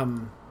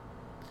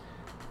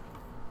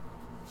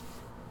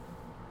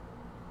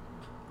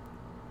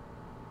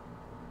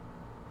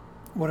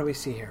 What do we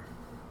see here?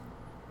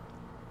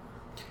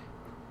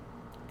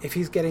 If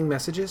he's getting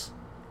messages,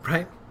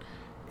 right?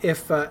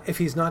 If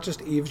he's not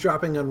just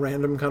eavesdropping on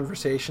random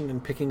conversation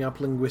and picking up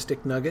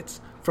linguistic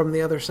nuggets from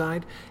the other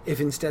side, if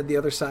instead the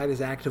other side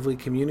is actively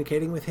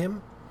communicating with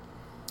him,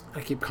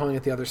 I keep calling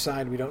it the other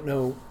side, we don't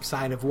know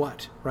side of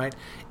what, right?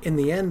 In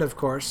the end, of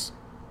course,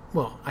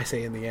 well, I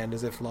say in the end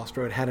as if Lost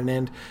Road had an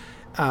end.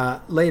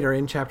 Later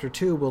in chapter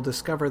 2, we'll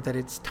discover that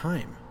it's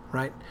time,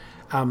 right?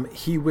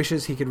 He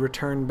wishes he could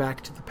return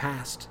back to the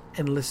past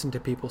and listen to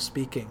people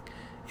speaking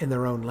in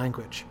their own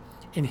language.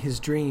 In his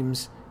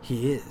dreams,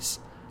 he is,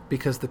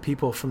 because the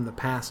people from the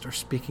past are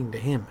speaking to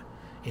him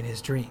in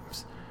his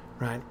dreams,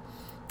 right?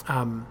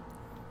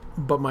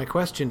 But my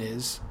question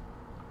is,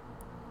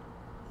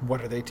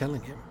 what are they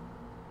telling him,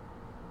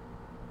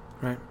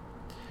 right?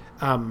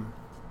 Yeah,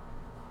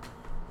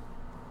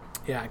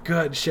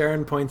 good.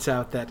 Sharon points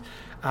out that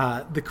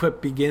the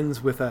quip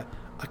begins with a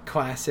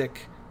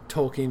classic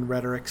Tolkien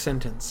rhetoric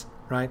sentence,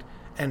 right?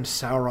 And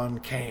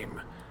Sauron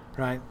came,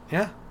 right?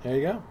 Yeah, there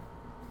you go.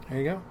 There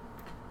you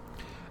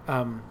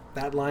go.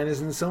 That line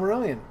is in the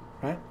Silmarillion,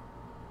 right?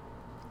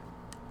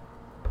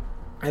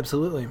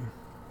 Absolutely.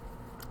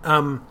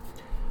 But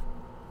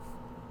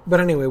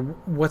anyway,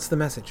 what's the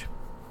message?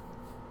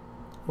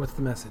 What's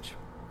the message?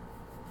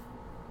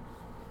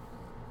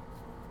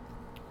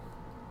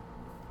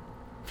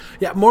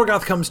 Yeah,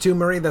 Morgoth comes too,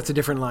 Murray. That's a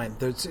different line.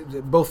 There's,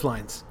 both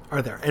lines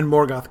are there. And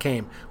Morgoth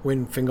came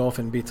when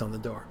Fingolfin beats on the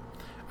door.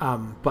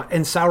 And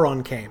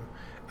Sauron came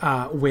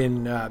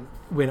when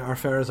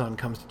Ar-Pharazôn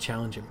comes to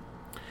challenge him.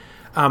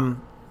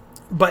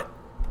 But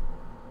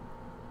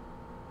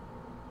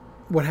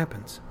what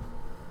happens?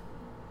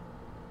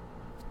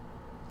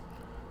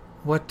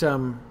 What's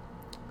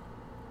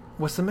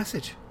the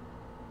message?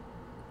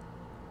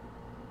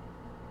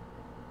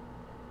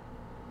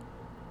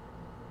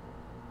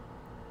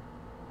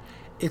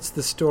 It's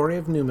the story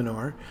of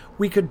Numenor.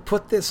 We could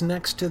put this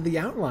next to the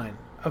outline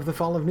of the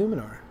fall of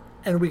Numenor.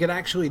 And we could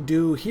actually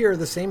do here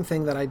the same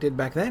thing that I did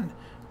back then,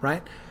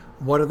 right?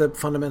 What are the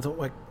fundamental,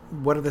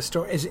 what are the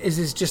stories? Is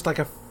this just like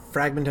a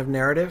fragment of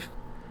narrative?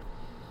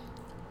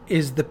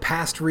 Is the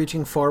past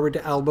reaching forward to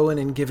Alboin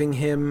and giving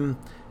him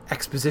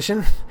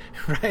exposition,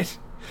 right?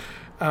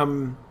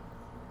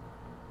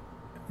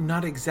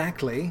 Not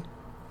exactly,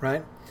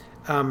 right?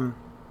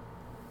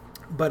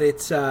 But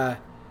it's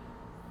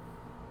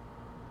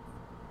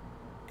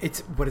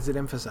what does it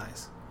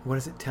emphasize? What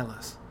does it tell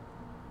us?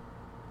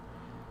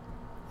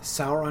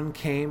 Sauron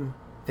came,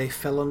 they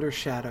fell under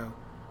shadow,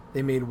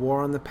 they made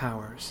war on the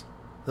powers.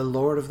 The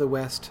Lord of the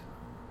West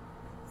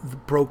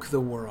broke the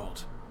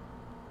world.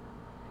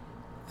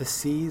 The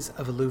seas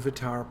of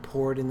Iluvatar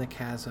poured in the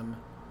chasm,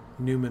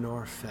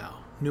 Numenor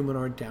fell.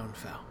 Numenor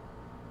downfell,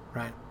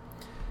 right?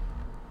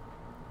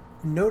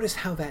 Notice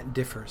how that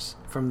differs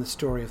from the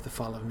story of the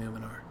fall of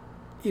Numenor.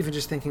 Even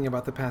just thinking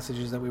about the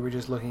passages that we were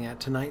just looking at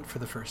tonight for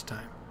the first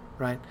time,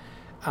 right?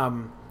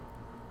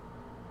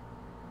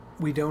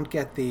 We don't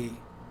get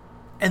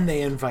and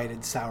they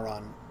invited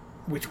Sauron,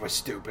 which was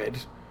stupid,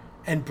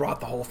 and brought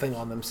the whole thing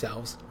on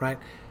themselves, right?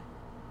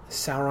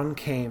 Sauron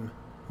came,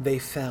 they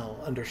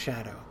fell under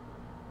shadow.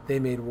 They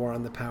made war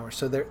on the power.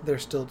 So they're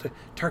still...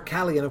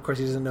 Tarkalion, of course,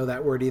 he doesn't know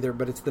that word either,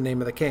 but it's the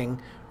name of the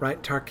king,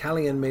 right?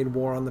 Tarkalion made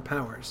war on the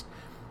powers.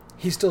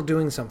 He's still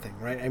doing something,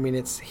 right? I mean,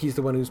 he's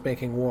the one who's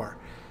making war.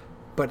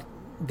 But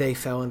they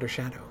fell under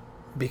shadow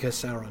because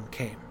Sauron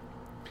came.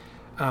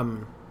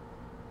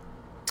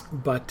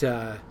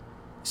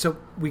 So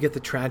we get the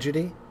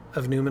tragedy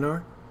of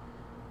Numenor,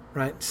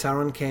 right?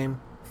 Sauron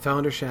came, fell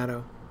under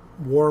shadow,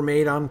 war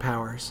made on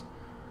powers,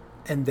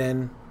 and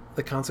then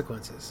the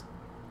consequences.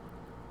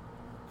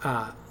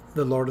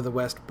 The Lord of the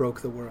West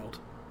broke the world.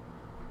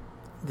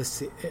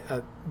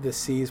 The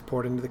seas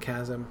poured into the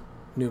chasm,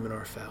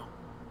 Numenor fell.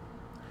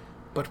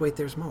 But wait,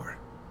 there's more.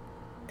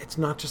 It's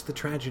not just the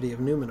tragedy of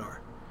Numenor.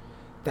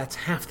 That's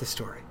half the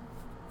story.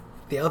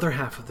 The other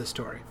half of the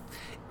story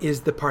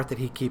is the part that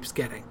he keeps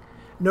getting.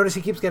 Notice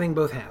he keeps getting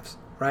both halves,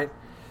 right?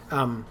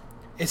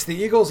 It's the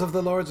eagles of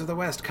the Lords of the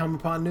West come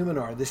upon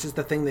Numenor. This is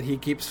the thing that he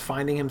keeps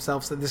finding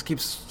himself, so this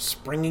keeps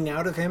springing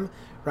out of him,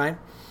 right?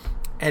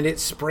 And it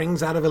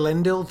springs out of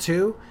Elendil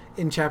too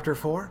in chapter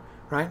 4,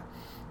 right?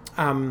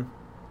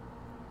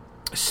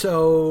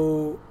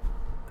 So,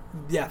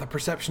 yeah, the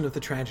perception of the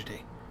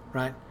tragedy,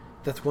 right?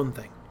 That's one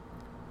thing.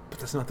 But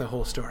that's not the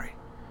whole story.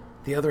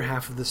 The other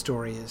half of the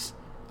story is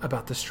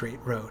about the straight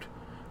road,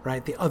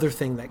 right? The other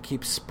thing that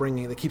keeps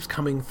springing, that keeps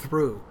coming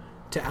through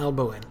to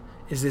Alboin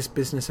is this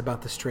business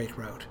about the straight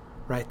road,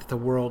 right? That the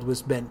world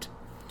was bent,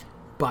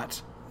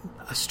 but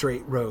a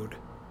straight road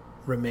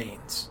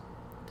remains.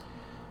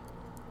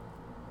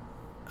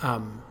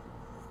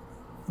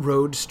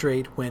 Road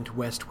straight went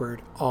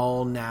westward,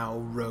 all now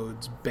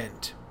roads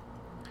bent.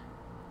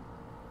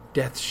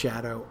 Death's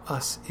shadow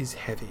us is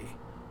heavy,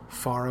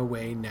 far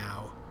away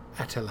now,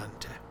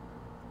 Atalanta.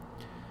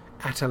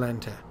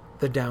 Atalanta,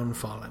 the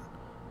downfallen,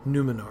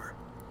 Numenor,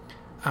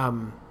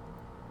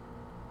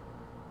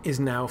 is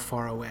now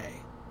far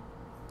away.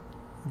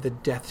 The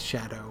death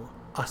shadow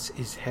us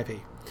is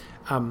heavy.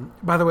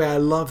 By the way, I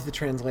love the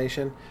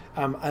translation.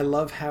 I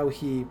love how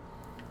he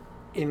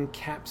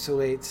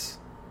encapsulates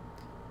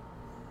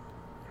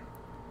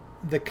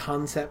the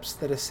concepts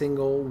that a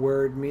single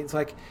word means.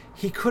 Like,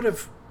 he could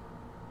have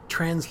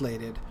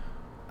translated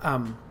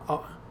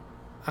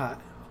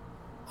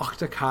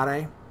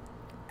Octakare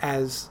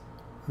as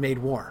made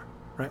war,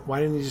 right?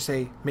 Why didn't he just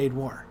say made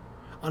war?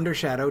 Under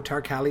shadow,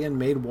 Tarkalion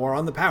made war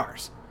on the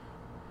powers.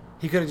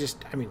 He could have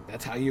just, I mean,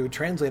 that's how you would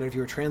translate it. If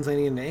you were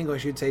translating into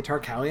English, you'd say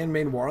Tarkalion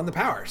made war on the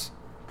powers.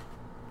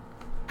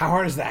 How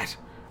hard is that,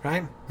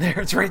 right? There,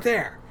 it's right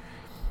there.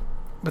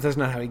 But that's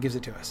not how he gives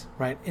it to us,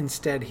 right?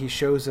 Instead, he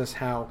shows us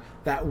how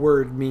that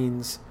word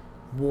means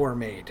war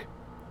made.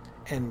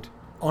 And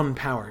on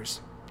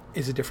powers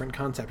is a different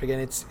concept. Again,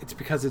 it's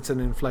because it's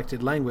an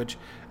inflected language.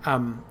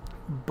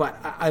 but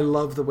I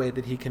love the way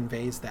that he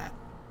conveys that.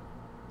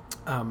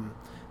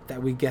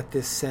 That we get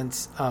this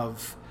sense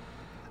of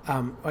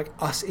like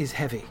us is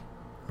heavy,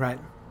 right?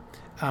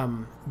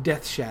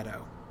 Death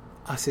shadow,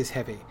 us is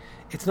heavy.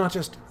 It's not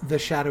just the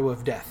shadow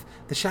of death.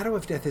 The shadow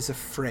of death is a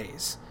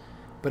phrase,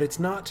 but it's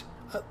not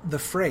the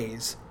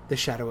phrase, the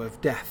shadow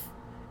of death.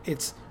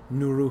 It's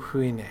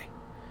nuruhuine.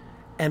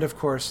 And of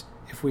course,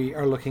 if we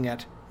are looking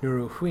at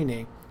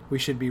nuruhuine, we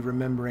should be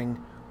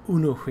remembering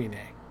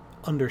unuhuine,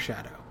 under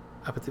shadow.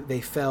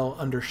 They fell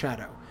under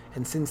shadow.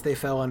 And since they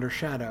fell under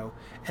shadow,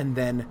 and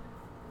then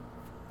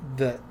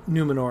the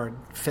Numenor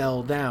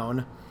fell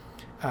down,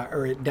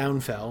 or it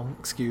downfell,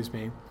 excuse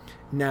me,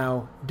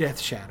 now death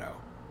shadow,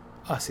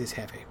 us is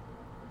heavy.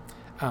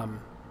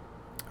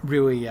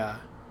 Really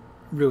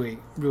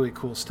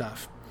cool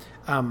stuff.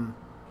 Kelly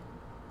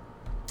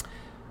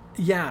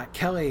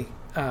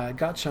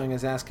Gottschalk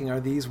is asking, are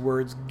these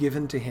words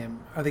given to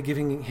him? Are they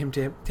giving him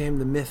to him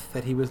the myth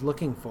that he was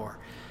looking for?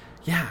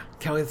 Yeah,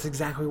 Kelly, that's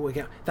exactly what we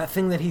got. That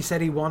thing that he said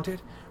he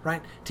wanted,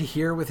 right? To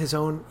hear with his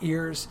own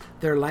ears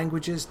their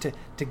languages, to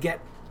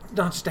get,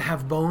 not just to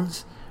have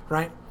bones,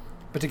 right?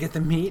 But to get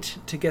the meat,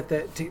 to get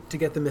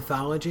the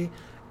mythology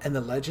and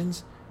the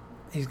legends.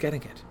 He's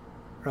getting it,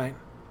 right?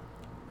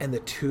 And the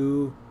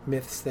two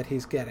myths that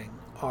he's getting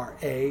are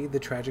A, the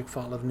tragic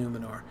fall of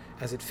Numenor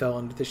as it fell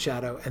under the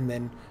shadow and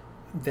then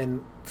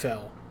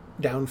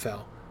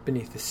downfell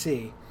beneath the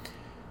sea,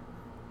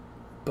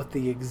 but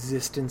the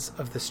existence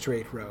of the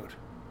straight road.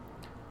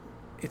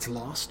 It's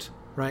lost,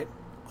 right?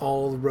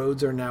 All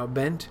roads are now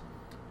bent,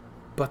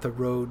 but the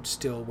road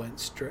still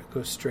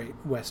goes straight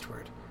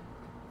westward.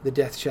 The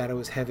death shadow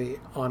is heavy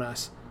on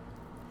us.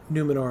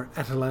 Numenor,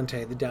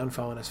 Atalante, the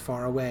downfall is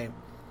far away,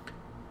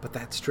 but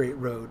that straight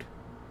road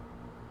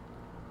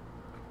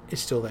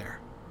is still there,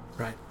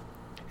 right?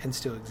 And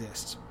still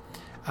exists.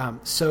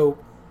 So,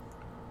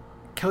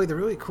 Kelly, the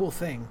really cool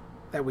thing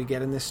that we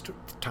get in this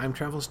time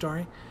travel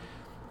story,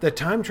 the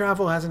time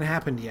travel hasn't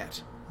happened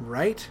yet,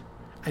 right?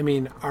 I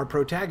mean, our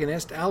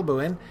protagonist,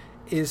 Alboin,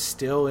 is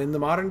still in the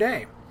modern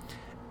day.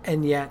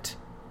 And yet,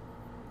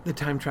 the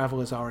time travel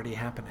is already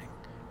happening,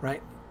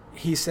 right?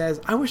 He says,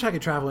 I wish I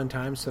could travel in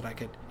time so that I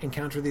could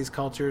encounter these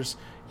cultures,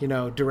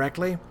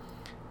 directly.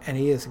 And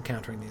he is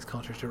encountering these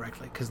cultures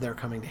directly because they're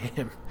coming to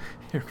him,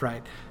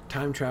 right?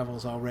 Time travel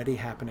is already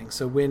happening.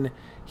 So when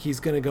he's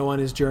going to go on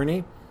his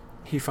journey,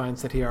 he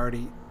finds that he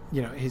already,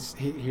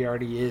 he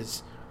already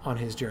is on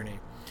his journey.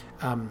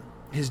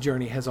 His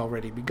journey has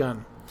already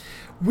begun,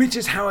 which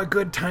is how a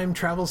good time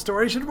travel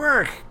story should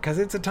work, because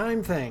it's a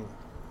time thing.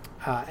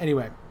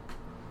 Anyway,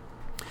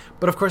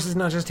 but of course it's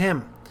not just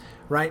him,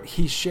 right?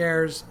 He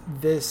shares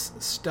this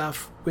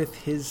stuff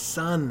with his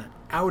son,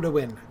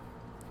 Audouin.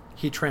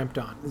 He tramped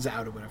on. This is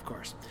Audouin, of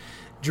course.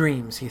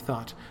 Dreams, he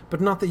thought,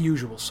 but not the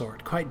usual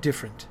sort, quite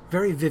different,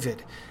 very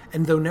vivid,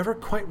 and though never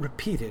quite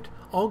repeated,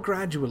 all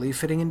gradually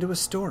fitting into a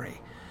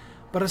story.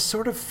 But a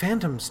sort of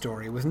phantom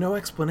story with no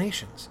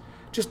explanations.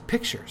 Just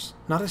pictures,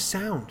 not a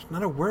sound,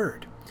 not a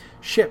word.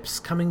 Ships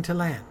coming to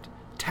land,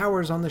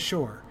 towers on the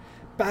shore,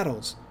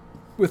 battles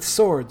with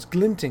swords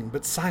glinting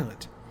but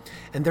silent.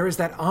 And there is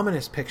that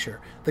ominous picture,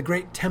 the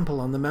great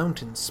temple on the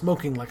mountains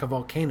smoking like a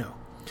volcano.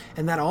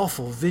 And that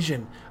awful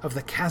vision of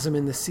the chasm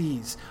in the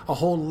seas, a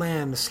whole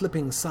land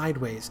slipping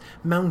sideways,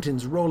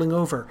 mountains rolling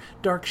over,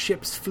 dark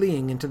ships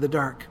fleeing into the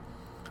dark.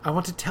 I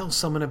want to tell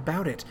someone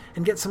about it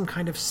and get some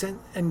kind of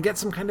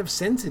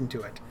sense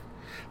into it.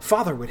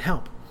 Father would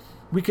help.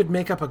 We could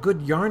make up a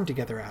good yarn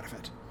together out of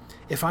it.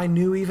 If I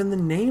knew even the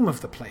name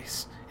of the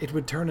place, it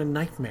would turn a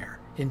nightmare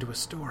into a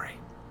story.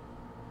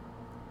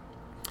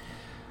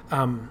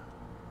 Of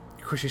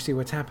course, you see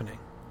what's happening,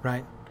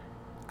 right?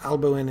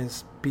 Alboin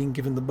is being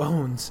given the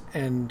bones,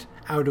 and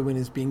Audouin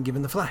is being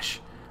given the flesh,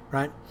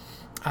 right?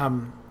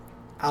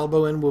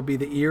 Alboin will be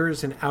the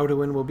ears, and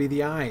Audouin will be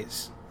the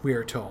eyes, we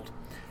are told.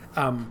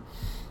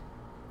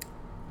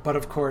 But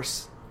of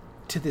course,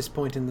 to this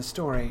point in the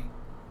story,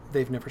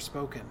 they've never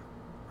spoken,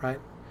 right?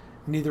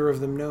 Neither of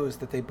them knows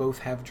that they both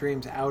have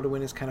dreams.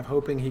 Audouin is kind of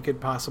hoping he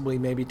could possibly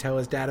maybe tell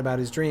his dad about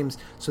his dreams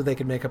so they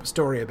could make up a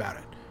story about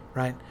it,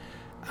 right?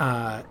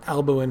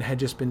 Alboin had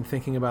just been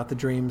thinking about the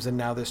dreams, and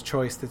now this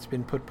choice that's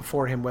been put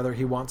before him, whether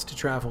he wants to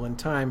travel in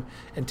time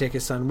and take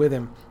his son with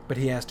him, but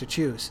he has to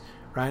choose,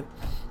 right?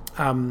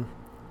 And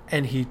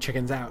he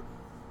chickens out,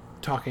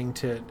 talking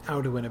to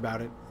Audouin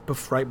about it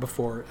right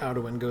before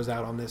Audouin goes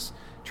out on this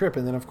trip.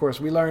 And then, of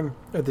course, we learn,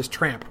 or this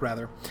tramp,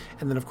 rather,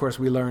 and then, of course,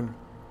 we learn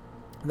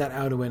that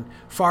Audouin,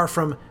 far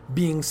from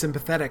being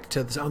sympathetic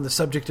on the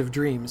subject of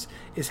dreams,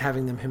 is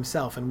having them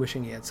himself and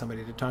wishing he had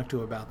somebody to talk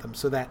to about them.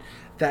 So that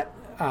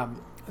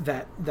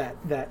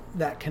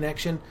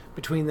connection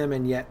between them,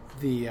 and yet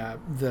the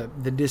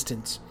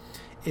distance,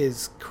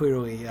 is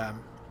clearly a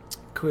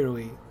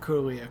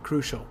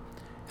crucial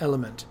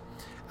element.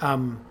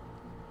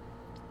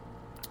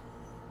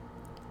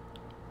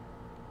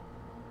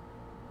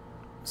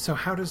 So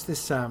how does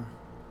this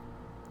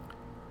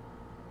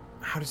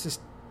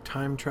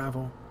time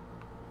travel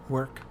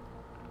work?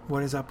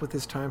 What is up with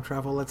this time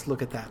travel? Let's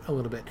look at that a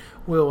little bit.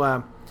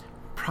 We'll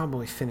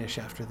probably finish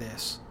after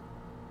this.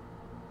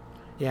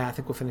 Yeah, I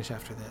think we'll finish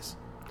after this.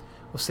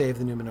 We'll save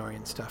the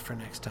Numenorian stuff for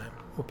next time.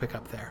 We'll pick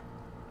up there.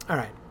 All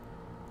right.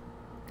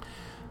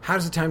 How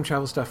does the time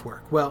travel stuff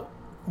work? Well,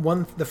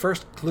 the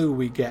first clue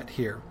we get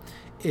here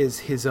is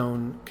his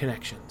own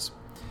connections.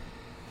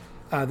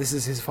 This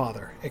is his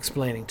father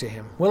explaining to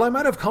him. Well, I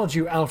might have called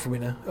you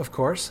Alfwine, of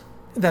course.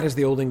 That is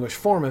the Old English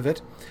form of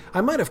it.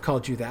 I might have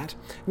called you that,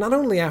 not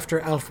only after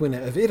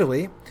Alfwine of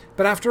Italy,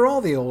 but after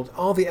all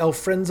the elf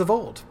friends of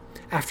old.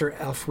 After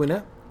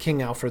Alfwine,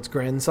 King Alfred's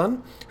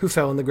grandson, who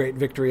fell in the great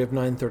victory of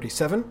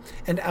 937,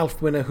 and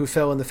Alfwine, who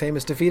fell in the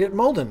famous defeat at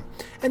Malden,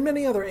 and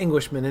many other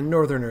Englishmen and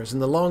Northerners in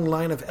the long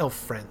line of elf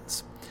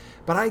friends.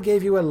 But I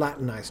gave you a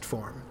Latinized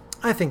form.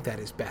 I think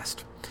that is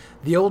best.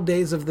 The old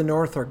days of the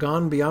North are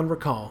gone beyond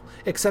recall,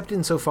 except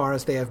insofar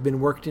as they have been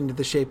worked into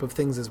the shape of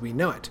things as we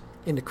know it,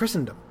 into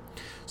Christendom.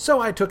 So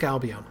I took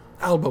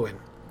Alboin,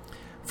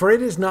 for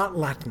it is not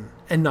Latin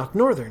and not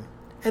Northern,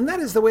 and that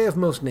is the way of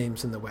most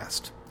names in the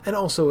West, and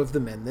also of the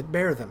men that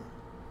bear them.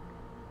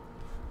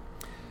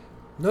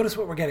 Notice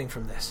what we're getting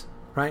from this,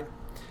 right?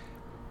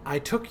 I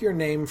took your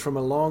name from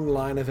a long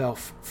line of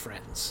elf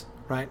friends,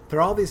 right? There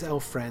are all these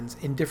elf friends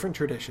in different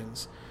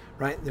traditions,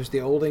 right? There's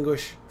the Old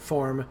English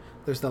form,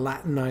 there's the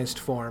Latinized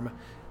form,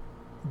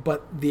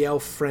 but the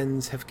elf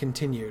friends have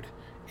continued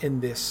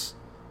in this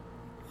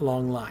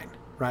long line,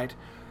 right?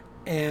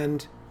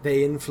 And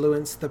they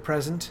influence the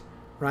present,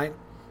 right?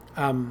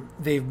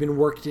 They've been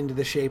worked into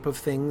the shape of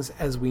things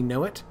as we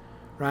know it,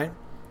 right?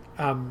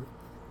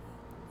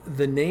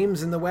 The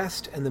names in the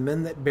West and the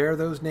men that bear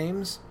those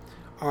names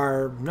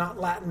are not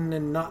Latin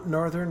and not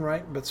Northern,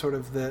 right? But sort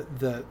of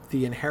the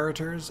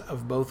inheritors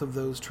of both of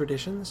those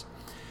traditions.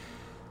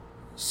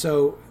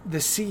 So the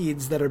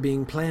seeds that are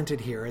being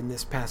planted here in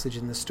this passage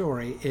in the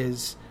story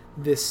is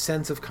this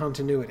sense of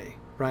continuity,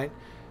 right?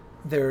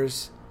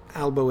 There's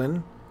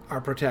Alboin, our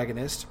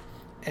protagonist,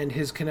 and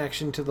his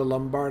connection to the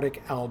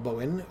Lombardic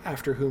Alboin,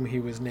 after whom he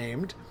was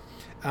named.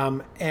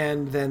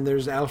 And then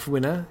there's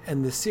Alfwine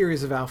and the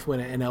series of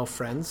Alfwine and elf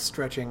friends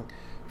stretching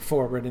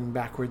forward and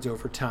backwards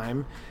over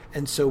time.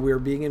 And so we're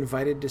being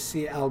invited to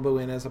see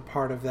Alboin as a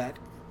part of that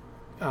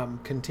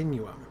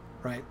continuum,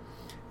 right?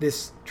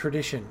 This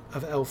tradition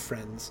of elf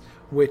friends,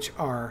 which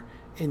are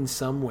in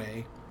some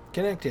way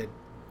connected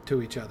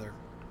to each other.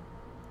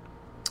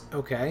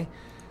 Okay.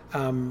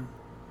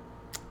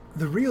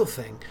 The real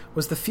thing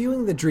was the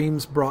feeling the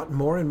dreams brought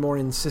more and more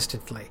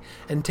insistently,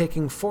 and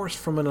taking force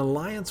from an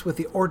alliance with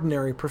the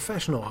ordinary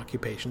professional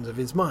occupations of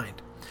his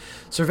mind.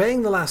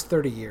 Surveying the last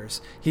 30 years,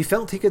 he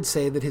felt he could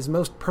say that his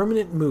most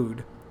permanent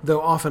mood,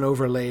 though often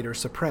overlaid or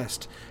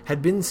suppressed,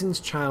 had been since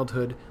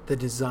childhood the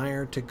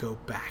desire to go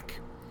back.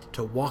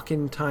 To walk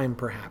in time,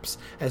 perhaps,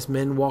 as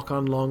men walk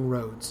on long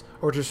roads,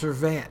 or to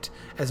survey it,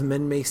 as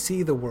men may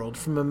see the world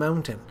from a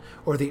mountain,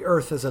 or the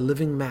earth as a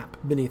living map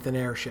beneath an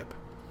airship.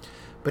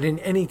 But in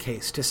any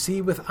case, to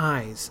see with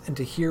eyes and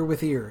to hear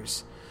with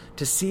ears,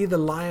 to see the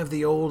lie of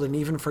the old and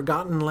even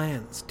forgotten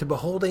lands, to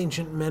behold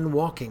ancient men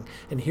walking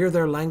and hear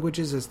their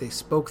languages as they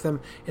spoke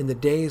them in the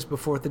days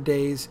before the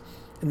days,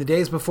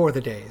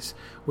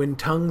 when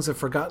tongues of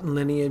forgotten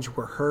lineage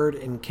were heard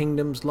in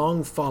kingdoms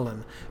long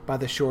fallen by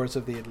the shores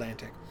of the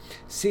Atlantic.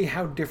 See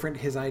how different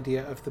his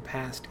idea of the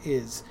past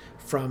is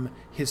from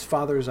his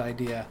father's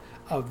idea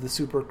of the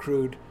super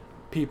crude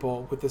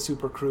people with the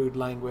super crude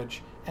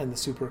language and the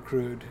super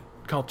crude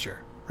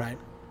culture, right?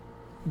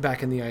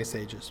 Back in the Ice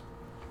Ages.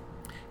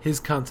 His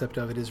concept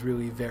of it is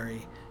really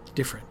very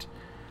different.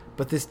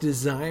 But this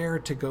desire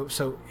to go...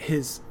 So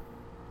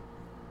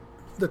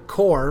the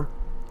core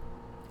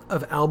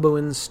of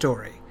Alboin's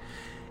story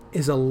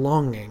is a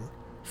longing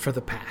for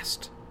the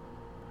past,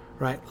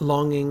 right?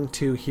 Longing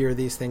to hear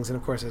these things. And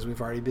of course, as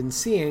we've already been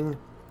seeing,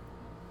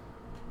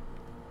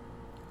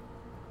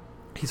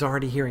 he's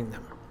already hearing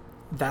them.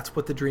 That's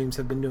what the dreams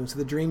have been doing. So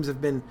the dreams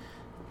have been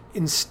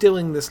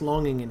instilling this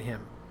longing in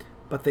him,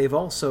 but they've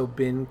also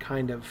been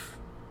kind of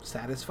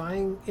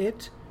satisfying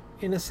it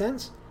in a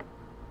sense.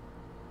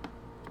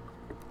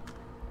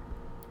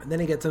 And then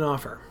he gets an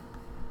offer.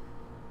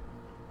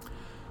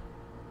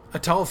 A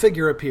tall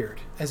figure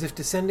appeared, as if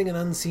descending an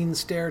unseen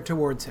stair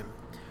towards him.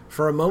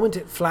 For a moment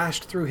it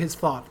flashed through his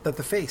thought that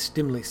the face,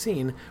 dimly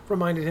seen,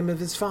 reminded him of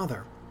his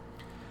father.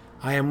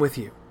 I am with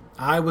you.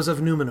 I was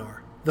of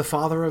Numenor, the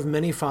father of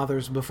many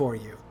fathers before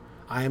you.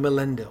 I am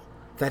Elendil,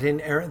 that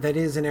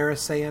is an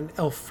Arisaean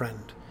elf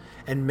friend,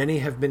 and many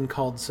have been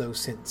called so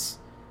since.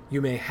 You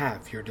may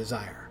have your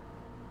desire.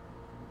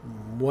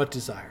 What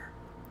desire?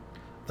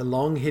 The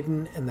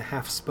long-hidden and the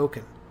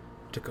half-spoken,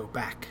 to go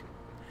back.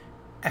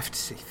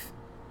 Eftsith,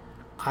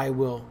 I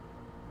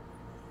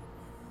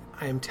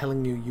am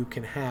telling you, you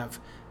can have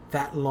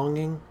that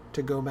longing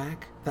to go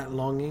back, that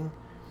longing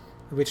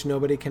which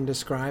nobody can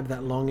describe,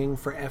 that longing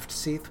for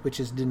Eftsith, which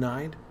is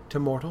denied to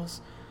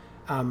mortals.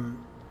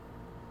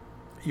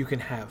 You can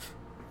have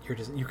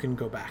you can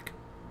go back.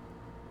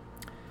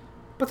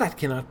 But that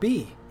cannot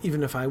be,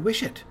 even if I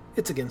wish it.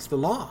 It's against the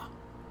law.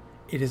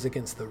 It is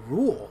against the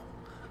rule.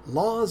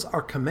 Laws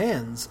are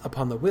commands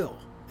upon the will,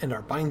 and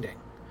are binding.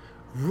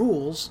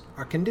 Rules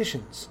are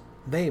conditions.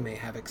 They may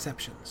have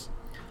exceptions.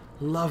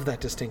 Love that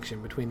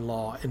distinction between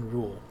law and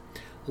rule.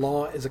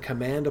 Law is a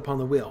command upon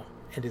the will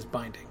and is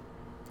binding.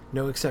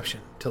 No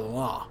exception to the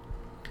law.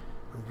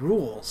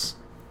 Rules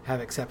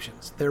have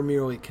exceptions. They're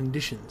merely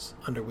conditions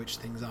under which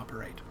things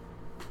operate.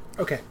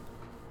 Okay.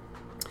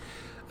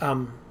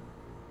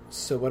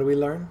 So what do we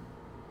learn?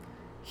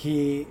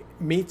 He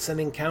meets and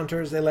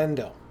encounters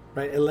Elendil,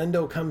 right?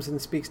 Elendil comes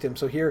and speaks to him.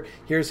 So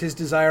here's his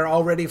desire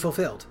already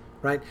fulfilled,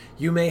 right?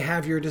 You may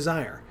have your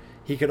desire.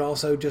 He could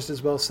also just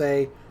as well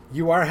say,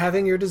 you are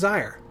having your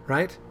desire,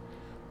 right?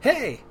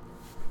 Hey,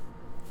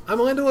 I'm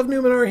Elendil of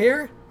Numenor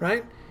here,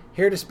 right?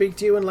 Here to speak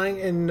to you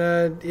in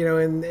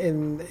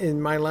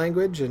my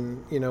language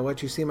and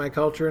what you see my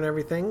culture and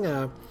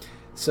everything.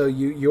 So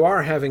you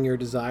are having your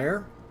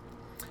desire.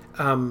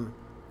 I'm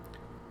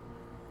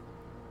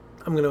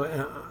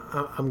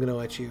gonna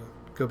let you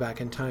go back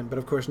in time, but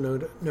of course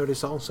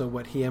notice also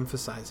what he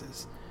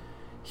emphasizes.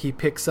 He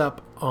picks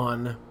up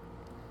on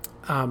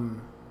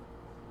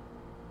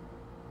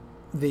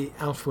the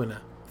Alfwine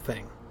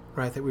thing,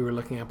 right, that we were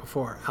looking at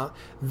before.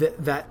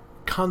 That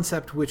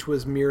concept which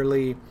was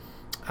merely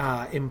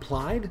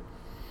implied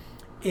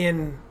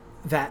in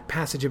that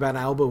passage about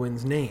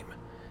Alboin's name.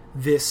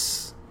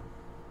 This,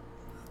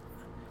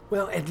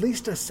 well, at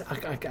least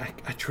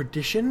a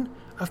tradition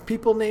of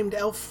people named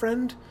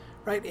Elffriend,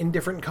 right, in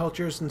different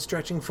cultures and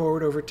stretching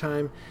forward over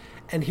time.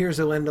 And here's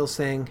Elendil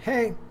saying,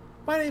 hey,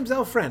 my name's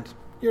Elffriend.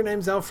 Your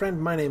name's Elffriend.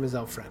 My name is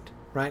Elffriend,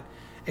 right?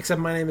 Except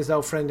my name is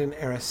Elffriend in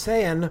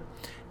Erissean,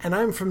 and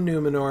I'm from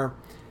Numenor.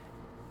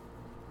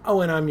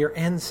 Oh, and I'm your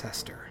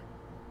ancestor,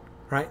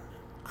 right?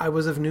 I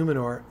was of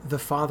Numenor, the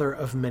father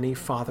of many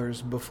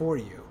fathers before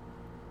you.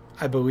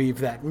 I believe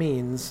that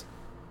means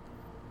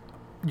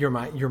you're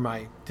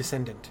my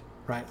descendant,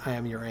 right? I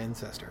am your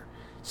ancestor.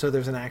 So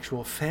there's an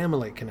actual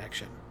family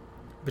connection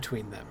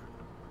between them.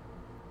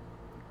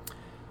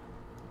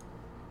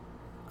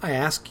 I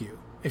ask you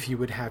if you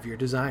would have your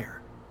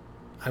desire.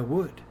 I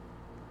would.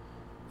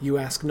 You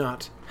ask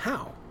not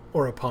how,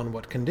 or upon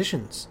what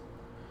conditions.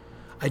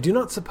 I do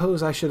not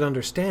suppose I should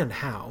understand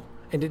how,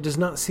 and it does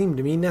not seem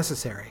to me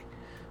necessary.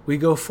 We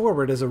go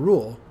forward as a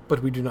rule,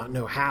 but we do not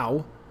know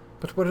how.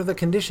 But what are the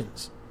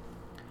conditions?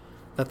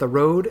 That the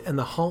road and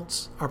the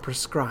halts are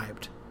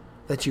prescribed,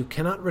 that you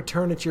cannot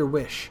return at your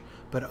wish,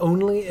 but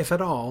only, if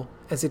at all,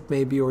 as it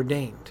may be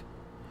ordained.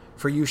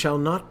 For you shall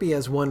not be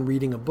as one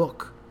reading a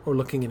book, or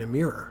looking in a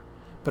mirror,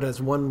 but as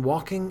one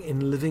walking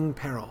in living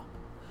peril.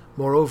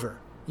 Moreover,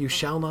 you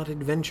shall not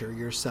adventure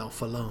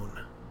yourself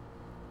alone.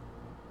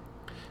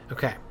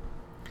 Okay.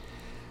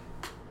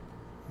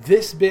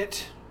 This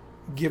bit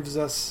gives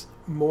us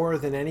more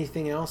than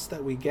anything else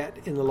that we get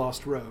in The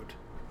Lost Road.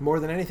 More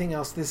than anything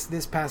else,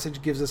 this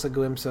passage gives us a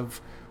glimpse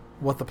of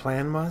what the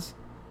plan was,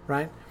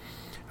 right?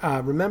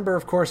 Remember,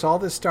 of course, all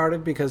this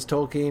started because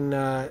Tolkien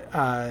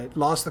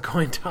lost the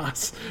coin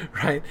toss,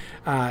 right?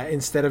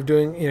 Instead of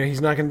doing,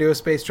 he's not going to do a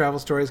space travel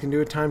story, he's going to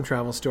do a time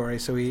travel story.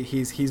 So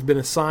he's been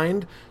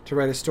assigned to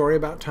write a story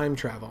about time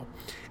travel.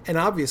 And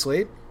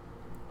obviously,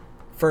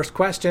 first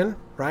question,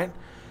 right?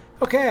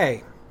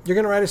 Okay, you're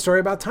going to write a story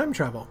about time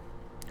travel.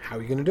 How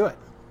are you going to do it?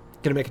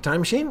 Going to make a time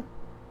machine,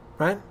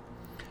 right?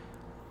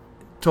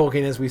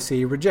 Tolkien, as we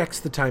see, rejects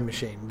the time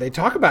machine. They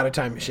talk about a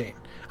time machine.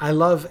 I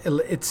love,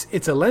 it's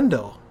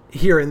Elendil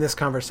here in this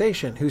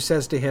conversation who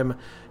says to him,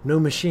 no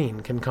machine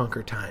can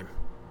conquer time,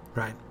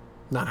 right?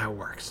 Not how it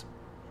works.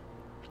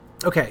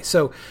 Okay,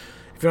 so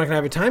if you're not going to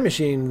have a time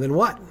machine, then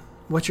what?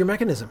 What's your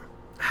mechanism?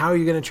 How are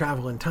you going to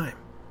travel in time?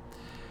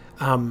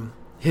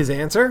 His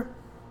answer?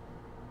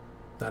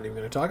 Not even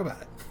going to talk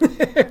about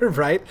it,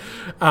 right?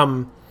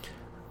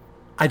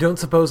 I don't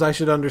suppose I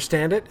should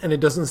understand it, and it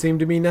doesn't seem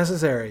to me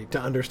necessary to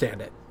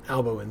understand it,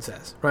 Alboin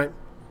says, right?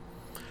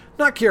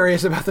 Not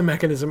curious about the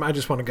mechanism, I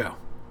just want to go.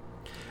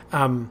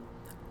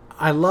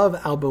 I love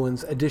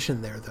Alboin's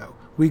addition there, though.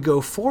 We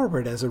go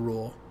forward as a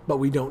rule, but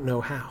we don't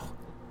know how,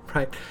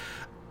 right?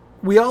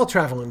 We all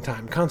travel in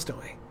time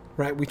constantly,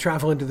 right? We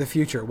travel into the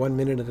future 1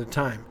 minute at a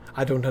time.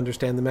 I don't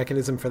understand the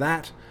mechanism for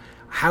that.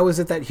 How is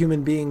it that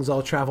human beings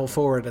all travel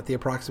forward at the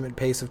approximate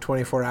pace of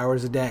 24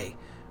 hours a day,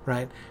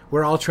 right?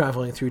 We're all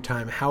traveling through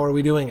time. How are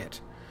we doing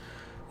it?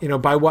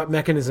 By what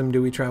mechanism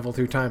do we travel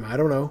through time? I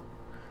don't know.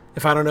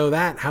 If I don't know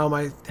that,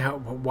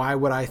 why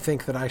would I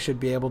think that I should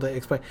be able to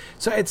explain?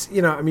 So it's,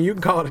 you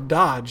can call it a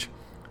dodge,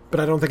 but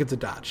I don't think it's a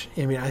dodge.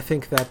 I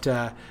think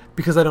that,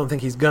 because I don't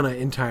think he's gonna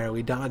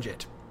entirely dodge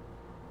it.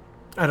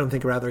 I don't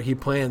think, rather, he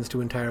plans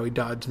to entirely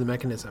dodge the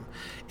mechanism.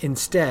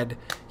 Instead,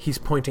 he's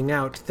pointing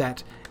out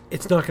that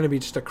it's not going to be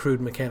just a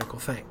crude mechanical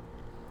thing.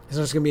 It's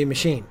not just going to be a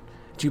machine.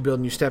 You build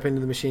and you step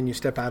into the machine, you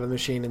step out of the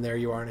machine, and there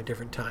you are in a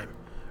different time,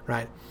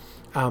 right?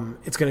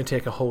 It's going to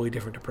take a wholly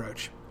different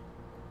approach.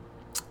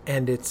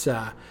 And it's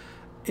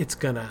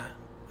going to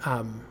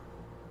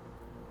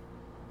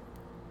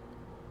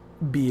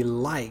be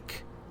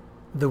like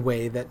the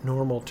way that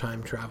normal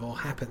time travel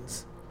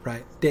happens,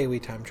 right? Daily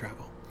time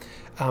travel.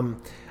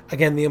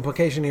 Again, the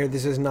implication here,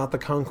 this is not the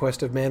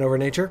conquest of man over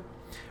nature.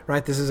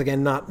 right? This is,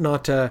 again,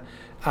 not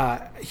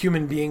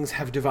human beings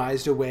have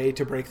devised a way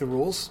to break the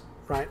rules,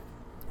 right?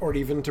 Or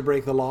even to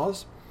break the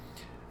laws.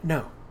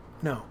 No.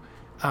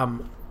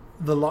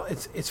 The law,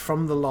 it's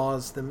from the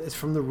laws, it's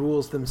from the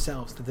rules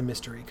themselves that the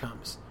mystery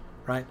comes,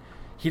 right?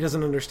 He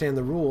doesn't understand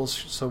the rules,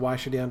 so why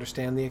should he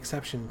understand the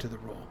exception to the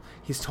rule?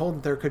 He's told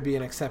that there could be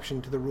an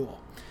exception to the rule.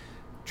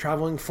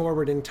 Traveling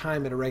forward in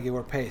time at a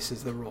regular pace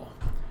is the rule.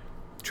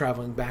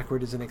 Traveling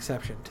backward is an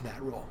exception to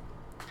that rule.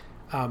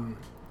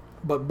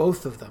 But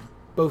both of them,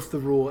 both the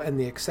rule and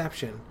the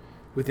exception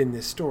within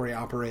this story,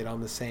 operate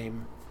on the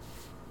same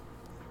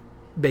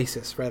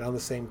basis, right? On the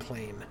same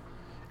plane,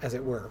 as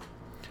it were.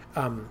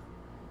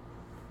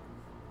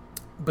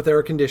 But there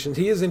are conditions.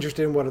 He is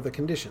interested in what are the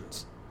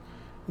conditions.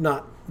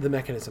 Not the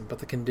mechanism, but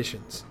the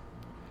conditions.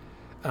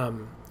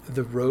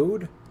 The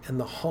road and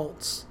the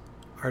halts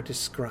are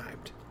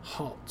described.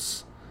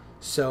 Halts.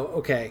 So,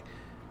 okay,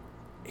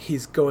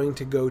 he's going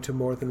to go to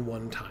more than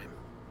one time,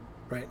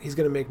 right? He's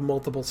going to make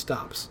multiple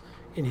stops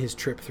in his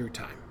trip through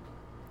time.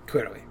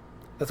 Clearly.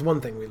 That's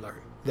one thing we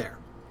learn there.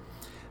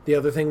 The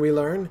other thing we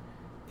learn,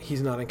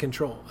 he's not in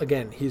control.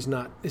 Again,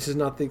 this is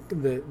not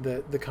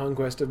the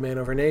conquest of man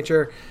over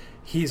nature.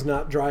 He's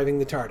not driving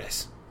the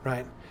TARDIS,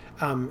 right?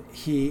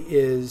 He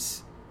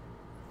is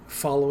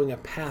following a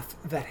path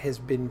that has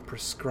been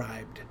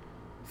prescribed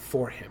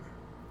for him.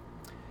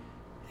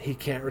 He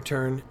can't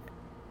return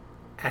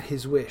at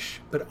his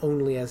wish, but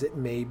only as it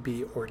may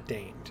be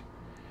ordained.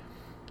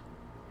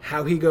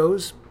 How he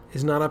goes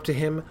is not up to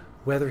him.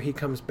 Whether he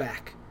comes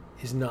back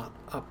is not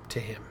up to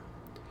him.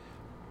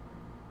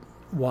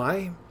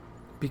 Why?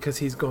 Because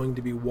he's going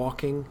to be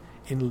walking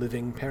in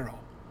living peril.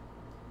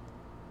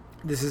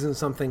 This isn't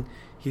something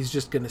he's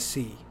just going to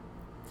see.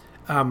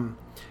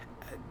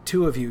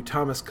 Two of you,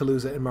 Thomas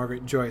Kaluza and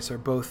Margaret Joyce, are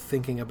both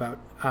thinking about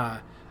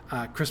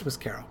Christmas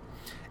Carol.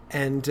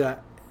 And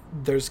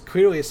there's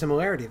clearly a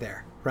similarity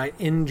there, right?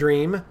 In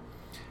Dream,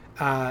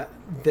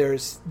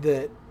 there's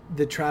the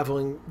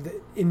traveling,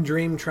 in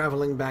Dream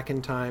traveling back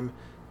in time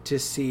to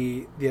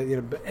see,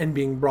 and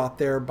being brought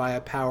there by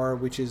a power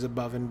which is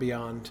above and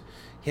beyond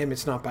him.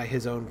 It's not by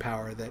his own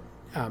power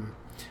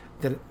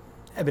that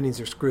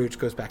Ebenezer Scrooge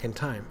goes back in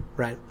time,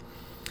 right?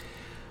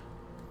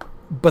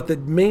 But the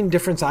main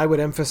difference I would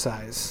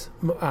emphasize,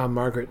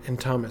 Margaret and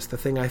Thomas, the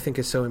thing I think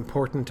is so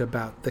important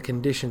about the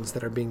conditions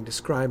that are being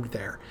described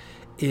there,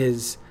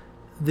 is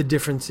the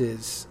difference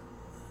is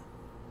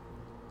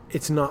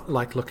it's not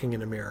like looking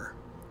in a mirror.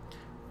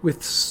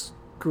 With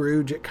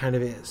Scrooge, it kind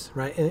of is,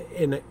 right?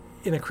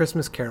 In a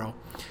Christmas Carol,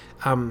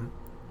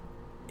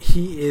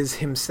 he is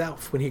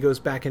himself. When he goes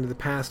back into the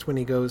past, when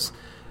he goes,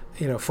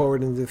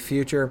 forward into the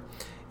future,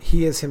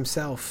 he is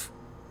himself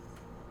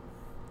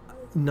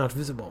not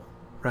visible,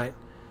 right?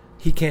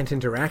 He can't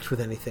interact with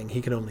anything.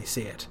 He can only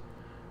see it,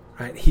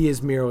 right? He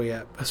is merely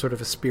a sort of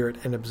a spirit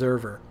and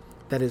observer.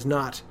 That is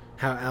not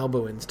how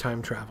Alboin's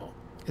time travel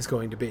is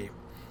going to be.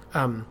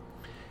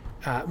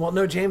 Well,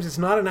 no, James, it's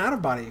not an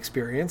out-of-body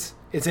experience.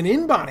 It's an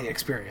in-body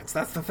experience.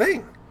 That's the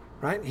thing,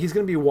 right? He's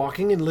going to be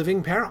walking in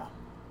living peril.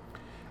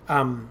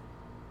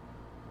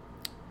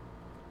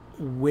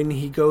 When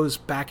he goes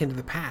back into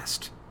the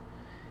past,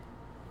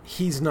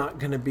 he's not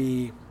going to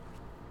be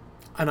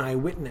an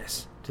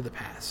eyewitness to the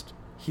past.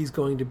 He's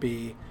going to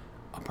be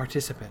a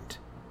participant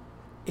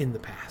in the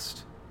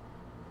past.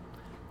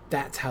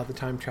 That's how the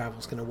time travel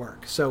is going to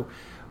work. So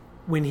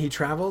when he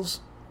travels,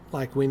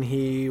 like when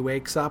he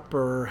wakes up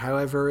or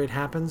however it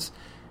happens,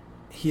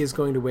 he is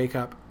going to wake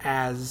up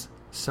as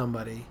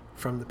somebody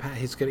from the past.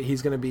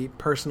 He's going to be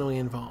personally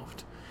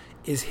involved.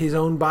 Is his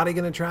own body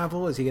going to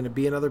travel? Is he going to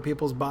be in other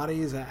people's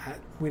bodies?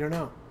 We don't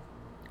know.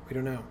 We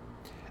don't know.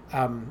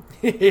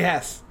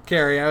 Yes,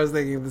 Carrie, I was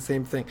thinking the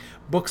same thing.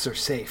 Books are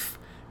safe.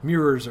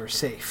 Mirrors are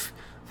safe.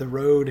 The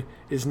road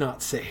is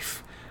not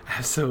safe.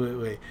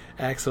 Absolutely.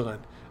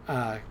 Excellent.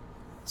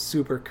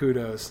 Super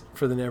kudos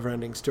for the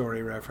Neverending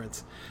Story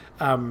reference.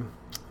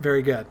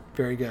 Very good.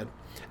 Very good.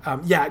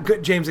 Yeah,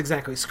 good, James,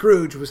 exactly.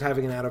 Scrooge was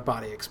having an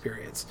out-of-body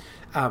experience.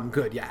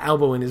 Good, yeah.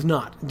 Alboin is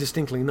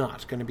distinctly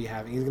not going to be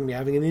having. He's going to be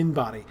having an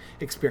in-body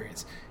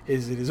experience.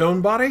 Is it his own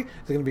body? Is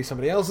it going to be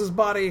somebody else's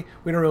body?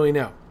 We don't really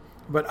know.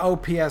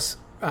 But P.S.,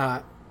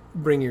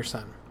 bring your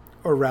son,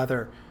 or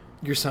rather,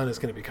 your son is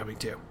going to be coming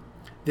too.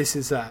 This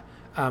is a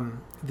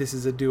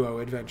duo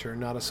adventure,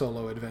 not a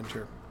solo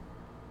adventure.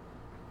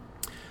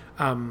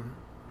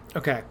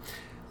 Okay,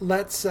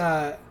 let's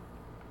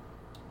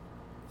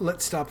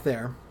stop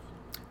there.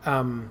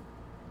 I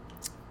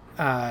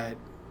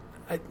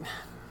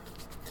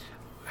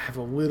have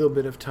a little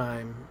bit of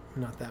time,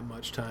 not that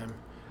much time,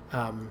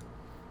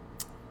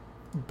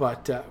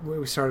 but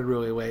we started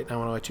really late. I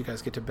want to let you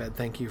guys get to bed.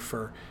 Thank you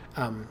for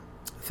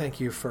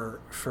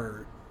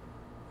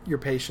your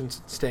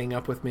patience staying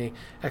up with me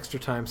extra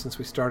time since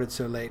we started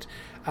so late.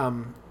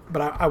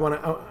 But I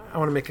want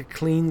to make a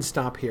clean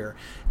stop here.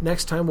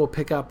 Next time we'll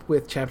pick up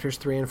with chapters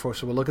 3 and 4.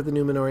 So we'll look at the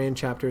Numenorian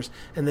chapters,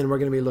 and then we're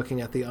going to be looking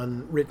at the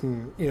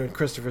unwritten,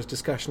 Christopher's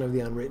discussion of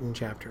the unwritten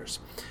chapters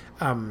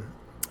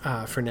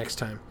for next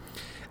time.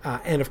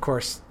 And of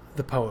course,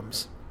 the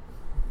poems.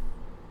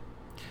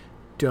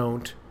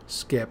 don't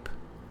skip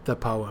the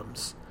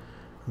poems.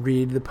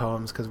 Read the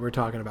poems because we're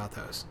talking about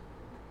those.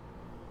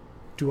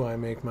 Do I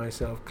make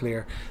myself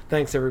clear?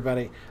 Thanks,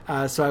 everybody.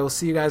 So I will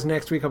see you guys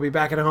next week. I'll be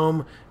back at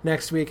home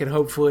next week and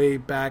hopefully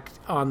back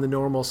on the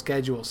normal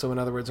schedule. So in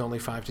other words, only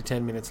 5 to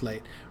 10 minutes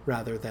late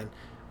rather than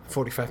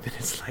 45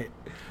 minutes late.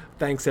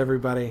 Thanks,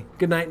 everybody.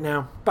 Good night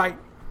now. Bye.